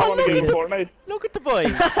put in Anyone like. want to get in Fortnite? Look at the boy.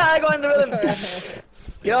 Go on the rhythm.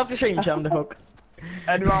 Get off the stream, chum. The fuck.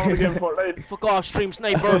 Anyone want to get in Fortnite? Fuck off, stream Oh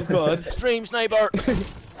sniper. god. Stream sniper.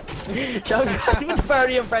 Chum, it's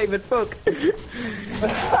party in private. Fuck.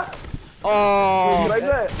 Oh, You like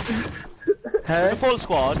that? Huh? the full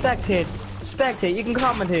squad. Spectate. You can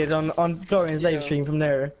commentate on Dorian's live stream from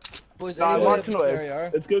there. Boys, No, I'm anyone watching else it. where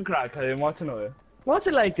you It's good crack. I'm watching it. What's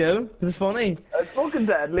it like, though? It's funny. It's fucking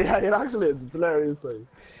deadly. It actually is. It's hilarious. Like.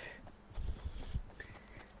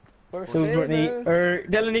 are. So Courtney,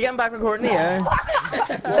 Dylan, you getting back with Courtney, yeah?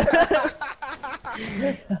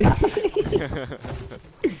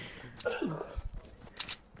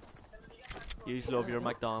 You just love your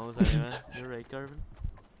McDonald's anyway. You're right, Garvin.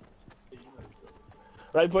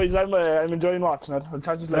 Right, boys. I'm enjoying watching it. I'll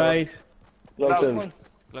catch you later. Right. Look No, then.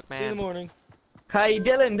 Look, See you in the man. morning. Hi,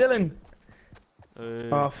 Dylan.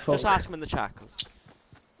 Oh, fuck. Just ask him in the chat. 'Cause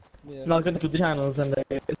Yeah. I'm not going to do the channels and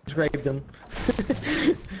subscribe them.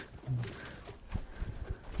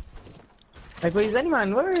 Hey, please,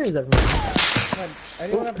 anyone, where is everyone? Man,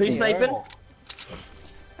 anyone have Who's an AR? sniping?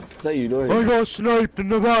 Is that you doing? I got sniped in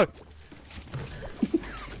the back.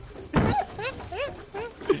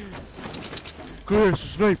 Chris,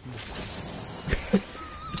 sniping.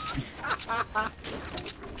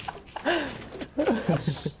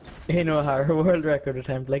 You know, a world record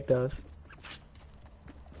attempt like that.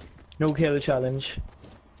 No kill challenge.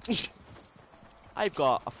 I've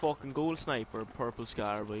got a fucking gold sniper, purple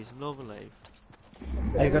scar, boys. I'm loving life.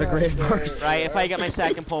 I got a great mark. Right, if I get my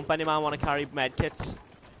second pump, any man want to carry med kits?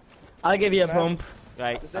 I'll give you a Can I- pump.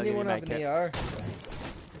 Right, Does I'll give you anyone med have an kit. AR?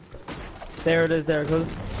 There it is, there it goes.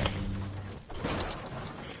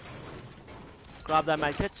 Grab that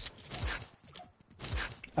med kits.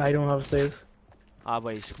 I don't have space. Ah,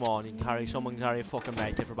 boys, come on, you can carry. Someone can carry a fucking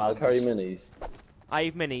med kit for I'll balance. carry minis. I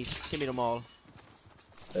have minis. Give me them all.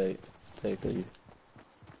 Hey, take these.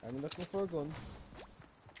 I'm looking for a gun.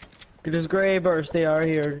 There's grey bursts they are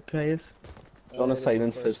here, guys. Do you want a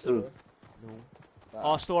silence Looking for pistol? store. No.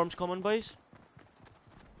 Ah. Oh, storm's coming, boys.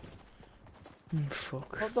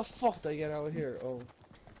 Fuck. How the fuck did I get out of here? Oh.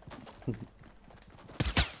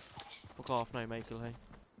 Fuck off now, Michael, hey.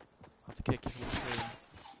 I have to kick you from the screen.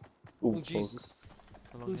 Oh, fuck. Jesus.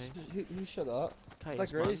 So long, hey. Who shut that? Caius,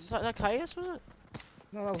 that man. Grace? Is that Caius, was it?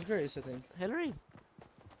 No, that was Grace, I think. Hillary?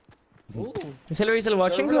 Oh. Is Hillary still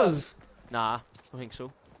watching, Dervla. cuz? Nah, I think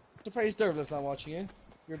so. Surprised Dervla's not watching you.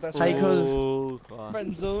 Your best Hi, friend. cuz. Oh, God.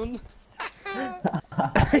 Friend zone.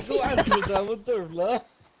 Go answer that with Dervla.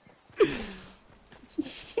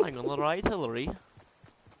 I'm on the right, Hillary.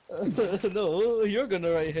 No, you're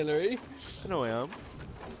gonna write Hillary. I know I am.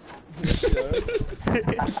 Sure.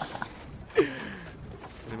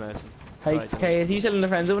 Any messing? Hi, Right, okay, is you still in the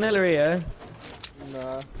friend zone, Hillary, yeah?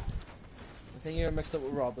 Nah. I think you're mixed up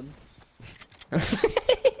with Robin.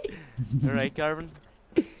 Alright, Garvin.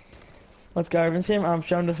 What's Garvin saying?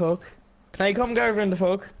 Armstrong the fuck. Can I come, Garvin the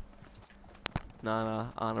fuck? Nah,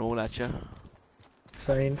 Anna won't let you.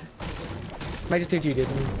 Signed. Might just do what you did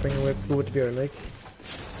and bring a whip, go with the beer, like.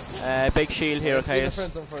 Big shield here, Let's do the Caius.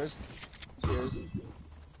 friend zone first. Cheers.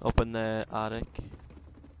 Up in the attic.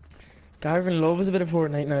 Garvin loves a bit of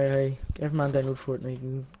Fortnite now, hey. Every man download Fortnite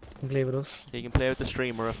and play with us. You can play with the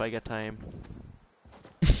streamer if I get time.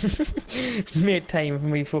 Made time for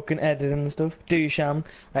me fucking editing and stuff. Do sham.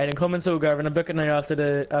 Right, I'm coming so Garvin, I'm booking now after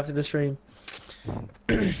the stream.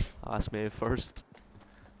 Ask me first.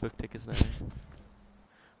 Book tickets now.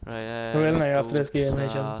 Right, Well, let's now after go. this game, hey,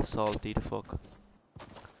 Sean. Salty the fuck.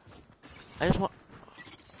 I just want...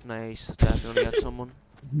 Nice, definitely got someone.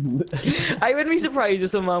 I wouldn't be surprised if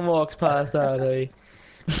someone walks past that, eh?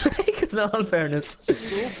 Like, it's not all fairness. So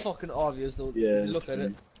fucking obvious though. Yeah. Look at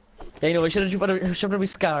it. Yeah, you know, should have be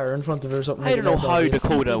Scar in front of her or something. I don't know That's how obvious.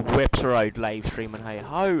 Dakota whips her out live streaming.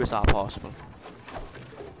 How is that possible?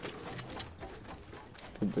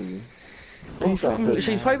 Could be.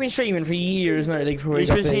 She's probably been streaming for years now, like before he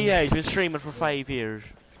got big. Yeah, he's been streaming for 5 years.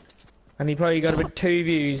 And he probably got about 2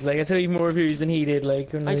 views. Like, I'd say even more views than he did.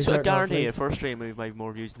 Like, when I he started off, guarantee like. you, first stream we might have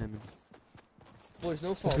more views than him. Boys,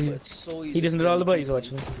 no fault. It's so easy. He doesn't to do all the play on boys PC.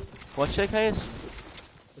 watching. What's that, Caius?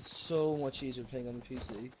 It's so much easier playing on the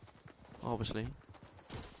PC. Obviously.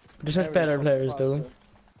 But there's such Everything's better so players, faster. though.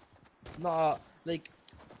 Nah, like,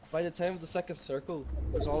 by the time of the second circle,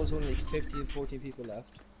 there's always only like 15, 14 people left.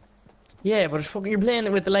 Yeah, but fucking, you're playing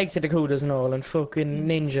it with the likes of Dakotas and all, and fucking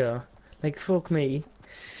Ninja. Like, fuck me.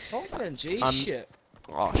 Fucking G shit.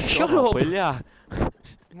 Oh, Shut shut up, up. will ya?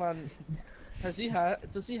 Man, does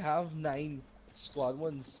he have 9 squad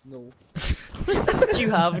ones? No. What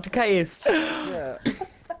you have, Caius? Yeah.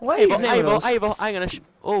 Why are you playing with us? I'm gonna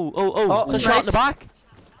oh, Oh, the shot in the sniped. back?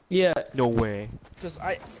 Yeah, No way. Cause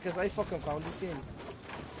I fucking found this game.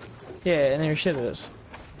 yeah, and you're shit at it.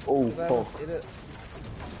 Oh, 'Cause I fuck. haven't played it.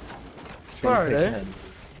 Where are they?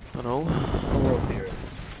 Don't know. Somewhere up here.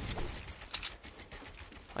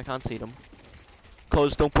 I can't see them.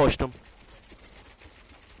 Cuz, don't push them.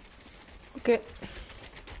 Okay.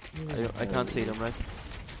 I can't see them, right?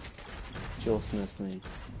 Just missed me.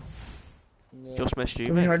 Yeah. Just missed you,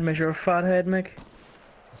 Give me mate. hard to measure a fathead, Mick.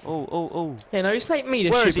 Oh. Hey, now you snipe me,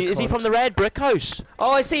 this Where is he? stupid Is he cunt. from the red brick house? Oh,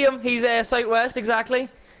 I see him. He's southwest, exactly.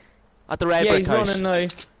 At the red Yeah, brick he's house. running now.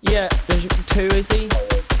 Yeah, there's 2, I see.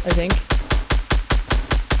 I think.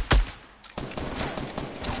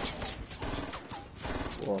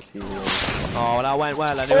 What he was. Oh, that went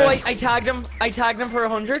well anyway. Oh, I tagged him. I tagged him for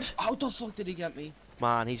 100. How the fuck did he get me?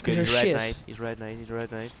 Man, he's good. You're He's red shit. knight. He's red knight. He's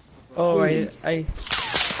red knight. Oh, I.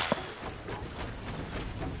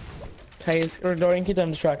 Caius, or Dorian, get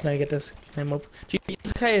down the track now, get this climb up. Do you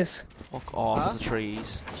have Caius? Fuck off Huh? the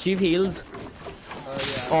trees. Do you have heals?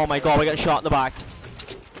 Yeah. Oh my god, we're getting shot in the back.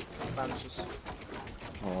 Vanishes.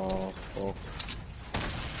 Oh, fuck.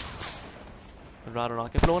 I'd rather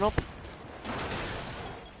not get blown up.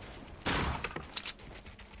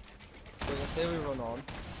 So I say we run on.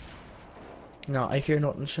 No, I fear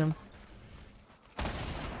nothing, Shim.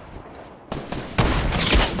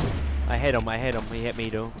 I hit him, he hit me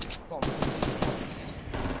though. Come on,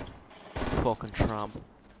 please. Fucking tramp.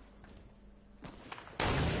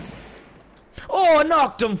 Oh, I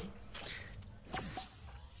knocked him!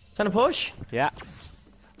 Trying to push? Yeah.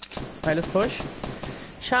 Right, let's push.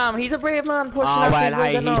 Sham, he's a brave man pushing Ah, after well, he goes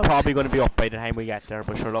hey, get he's knocked. probably going to be up by the time we get there,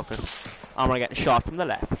 but sure, look at. I'm gonna get shot from the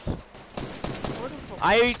left.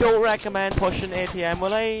 I don't recommend pushing ATM,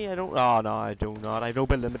 will I? I don't. Oh no, I do not. I have no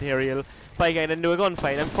building material. If I get into a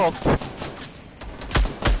gunfight, I'm fucked.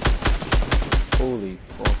 Holy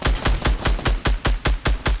fuck.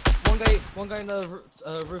 One guy in the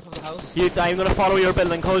roof of the house. I'm gonna follow your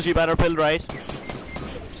building, cuz you better build right.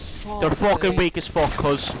 They're fucking weak as fuck,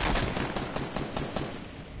 cuz.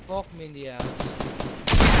 Fuck me in the ass.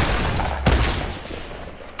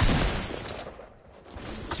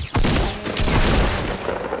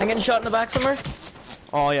 I'm getting shot in the back somewhere.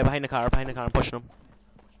 Oh yeah, behind the car, I'm pushing them.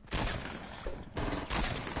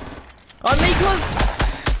 On me, cuz!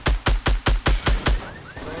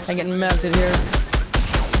 I'm getting melted here.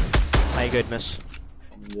 My goodness.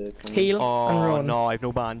 Heal and Oh run. no, I've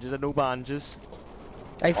no bandages,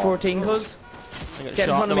 I have 14, cuz. I'm getting Get in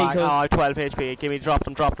shot front in of the me, back. cuz. Oh, 12 HP. Give me,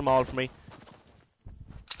 drop them all for me.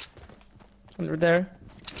 Under there.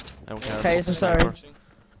 I don't care. Okay, I'm sorry.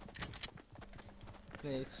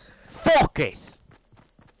 Thanks. Fuck it!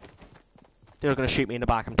 They're gonna shoot me in the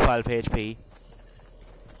back, I'm 12 HP.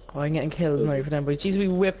 Oh, I'm getting kills now for them boys. Jeez, we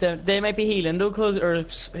whipped them. They might be healing though, cuz, or...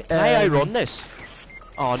 Can I run this?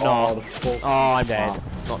 Oh no. Oh, Oh, I'm dead.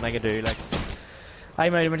 Nothing I can do, like.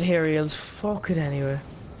 I'm out of materials. Fuck it anyway.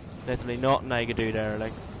 Literally nothing I can do there,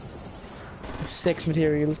 like. I have 6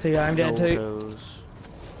 materials too. I'm dead no too. pills.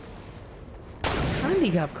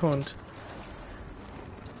 Handicap cunt.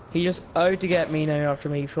 He just out to get me now after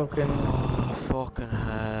me fucking... Oh, fucking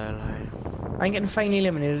hell. I'm getting finally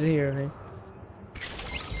eliminated here, I think.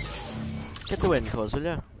 Get the win, cuz, will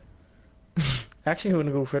ya? Actually, I'm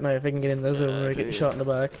gonna go for it now if I can get in the zone where I get dude. shot in the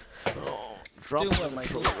back. Oh, drop Do the it,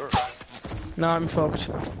 Michael. controller. No, I'm fucked.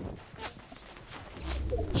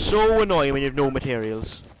 So annoying when you have no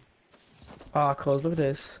materials. Ah, cuz, look at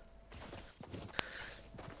this.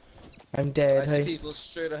 I'm I dead, see hey. people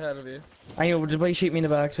straight ahead of you. I know, but the boy shoot me in the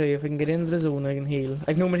back too. If I can get into the zone, I can heal.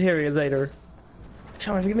 I have no materials either.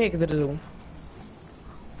 Sean, if you can make it to the zone.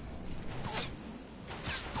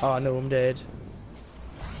 Oh no, I'm dead.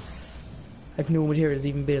 I have no materials to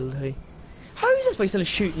even build, hey. How is this boy still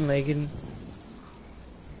shooting like in...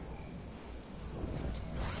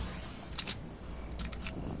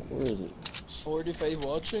 Where is it? 45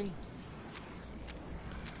 watching.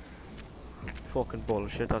 Fucking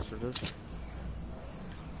bullshit, that's what it is.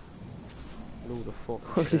 Load of fucking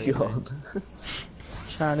Where's he shit, gone?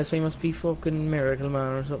 Sean, this way must be fucking Miracle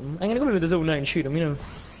Man or something. I'm gonna go into the zone now and shoot him, you know.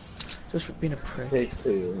 Just for being a prick. Takes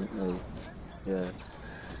two, no. Yeah.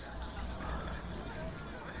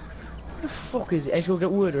 What the fuck is it? I should go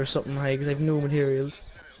get wood or something, hey, because I have no materials.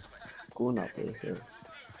 Going up there, yeah.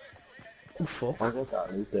 Oh fuck. I'll get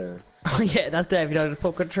that loot there. Oh yeah, that's definitely not a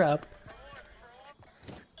fucking trap.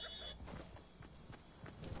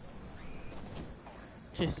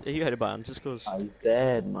 Jeez, are you out of bands? Just goes. I was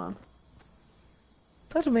dead, man.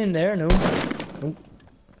 Let him in there, no. Nope.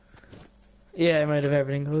 Yeah, I might have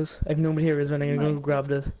everything, cause I have no materials when I'm gonna go grab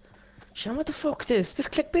this. Sean, what the fuck is this? This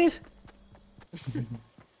clickbait?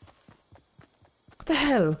 What the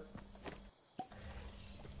hell?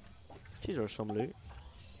 Jeez, there's some loot.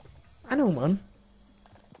 I know, man.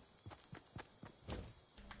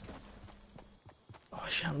 Oh,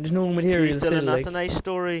 Sean, there's no materials Dylan, still, that's like. a nice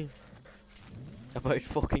story. About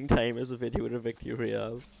fucking time as a video with a Victory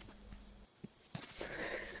Royale.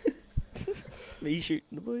 Me shooting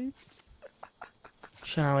the boys.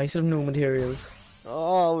 Sean, I still have no materials.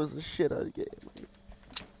 Oh, it was a shit out of game.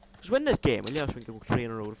 Just win this game, will you? I was thinking 3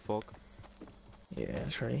 in a row to fuck. Yeah,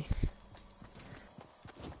 that's right.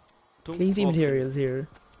 Don't Leave the fucking- materials here.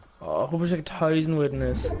 Oh, I hope there's like 1,000 wood in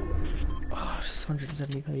this. Oh, just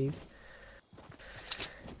 175.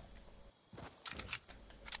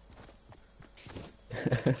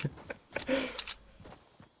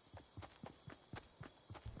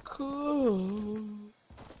 Cool.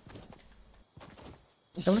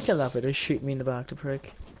 I'm gonna kill that bit, just shoot me in the back to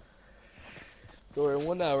prick. Dora,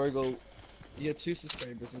 1 hour ago, you had 2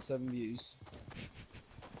 subscribers and 7 views.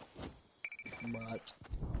 What?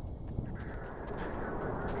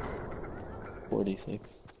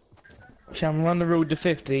 46. Sham, we're on the road to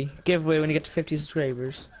 50. Giveaway when you get to 50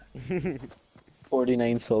 subscribers.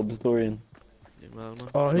 49 subs, Dorian. Yeah, man.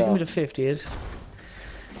 Oh, who's No. gonna be the 50th?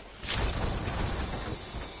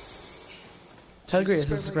 Tell Grace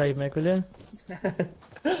to subscribe, Mike, will you? Can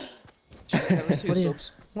I 2 what are you?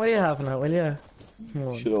 subs. What are you having out, will ya? Come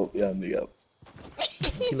on. Shut up, yeah, nigga.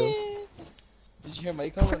 Kilo. Did you hear my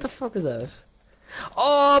What comment? the fuck is that?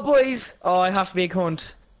 Oh, boys! Oh, I have to be a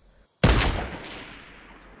cunt.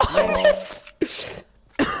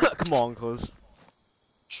 Come on, cuz.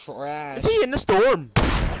 Trash. Is he in the storm?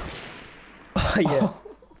 Oh, yeah.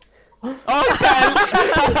 Oh, he fell!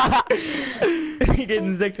 He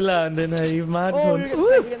didn't stick to land, and you mad Oh, cunt. you're getting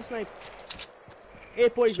sniped, you're getting sniped.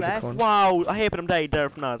 8 boys Stupid left. cunt. Wow, I hate him died there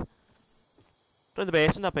from that. Down the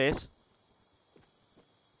base, in that base.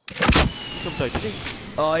 He jumped out, did he?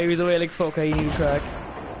 Oh, he was away like fuck, I need a crack.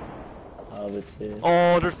 Have it, yeah.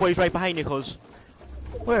 Oh, there's boys right behind you, cuz.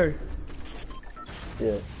 Where?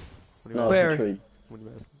 Yeah. What do you No, mean? Where? it's a tree. What do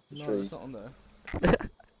you mean? No, Tree. there's nothing there.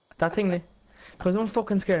 That thing there. Cause don't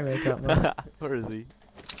fucking scare me like that, man. Where is he?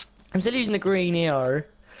 I'm still using the green AR.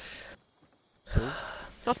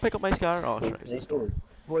 Not pick up my scar. Oh, sure. It's a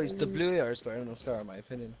Boys, the blue AR is better than the Scar, in my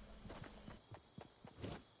opinion.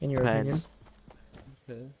 In your opinion. Depends.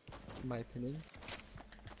 Okay. In my opinion.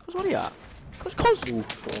 Cuz what are you at? Cuz, Ooh,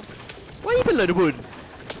 fuck. why are you building the wood?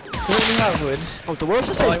 We only have wood. Oh, the worst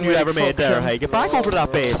I'm decision you really ever made fucked, there, Sean. hey. Get back over to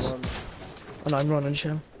that base. And I'm running,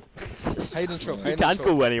 Shim. Hide and truck, You hide and can't truck.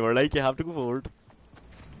 go anywhere, like, you have to go forward.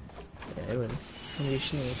 Yeah, I will. I'm a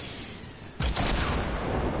snake.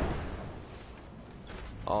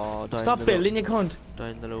 Oh, down Stop the building, you cunt.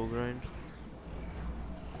 down the low ground.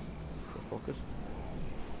 Fuck it.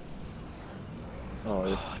 Oh,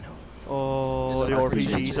 yeah. Oh, the Yeah,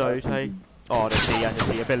 RPG's out, hey. Oh, they see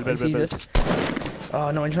you, build, He build, sees build. it.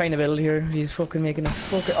 Oh no, I'm trying to build here. He's fucking making a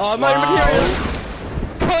fucking. Oh, I'm Wow. out of materials!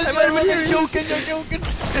 I'm out of materials! You're joking!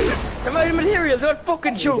 I'm out of materials! I'm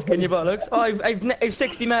fucking joking, you bollocks! Oh, I've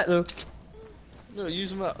 60 metal. No,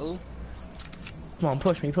 use metal. Come on,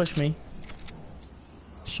 push me, push me.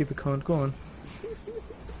 Stupid cunt, go on.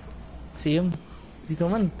 See him? Is he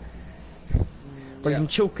coming? Boys, I'm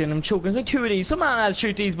choking. There's like 2 of these. Some man else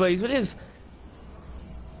shoot these boys, what is?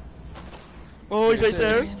 Oh, he's right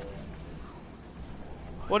there.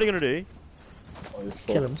 What are you gonna do? Oh, you're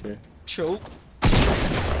Kill fucked, him. yeah. Choke.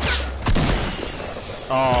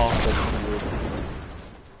 Oh,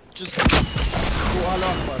 Just go all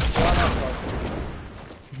out, man. Go all out, man.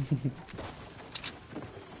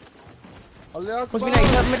 Allah Must be Akbar. nice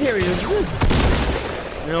to have materials, is it?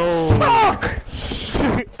 no. Fuck!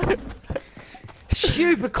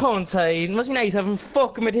 Stupid cunt, eh? Must be nice having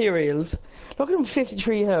fucking materials. Look at him,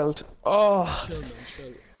 53 health. Oh. Chill, man,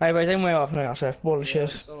 chill. Alright, boys, I'm way off now, chef.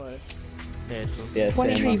 Bullshit. It's alright. Yeah,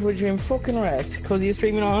 same, 23 man. for dream fucking wrecked. Cause you're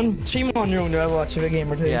streaming on. Stream on your own, do I watch a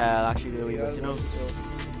game or two? Yeah, I'll actually do it, Yeah, you know, so-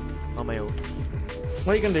 on my own.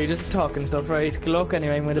 What are you gonna do? Just talk and stuff, right? Good luck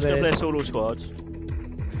anyway, I'm Just gonna gonna play bed. solo squads.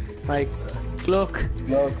 Like, good luck.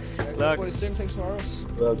 Look, Look. Boys, same thing tomorrow.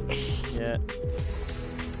 look. Yeah.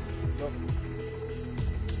 Look.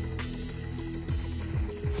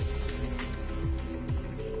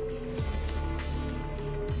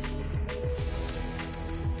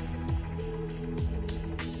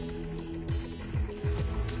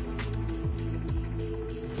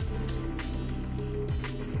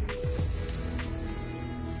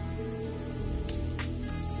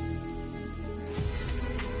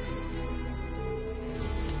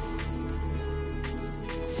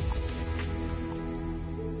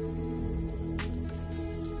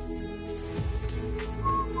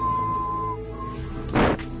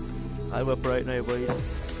 I'm up right now, boys.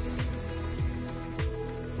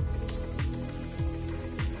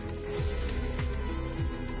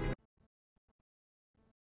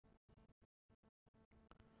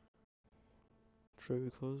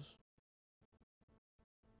 True, cuz.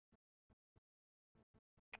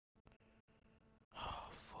 Oh,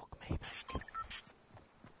 fuck me, back.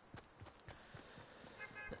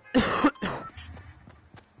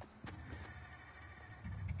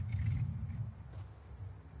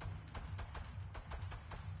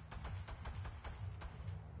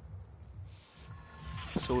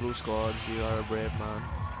 Solo squad, you are a brave man.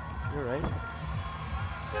 You're right.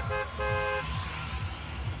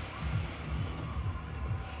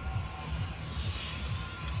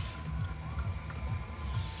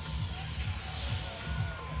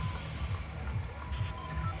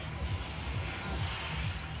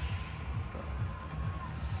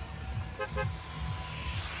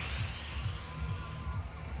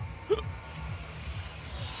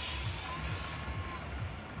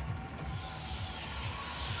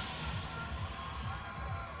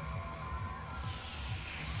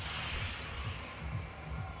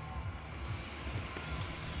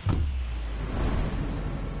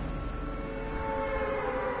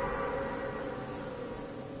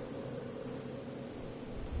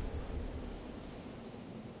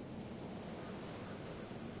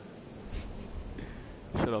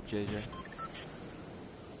 it up, JJ.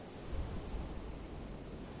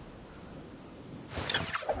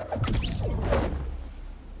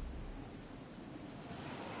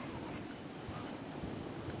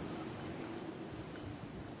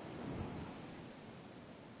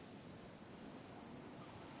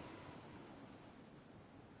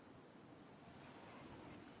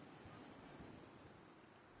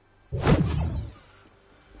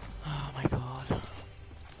 Oh my god.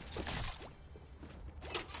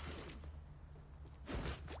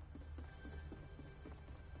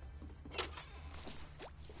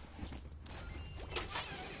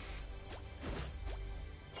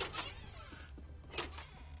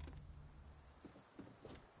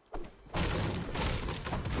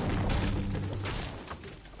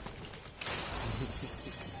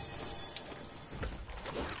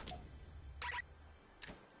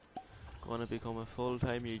 Wanna become a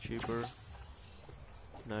full-time YouTuber?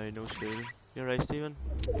 No, no school. You're right, Stephen.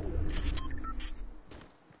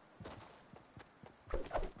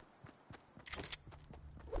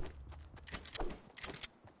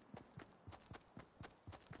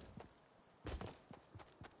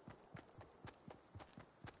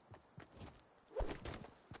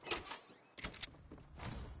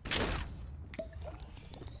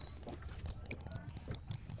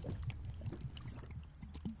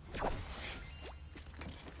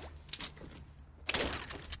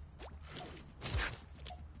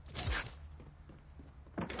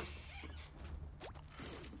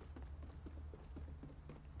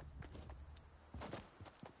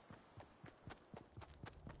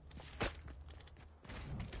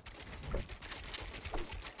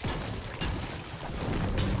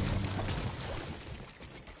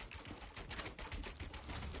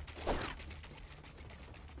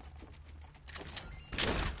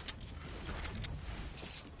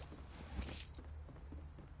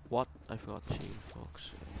 What? I forgot the shield,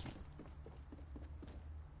 folks.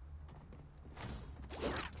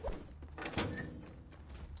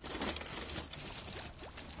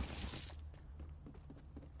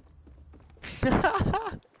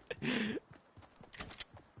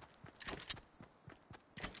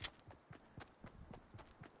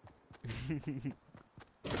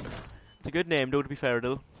 It's a good name though, to be fair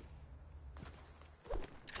though.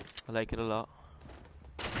 I like it a lot.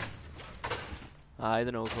 I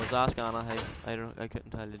don't know, cause ask Anna, I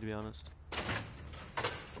couldn't tell you, to be honest. The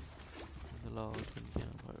Lord,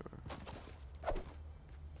 whatever.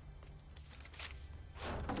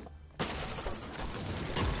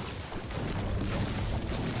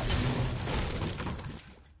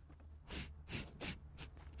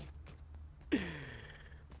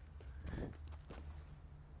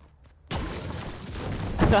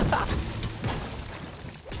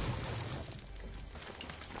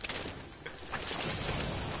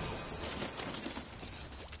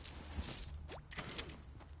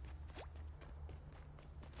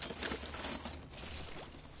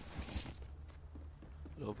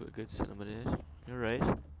 Love a good cinema date. You're right.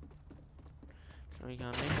 Sorry,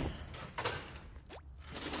 can't me.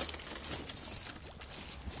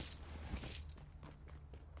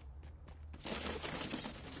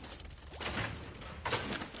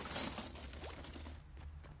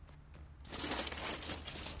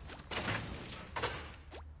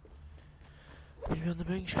 Maybe on the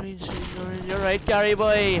big screen soon. You're right, Gary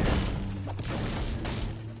boy.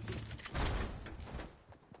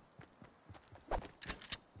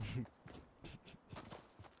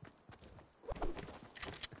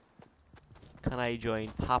 Can I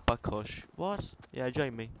join Papa Kush? What? Yeah,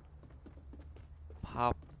 join me.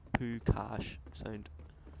 Papu Cash sound.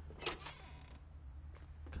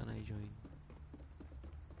 Can I join?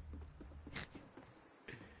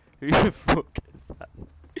 Who the fuck is that?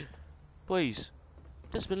 Boys,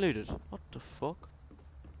 this has been looted. What the fuck?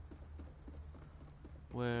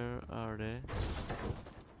 Where are they?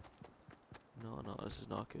 No, this is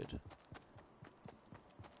not good.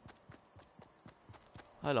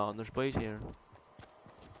 Hold on, there's boys here.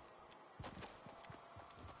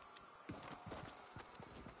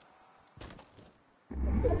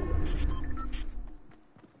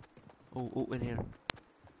 Oh, in here.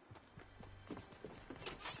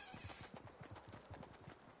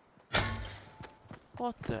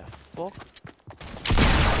 What the fuck?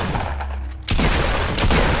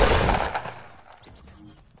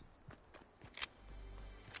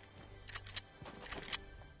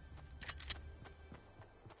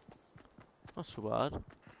 Not so bad.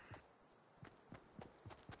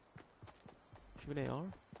 Should we AR?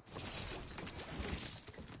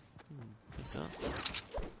 Like that.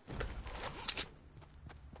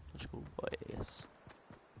 Let's go, boys.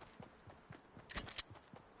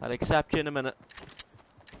 I'll accept you in a minute.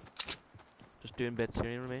 doing bits here,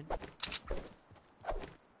 you know what I mean?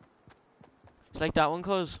 It's like that one,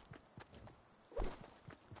 cuz.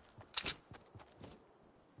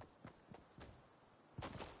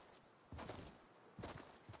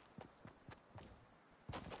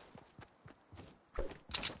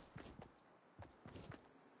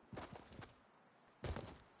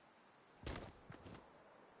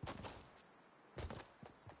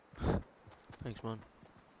 Thanks, man.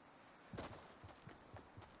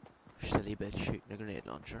 Silly bitch shooting a grenade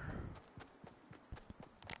launcher.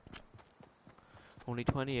 Only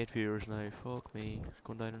 28 viewers now, fuck me. It's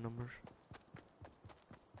going down in numbers.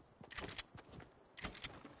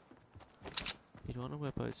 You'd want to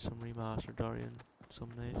whip out some remastered Dorian some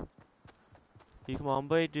night. You come on,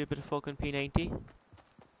 boy, do a bit of fucking P90.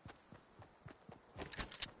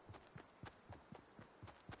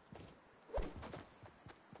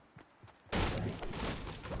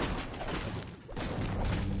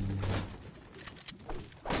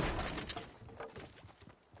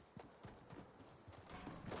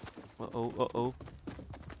 Uh-oh, uh-oh.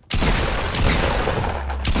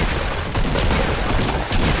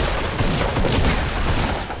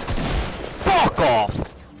 Fuck off!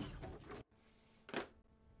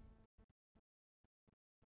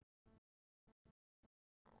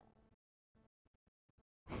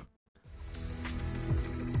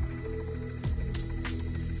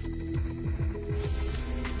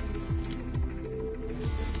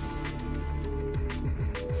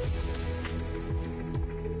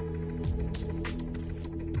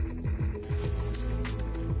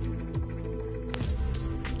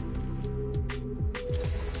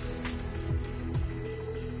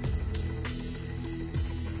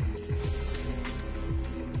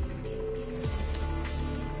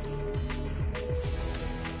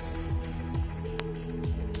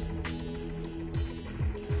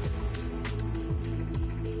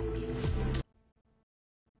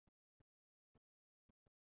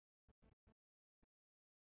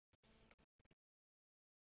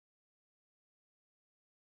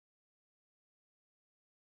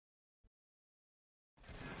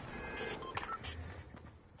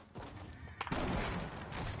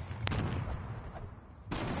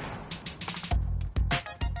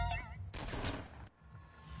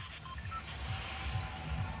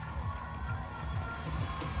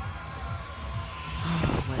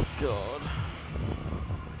 Oh my god.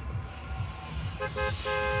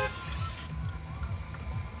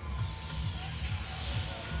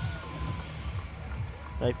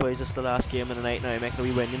 Right boys, it's the last game of the night now, making a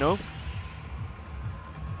wee win, you know?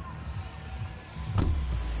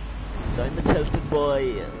 Down the tilted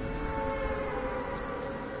boys.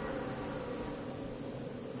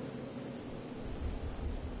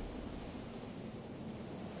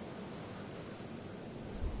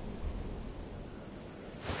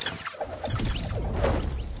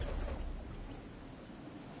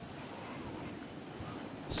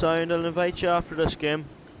 Sound, I'll invite you after this game.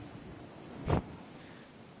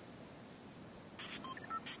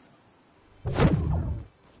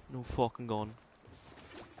 No fucking gun.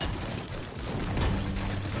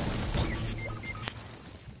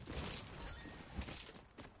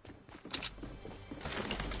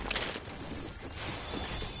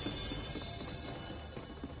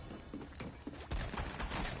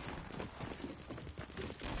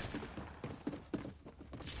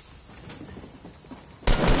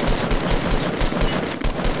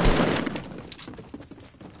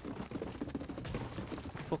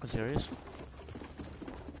 Fucking serious.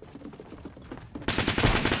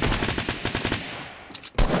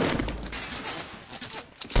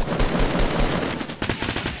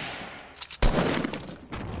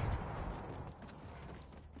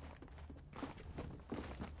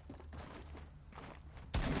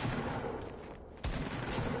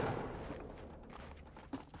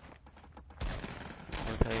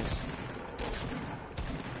 Okay.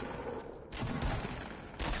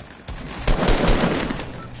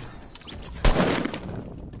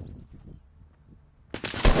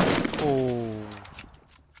 Oh.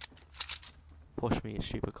 Push me, you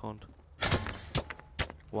stupid cunt.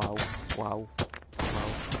 Wow, wow, wow.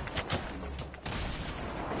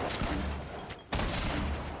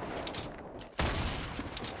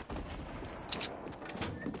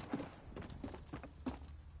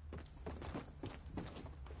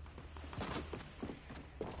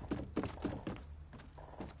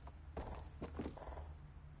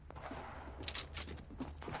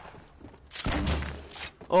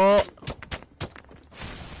 Oh!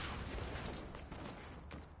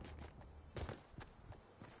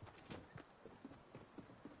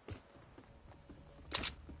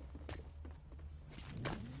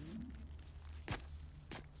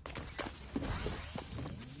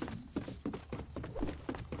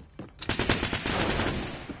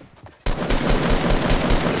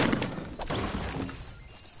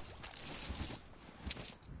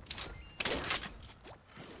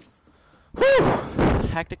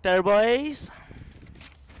 hectic there, boys.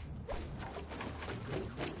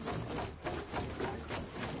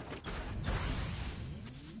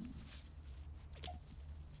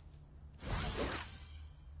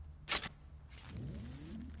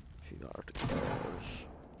 Few articles.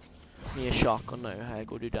 Me a shotgun now, how I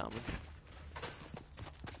go do damage.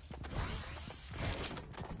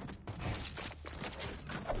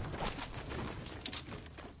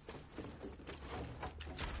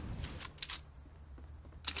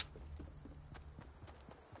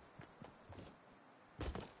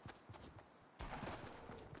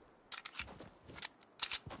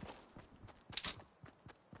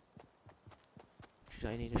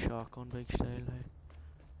 I need a shotgun, big style, hey.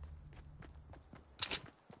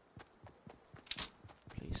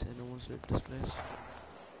 Please say no one's loot this place.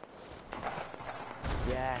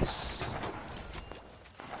 Yes!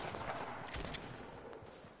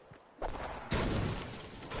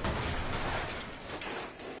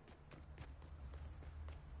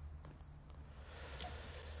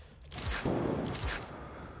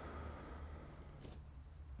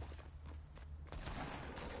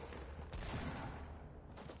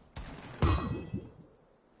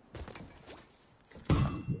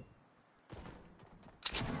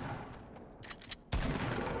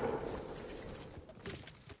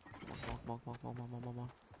 Come on.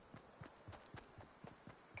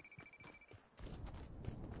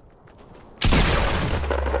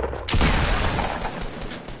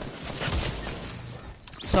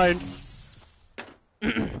 Sound.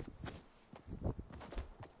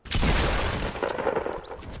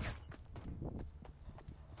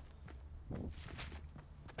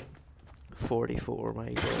 44,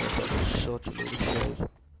 my god, that was such a little shit.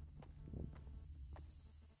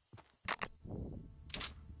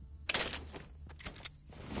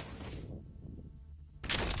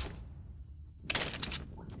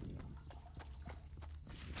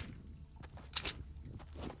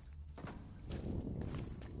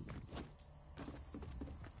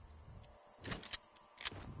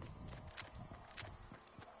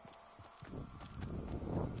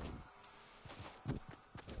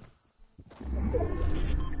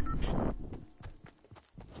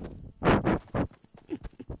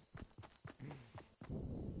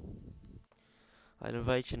 I'll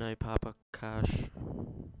invite you now, Papa Cash.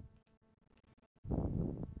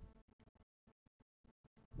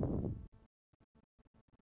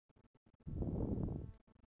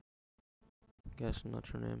 Guessing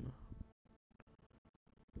that's your name.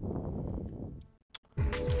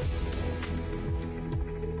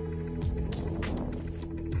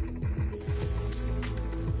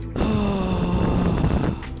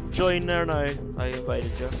 Join there now. I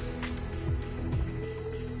invited you.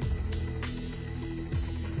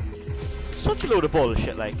 Such a load of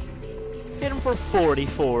bullshit, like. Hit him for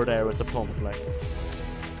 44 there with the pump, like.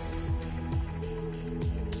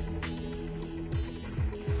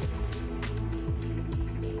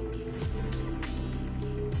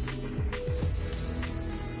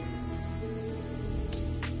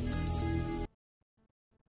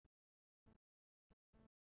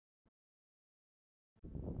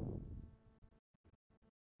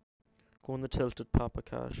 Go on the tilted Papa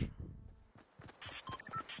Cash.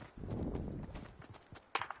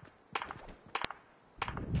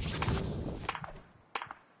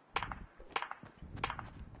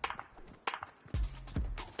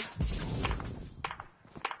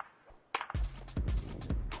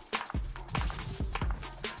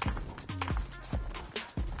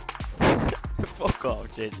 Fuck off,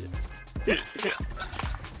 JJ.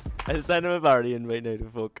 I'll send him a party invite now to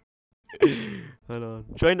fuck. Hold on.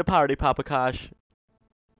 Join the party, Papa Cash.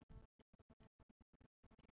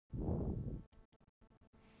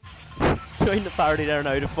 Join the party there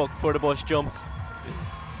now to fuck before the bus jumps.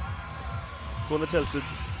 Go on the tilted.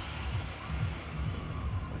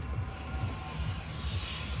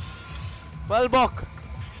 Well, Buck.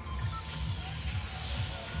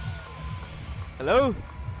 Hello?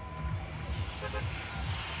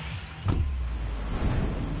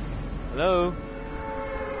 Hello?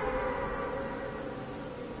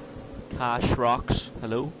 Cash rocks.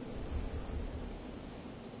 Hello?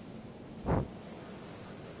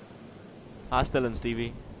 Still in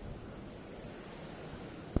Stevie.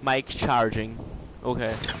 Mike's charging.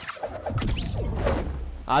 Okay.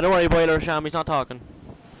 Don't worry, Boiler Sham, he's not talking.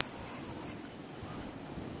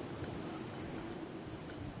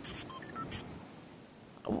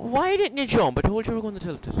 Why didn't you jump? I told you we were going to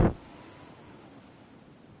tilt it.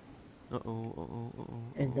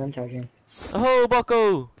 Uh-oh. It's done charging. Oh,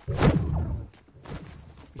 Bucko!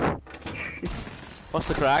 What's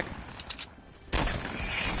the crack?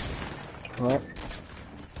 What?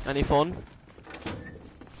 Any fun?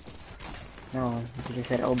 No, you just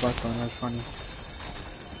said oh butt one, that's funny.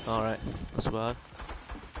 Alright, that's bad.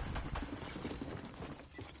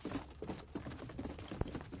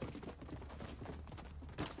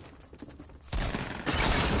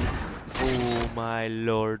 Oh my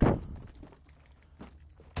lord.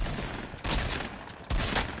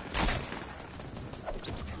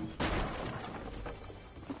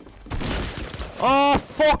 Oh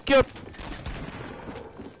fuck you!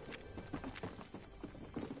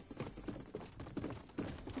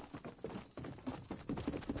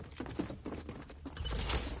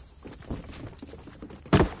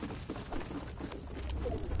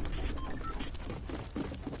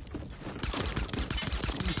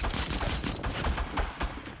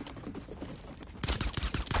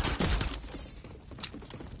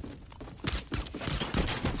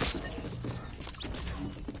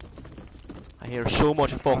 I hear so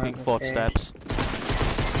much fucking footsteps.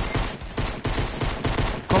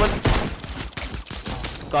 Coming!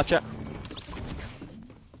 Gotcha.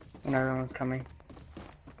 Another one's coming.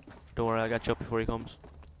 Don't worry, I'll get you up before he comes.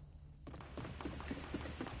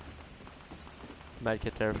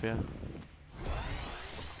 Medkit there for you.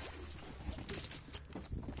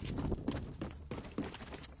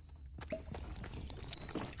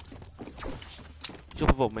 He's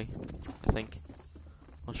up above me, I think.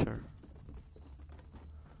 Not sure.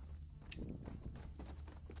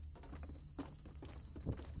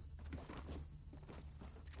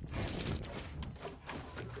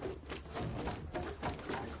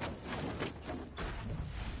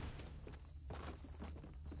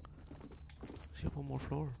 Is he up one more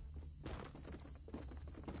floor?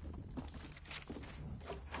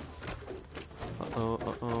 Uh-oh,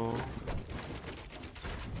 uh-oh.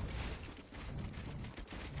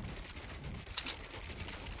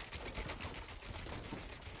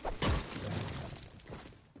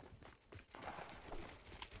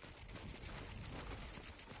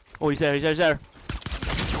 Oh, he's there, he's there, he's there.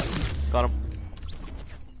 Got him.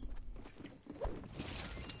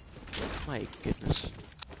 My goodness.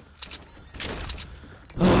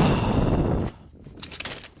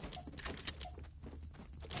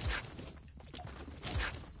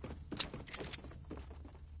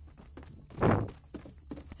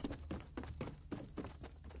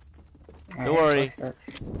 Don't worry.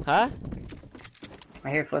 Footsteps. Huh? I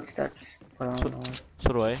hear footsteps. But I don't know.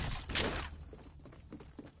 So do I.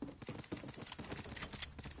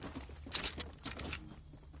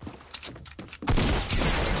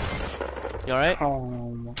 You alright?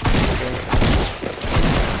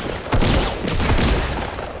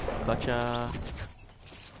 Gotcha.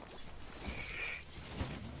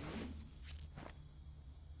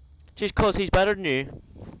 Just cause he's better than you.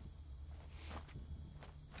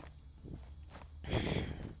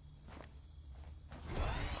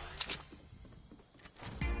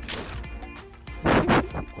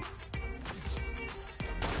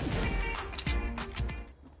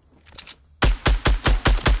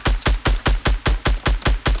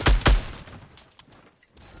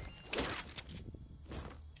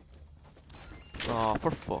 Oh,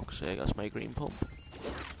 for fuck's sake, that's my green pump.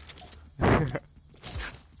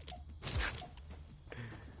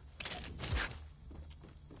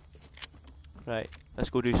 Right, let's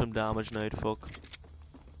go do some damage now to fuck.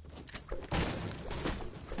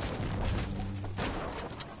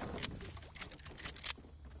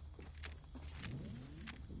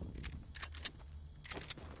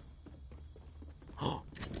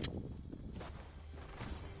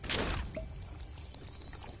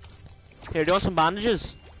 Here, do you want some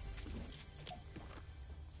bandages?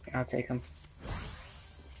 I'll take them.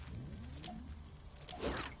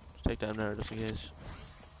 Just take them there just in case.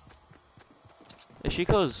 Is she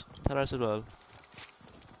cuz? Tell us as well.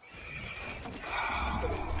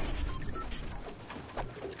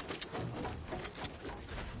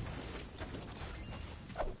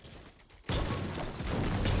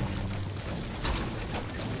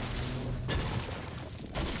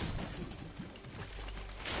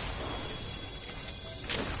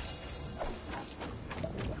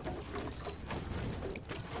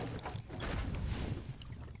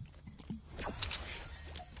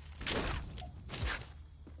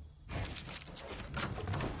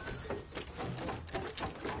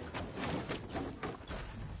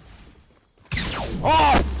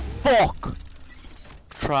 Oh fuck!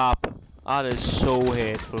 Trap. That is so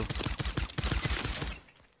hateful.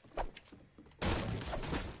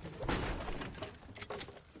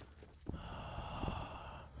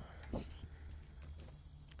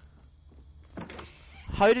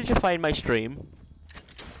 How did you find my stream?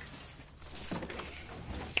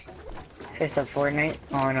 Search up Fortnite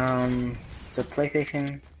on the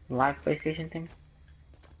PlayStation live PlayStation thing.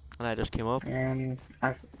 And I just came up. And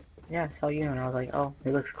yeah, I saw you and I was like, oh,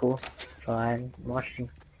 he looks cool. So I watched him.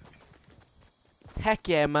 Heck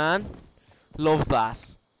yeah, man. Love that.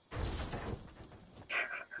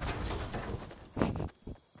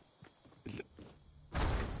 I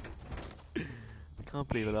can't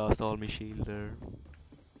believe I lost all my shield there.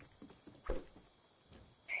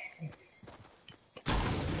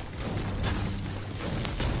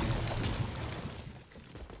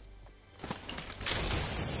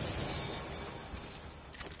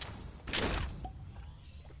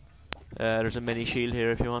 There's a mini shield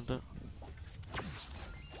here if you want it.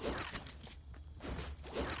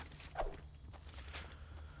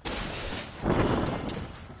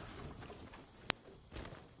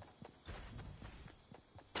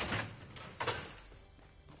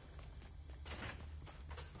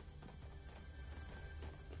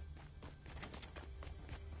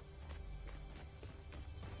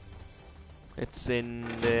 It's in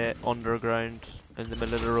the underground, in the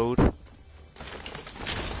middle of the road.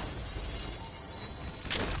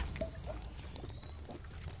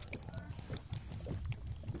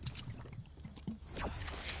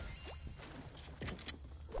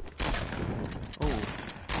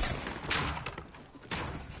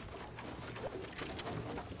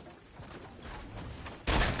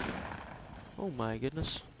 Oh my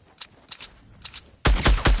goodness.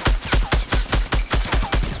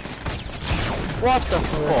 What the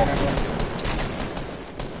fuck?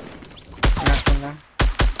 Nothing there.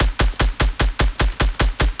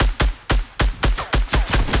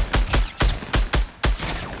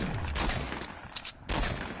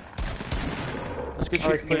 Let's get Oh,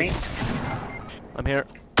 his shooting, please. teammate. I'm here.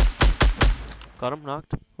 Got him,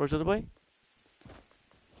 knocked. Where's the other boy?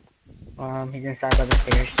 He's inside by the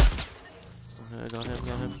stairs. Okay, got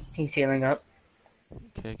him. He's healing up.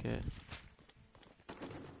 Okay, okay.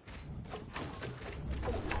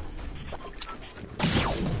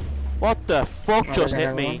 What the fuck Oh, just there's hit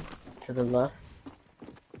another me? one to the left.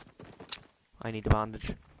 I need a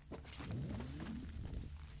bandage.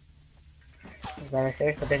 He's by the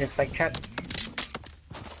stairs, but there's a spike trap.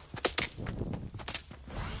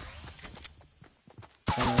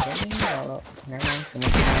 Oh, never mind.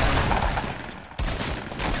 Someone's behind.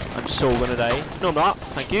 I'm so gonna die. No, I'm not.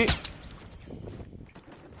 Thank you.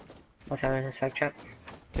 Watch out, there's a spike trap.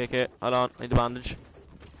 Okay, okay. Hold on. I need a bandage.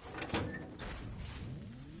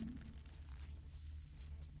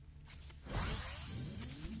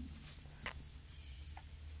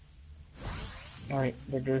 Alright,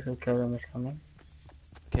 the dude who killed him is coming.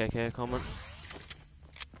 Okay, okay, coming.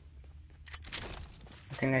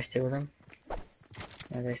 I think there's two of them.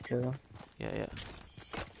 Yeah, there's two of them. Yeah, yeah.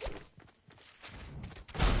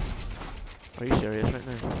 Are you serious right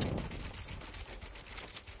now?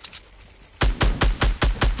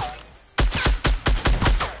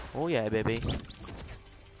 Oh yeah, baby.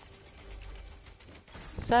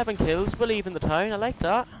 7 kills, believe in the town. I like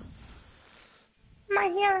that. My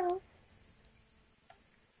hero!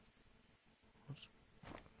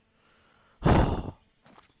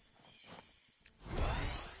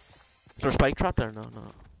 Is there a spike trap there? No,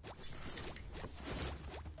 no.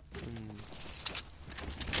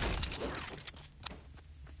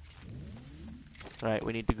 Right,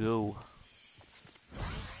 we need to go.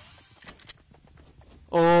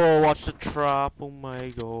 Oh, watch the trap. Oh my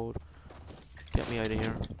god. Get me out of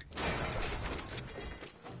here.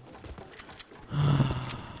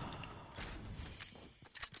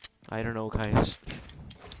 I don't know, guys.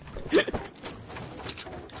 Do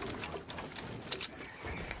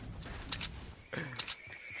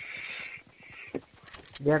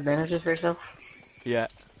you have bandages for yourself? Yeah.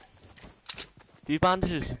 Do you have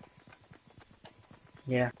bandages?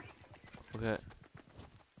 Yeah. Okay.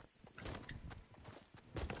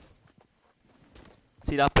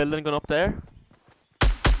 See that building going up there?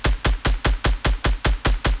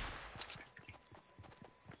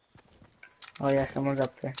 Oh yeah, someone's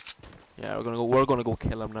up there. Yeah, we're gonna go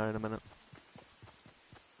kill him now in a minute.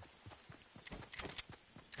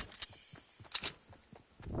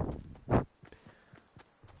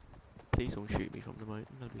 Please don't shoot me from the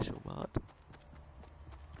mountain, that'd be so bad.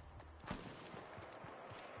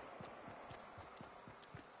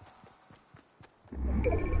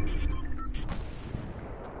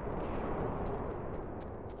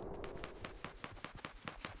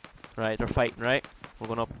 Right, they're fighting, right? We're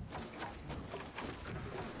going up.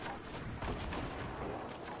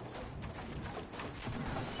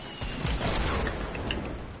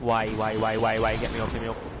 Why? Get me up, get me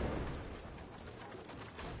up.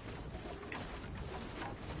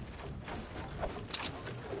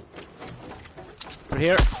 We're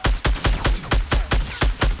here.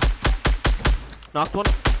 Knocked one.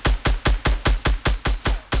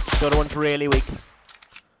 The other one's really weak.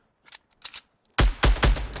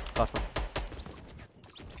 Got him.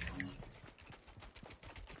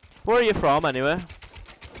 Where are you from, anyway?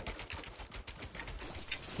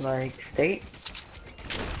 Like, state?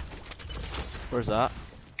 Where's that?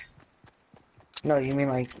 No, you mean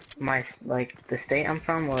like like the state I'm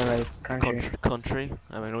from, or like country? Country.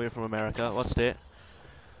 I mean, I know you're from America. What state?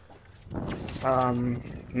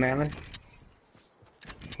 Maryland?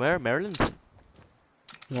 Where? Maryland?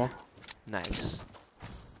 Yeah. Nice.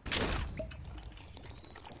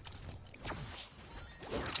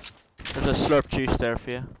 There's a slurp juice there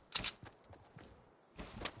for you.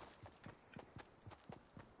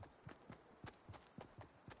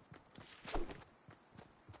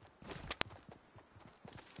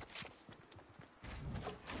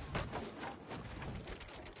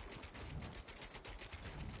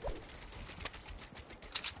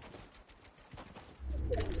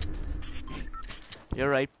 You're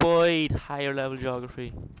right, Boyd. Higher level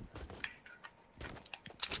geography.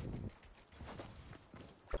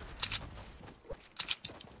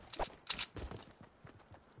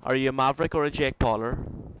 Are you a Maverick or a Jake Pauler?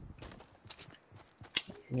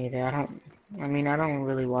 Neither. I mean, I don't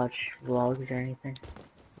really watch vlogs or anything.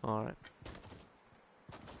 Alright.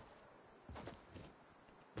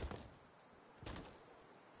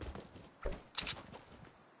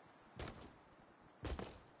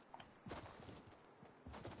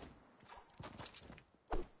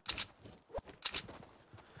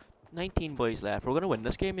 "19 boys left. We're gonna win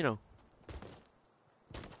this game, you know."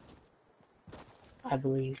 I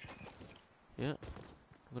believe. Yeah.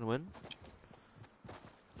 We're gonna win.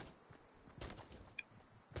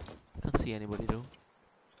 Can't see anybody though.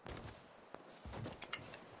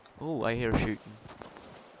 Oh, I hear shooting.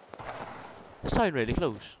 They sound really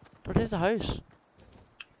close. They're at the house.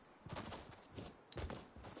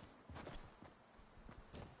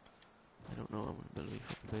 I don't know. I'm gonna build a wee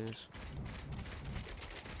fucking base.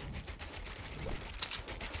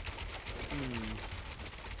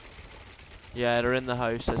 Yeah, they're in the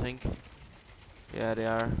house, I think. Yeah, they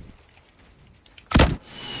are.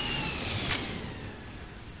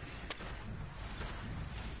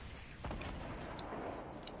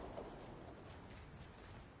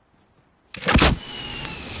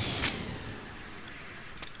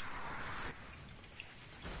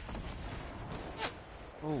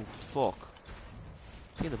 Oh, fuck.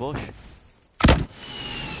 Is he in the bush?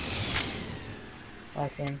 I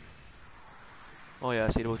see him. Oh yeah, I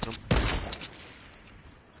see the both of them.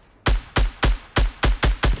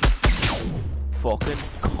 Fucking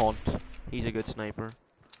cunt. He's a good sniper.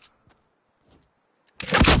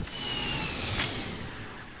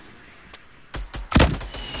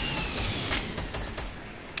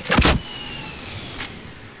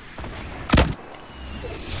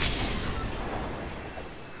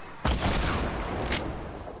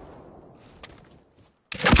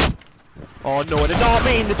 Oh no, I did not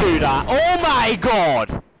mean to do that. Oh my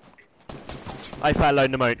god! I fell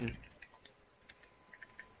down the mountain.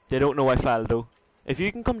 They don't know I fell though. If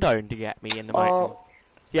you can come down to get me in the mountain.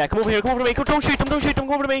 Yeah, come over here, come over to me. Don't shoot them, don't shoot them,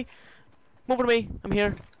 come over to me. Come over to me. I'm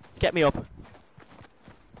here. Get me up.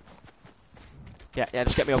 Yeah,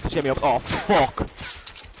 just get me up, just get me up. Oh, fuck.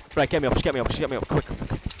 Right, get me up, just get me up, just get me up. Quick, quick,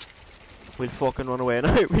 quick. We'll fucking run away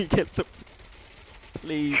now. We get them.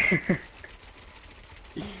 Please.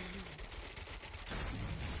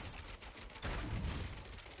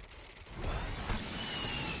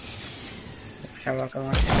 Shall I go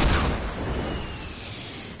on?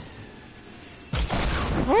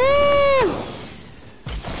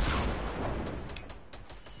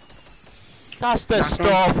 That's the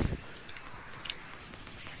stuff.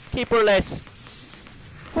 Keep her lit.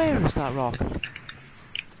 Where is that rocket?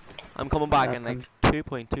 I'm coming back in like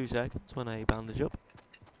 2.2 seconds when I bandage up.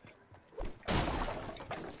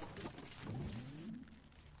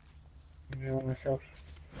 I myself.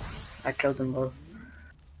 I killed them both.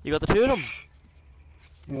 You got the two of them?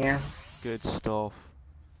 Yeah. Good stuff.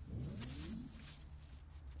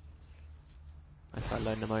 I fell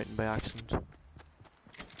down the mountain by accident.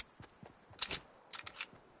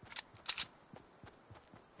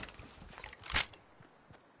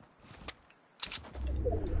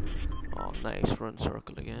 Oh, nice. Run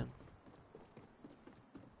circle again.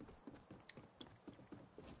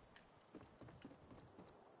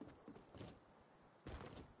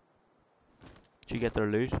 Did you get their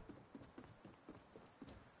loot?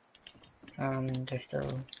 They're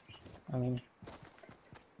still, I mean,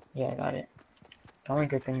 yeah, I got it. The only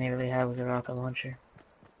good thing they really had was a rocket launcher.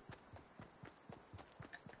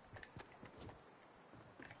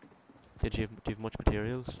 Do you have much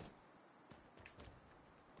materials?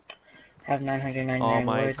 have 999 Oh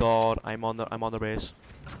my wood. god, I'm on the base.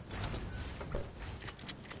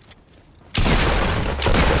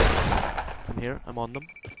 I'm here, I'm on them.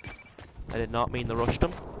 I did not mean to rush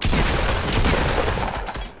them.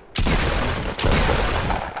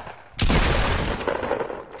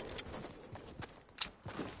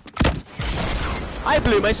 I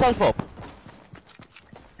blew myself up.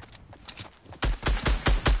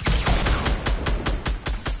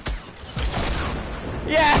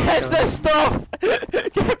 Yes, this stuff!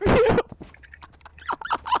 Get me up!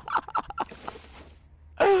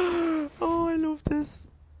 Oh, I love this.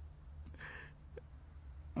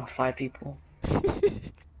 Oh, 5 people.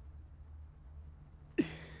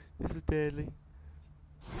 This is deadly.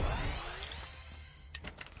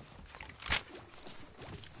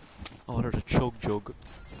 Oh, there's a chug jug.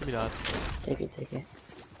 Give me that. Take it, take it.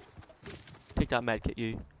 Take that medkit,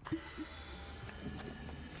 you.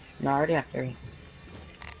 No, I already have 3.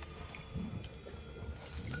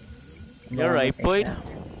 You're right, Take Boyd. that.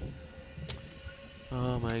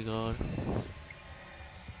 Oh my god.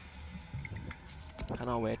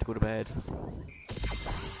 Cannot wait to go to bed.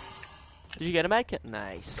 Did you get a medkit?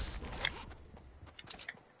 Nice.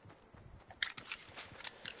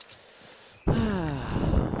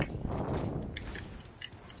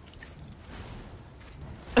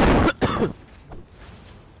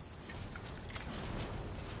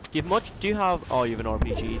 Do you have much? Do you have? Oh, you have an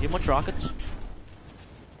RPG. Do you have much rockets?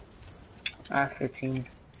 I have 15.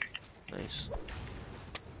 Nice.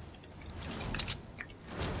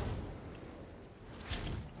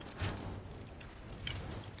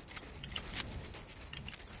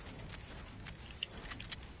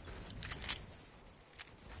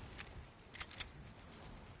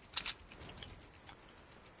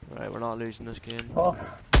 Right, we're not losing this game. Oh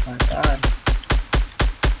my god.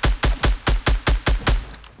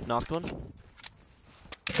 Knocked one.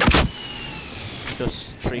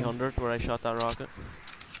 Just 300 where I shot that rocket.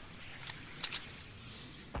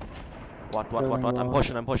 What? I'm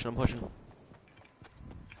pushing.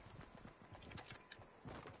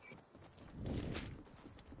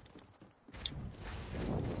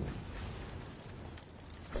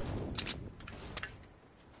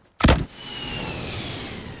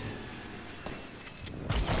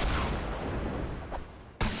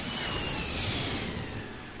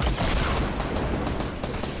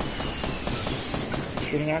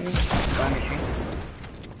 Shooting at me? Down the tree.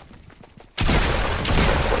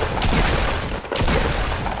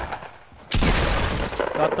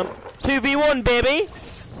 Got them. 2v1, baby!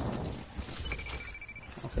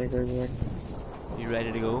 Okay, good. You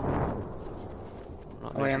ready to go?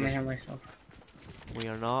 Not Oh wait, I'm losing gonna hit this. myself. We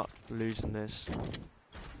are not losing this.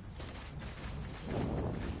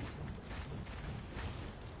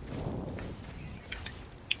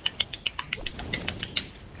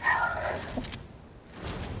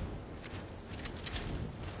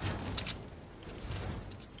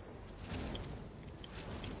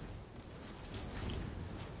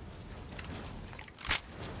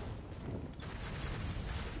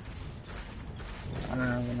 I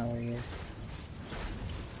don't even know where he is.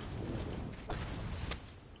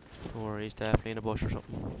 Don't worry, he's definitely in a bush or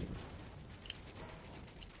something.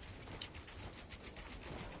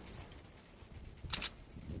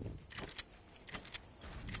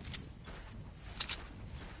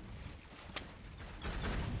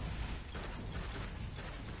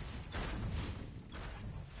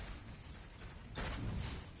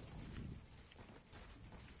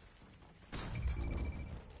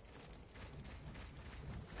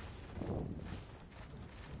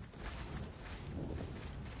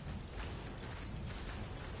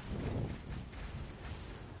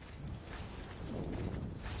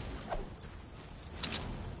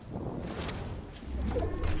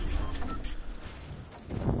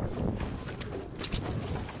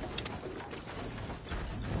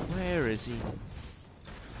 Where is he?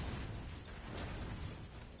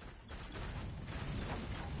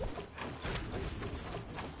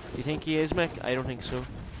 Do you think he is, Mick? I don't think so.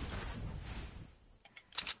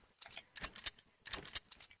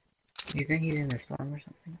 You think he's in the storm or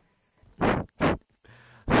something?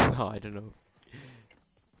 Oh, I don't know.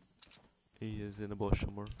 He is in a bush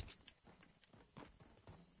somewhere.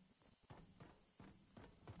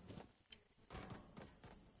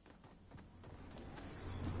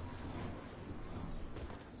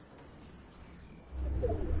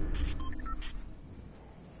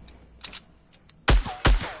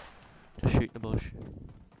 Just shooting a bush.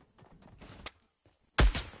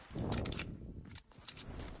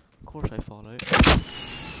 Of course I fall out.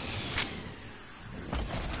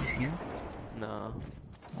 He's here? Nah.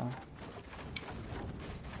 Oh.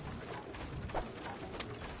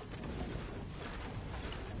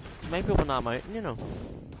 Might be up on that mountain, you know.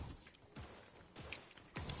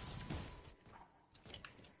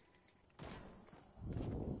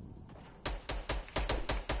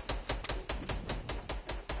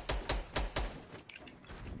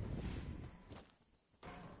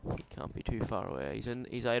 He can't be too far away.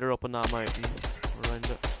 He's either up on that mountain or around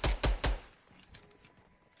it.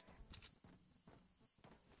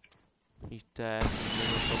 He's dead.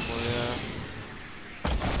 Somewhere, yeah.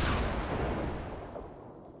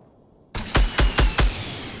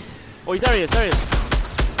 Oh, there he is, there he is!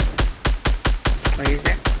 Where is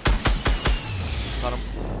it? Got him.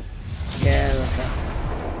 Yeah, look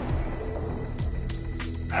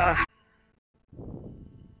up.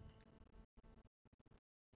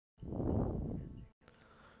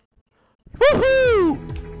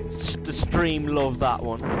 Woohoo! The stream loved that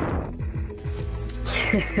one.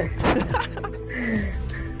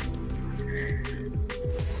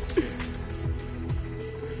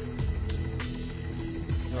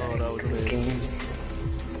 Oh, that was amazing.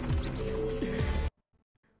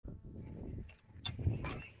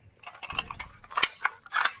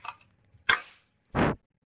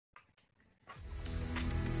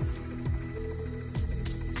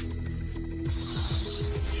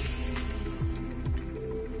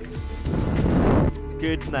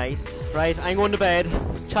 Good night. Right, I'm going to bed.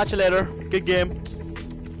 Chat you later. Good game.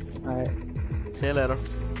 Alright. See you later.